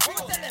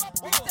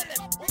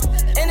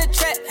 In the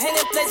trap,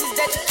 hanging places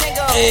that you can't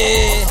go.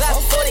 Hey. Black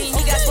 40,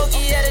 he got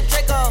smoky at a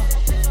Draco.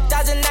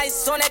 Thousand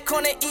nights on that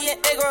corner eating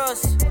egg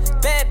rolls.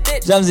 Bad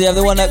bitch. Jamsy, have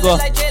the one that go.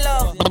 Like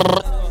J-Lo.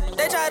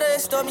 They try to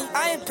extort me,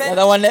 I ain't paying.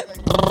 The one that.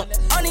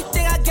 Only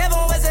thing I gave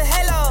him was a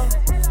halo.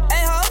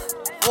 Hey ho.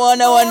 One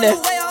there.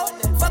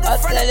 Fuck I a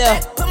front tell of ya.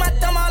 back, put my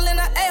thumb all in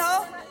a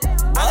a-hole.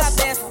 I got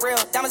bands for real,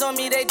 diamonds on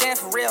me, they dance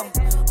for real.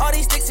 All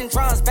these sticks and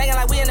drums, banging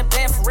like we in the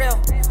band for real.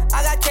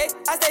 I got cake,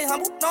 I stay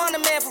humble, knowing the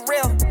man for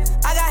real.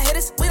 I got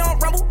hitters, we don't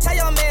rumble, tell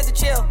your man to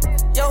chill.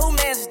 Yo, who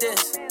mans is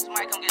this?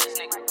 Somebody come get this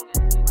nigga.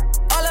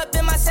 All up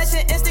in my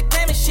session,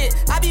 Instagram and shit.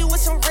 I be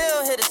with some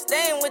real hitters,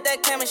 staying with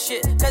that camera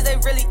shit. Cause they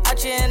really out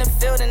here in the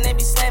field and they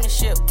be slamming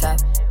shit. Top.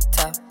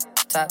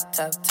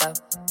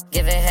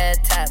 Giving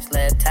head taps,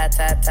 left tap.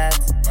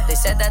 They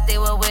said that they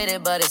were with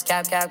it, but it's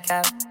cap.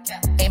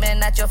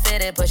 Aiming at your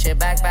fitted, push it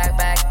back. Whack.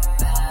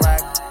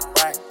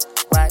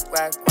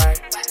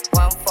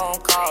 One phone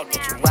call,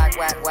 get you whack.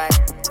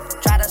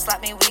 Try to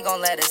slap me, we gon'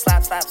 let it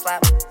slap.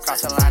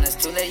 Cross the line, it's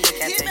too late, you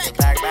can't take it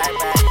back.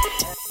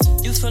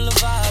 You feel the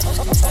vibe, it's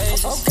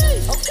contagious.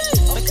 Okay.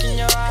 Look in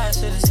your eyes,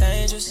 it is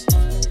dangerous.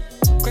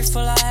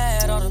 Grateful I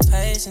had all the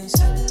patience.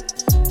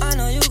 I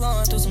know you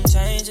going through some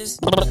changes.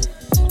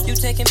 You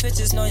taking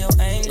pictures, know your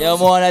angles. Yeah,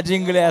 I'm on a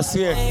jingle, I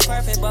swear. Ain't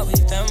perfect, but we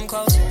them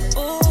close.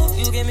 Ooh,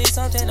 you give me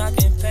something I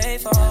can pay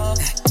for.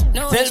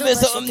 No, tell me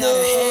something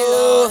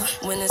new.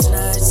 When it's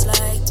nights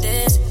like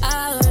this,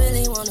 I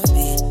really wanna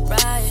be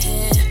right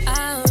here.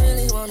 I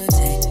really wanna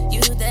take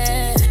you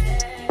there.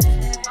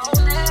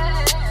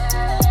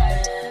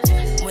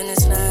 When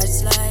it's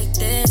nights like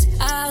this,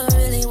 I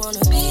really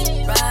wanna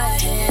be right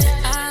here.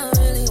 I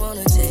really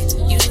wanna take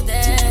you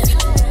there.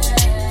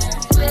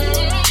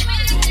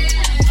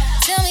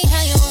 Tell me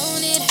how you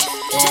want it.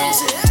 Yeah.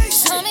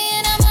 Tell me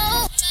and I'm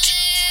on it.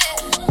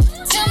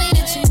 Tell me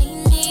that you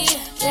need me.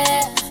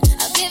 Yeah.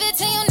 I'll give it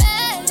to you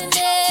night and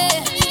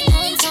day.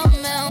 I'm talking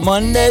about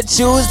Monday,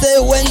 Tuesday,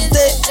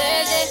 Wednesday.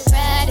 Thursday,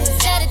 Friday,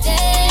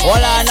 Saturday.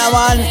 Hold on, man.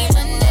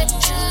 Monday,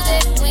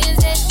 Tuesday,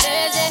 Wednesday,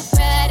 Thursday,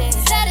 Friday,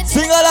 Saturday.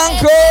 Sing along,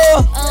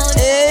 crew.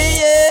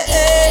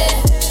 Hey.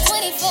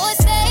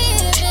 24/7.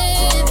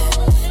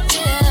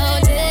 Yeah,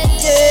 all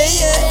day.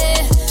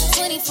 Yeah.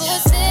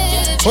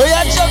 24/7. Oh,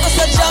 yeah, jump us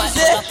a jump,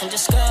 say.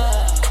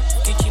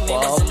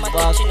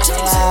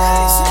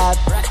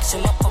 Racks in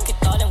my pocket,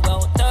 all in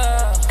well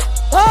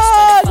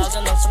Ah.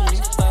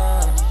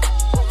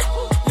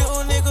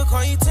 Little nigga,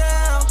 call you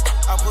down.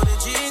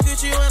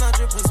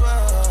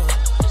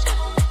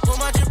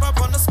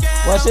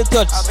 say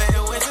touch.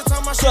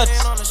 Touch.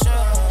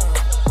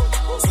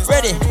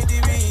 Ready.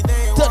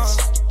 Touch.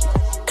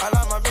 I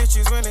love my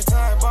bitches when they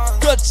tie bars.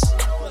 Touch.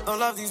 Don't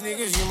love these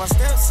niggas, you my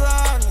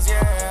stepsons.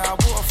 Yeah, I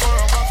bought a 4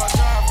 off, I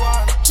drive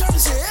one.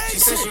 She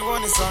said she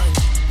wanted something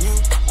new.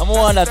 I'm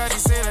on that. Daddy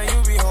said that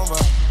you be home by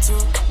 2.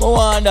 I'm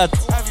on that.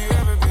 Have you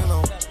ever been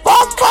home?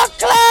 Bumper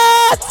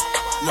clat!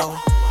 No.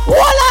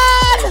 Hold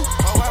on!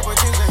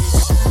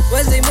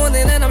 Wednesday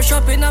morning and I'm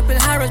shopping up in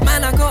Harrods.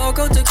 Man, I gotta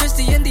go to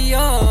Christy and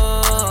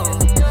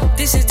Dior.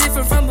 This is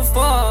different from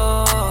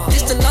before.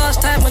 This the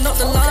last time, but not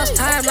the last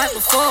time like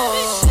before.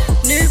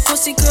 New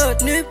pussy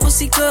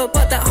good,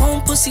 but that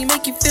home pussy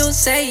make you feel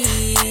safe.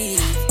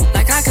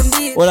 Like I can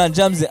be. Hold on,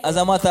 Jamsey. As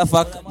a matter of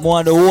fact, more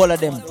on the whole of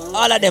them.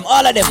 All of them,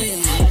 all of them.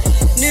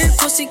 New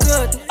pussy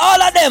good.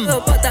 All of them.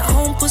 But that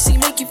home pussy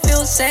make you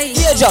feel safe.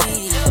 Yeah, Job.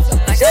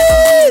 Like I can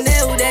be in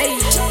there all day.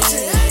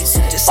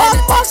 Just send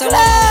the text I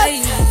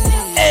wanna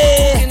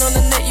looking on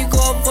the net, you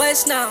got a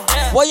voice now.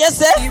 What you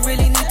say? You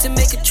really need to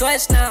make a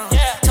choice now.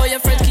 Tell your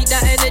friends keep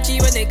that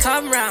energy when they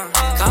come round.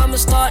 I'ma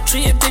start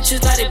treating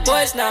bitches like they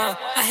boys now.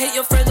 I hate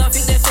your friends, I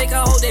think they're fake,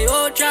 I hope they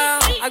all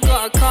drown. I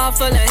got a car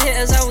full of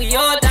hitters and we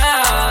all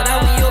down.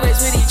 And we always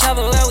with each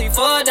other when we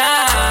fall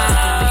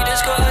down. You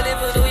just gotta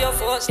live with all your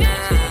thoughts now.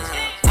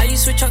 How you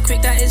switch up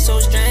quick, that is so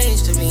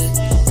strange to me.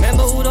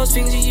 Remember all those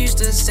things you used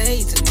to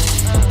say to me.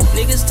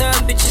 Niggas turn,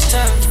 bitches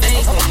turn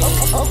fake on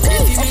me.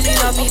 If you really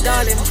love me,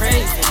 darling,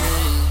 pray for me.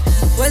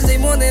 Wednesday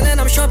morning and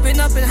I'm shopping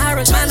up in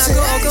Harrods. Man, I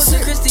gotta go to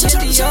Christy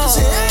and Dior.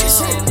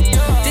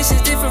 This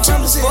is different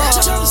from before.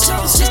 It's the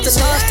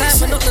last time,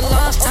 but not the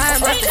last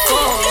time like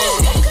before.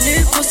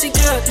 New pussy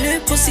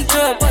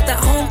good, but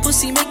that home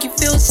pussy make you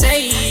feel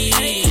safe.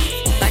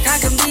 Like I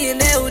can be in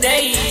there all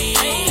day.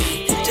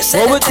 Just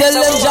what we tell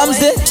them,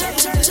 Jamsey?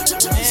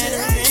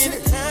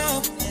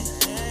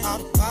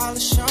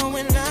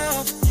 Showing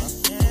love.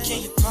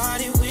 Can you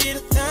party with a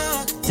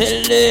thug?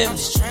 Tell them. I'm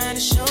just trying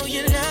to show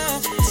you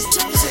love.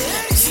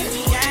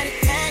 We got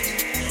it packed.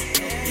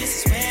 This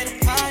is where the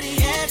party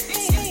at.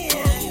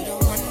 You the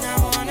one I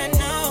wanna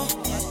know.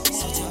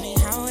 So tell me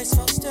how it's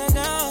supposed to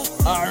go.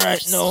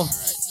 Alright, no.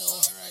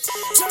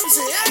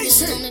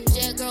 On the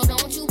jet, girl,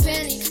 don't you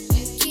panic.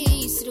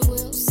 Keys to the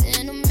wheels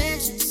and the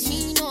mansions.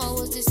 She know I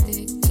was this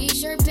thick.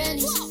 T-shirt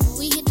panties.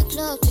 We hit the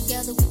club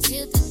together. We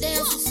tilt the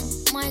dances.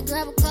 Might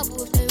grab a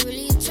couple if they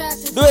really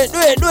attractive. Do it. I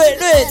can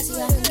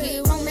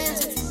get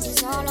romantic.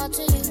 It's all up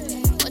to you.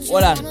 What you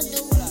wanna do?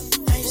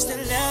 I used to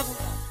love him,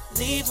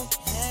 leave him.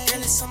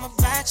 Girl, it's something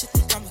about you.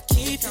 Think I'ma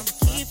keep him.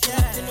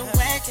 Up in the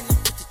wagon and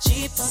put the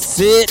Jeep up.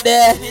 Sit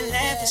there. We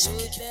laughing, so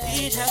kick your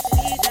feet up.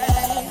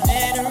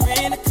 Met her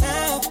in the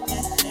club.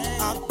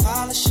 All the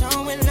polish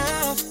showing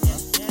love.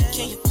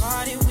 Can you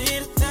party with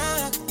a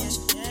thug?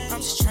 I'm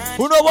just trying.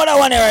 Who know what I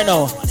want right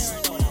now?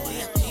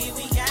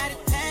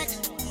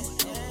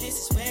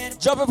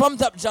 Drop it from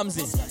top,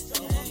 Jamsey.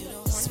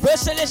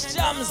 Specialist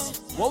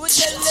Jams. What we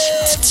tell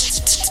them?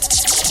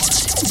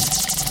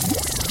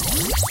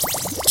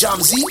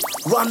 Jamsey,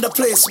 run the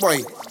place,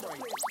 boy.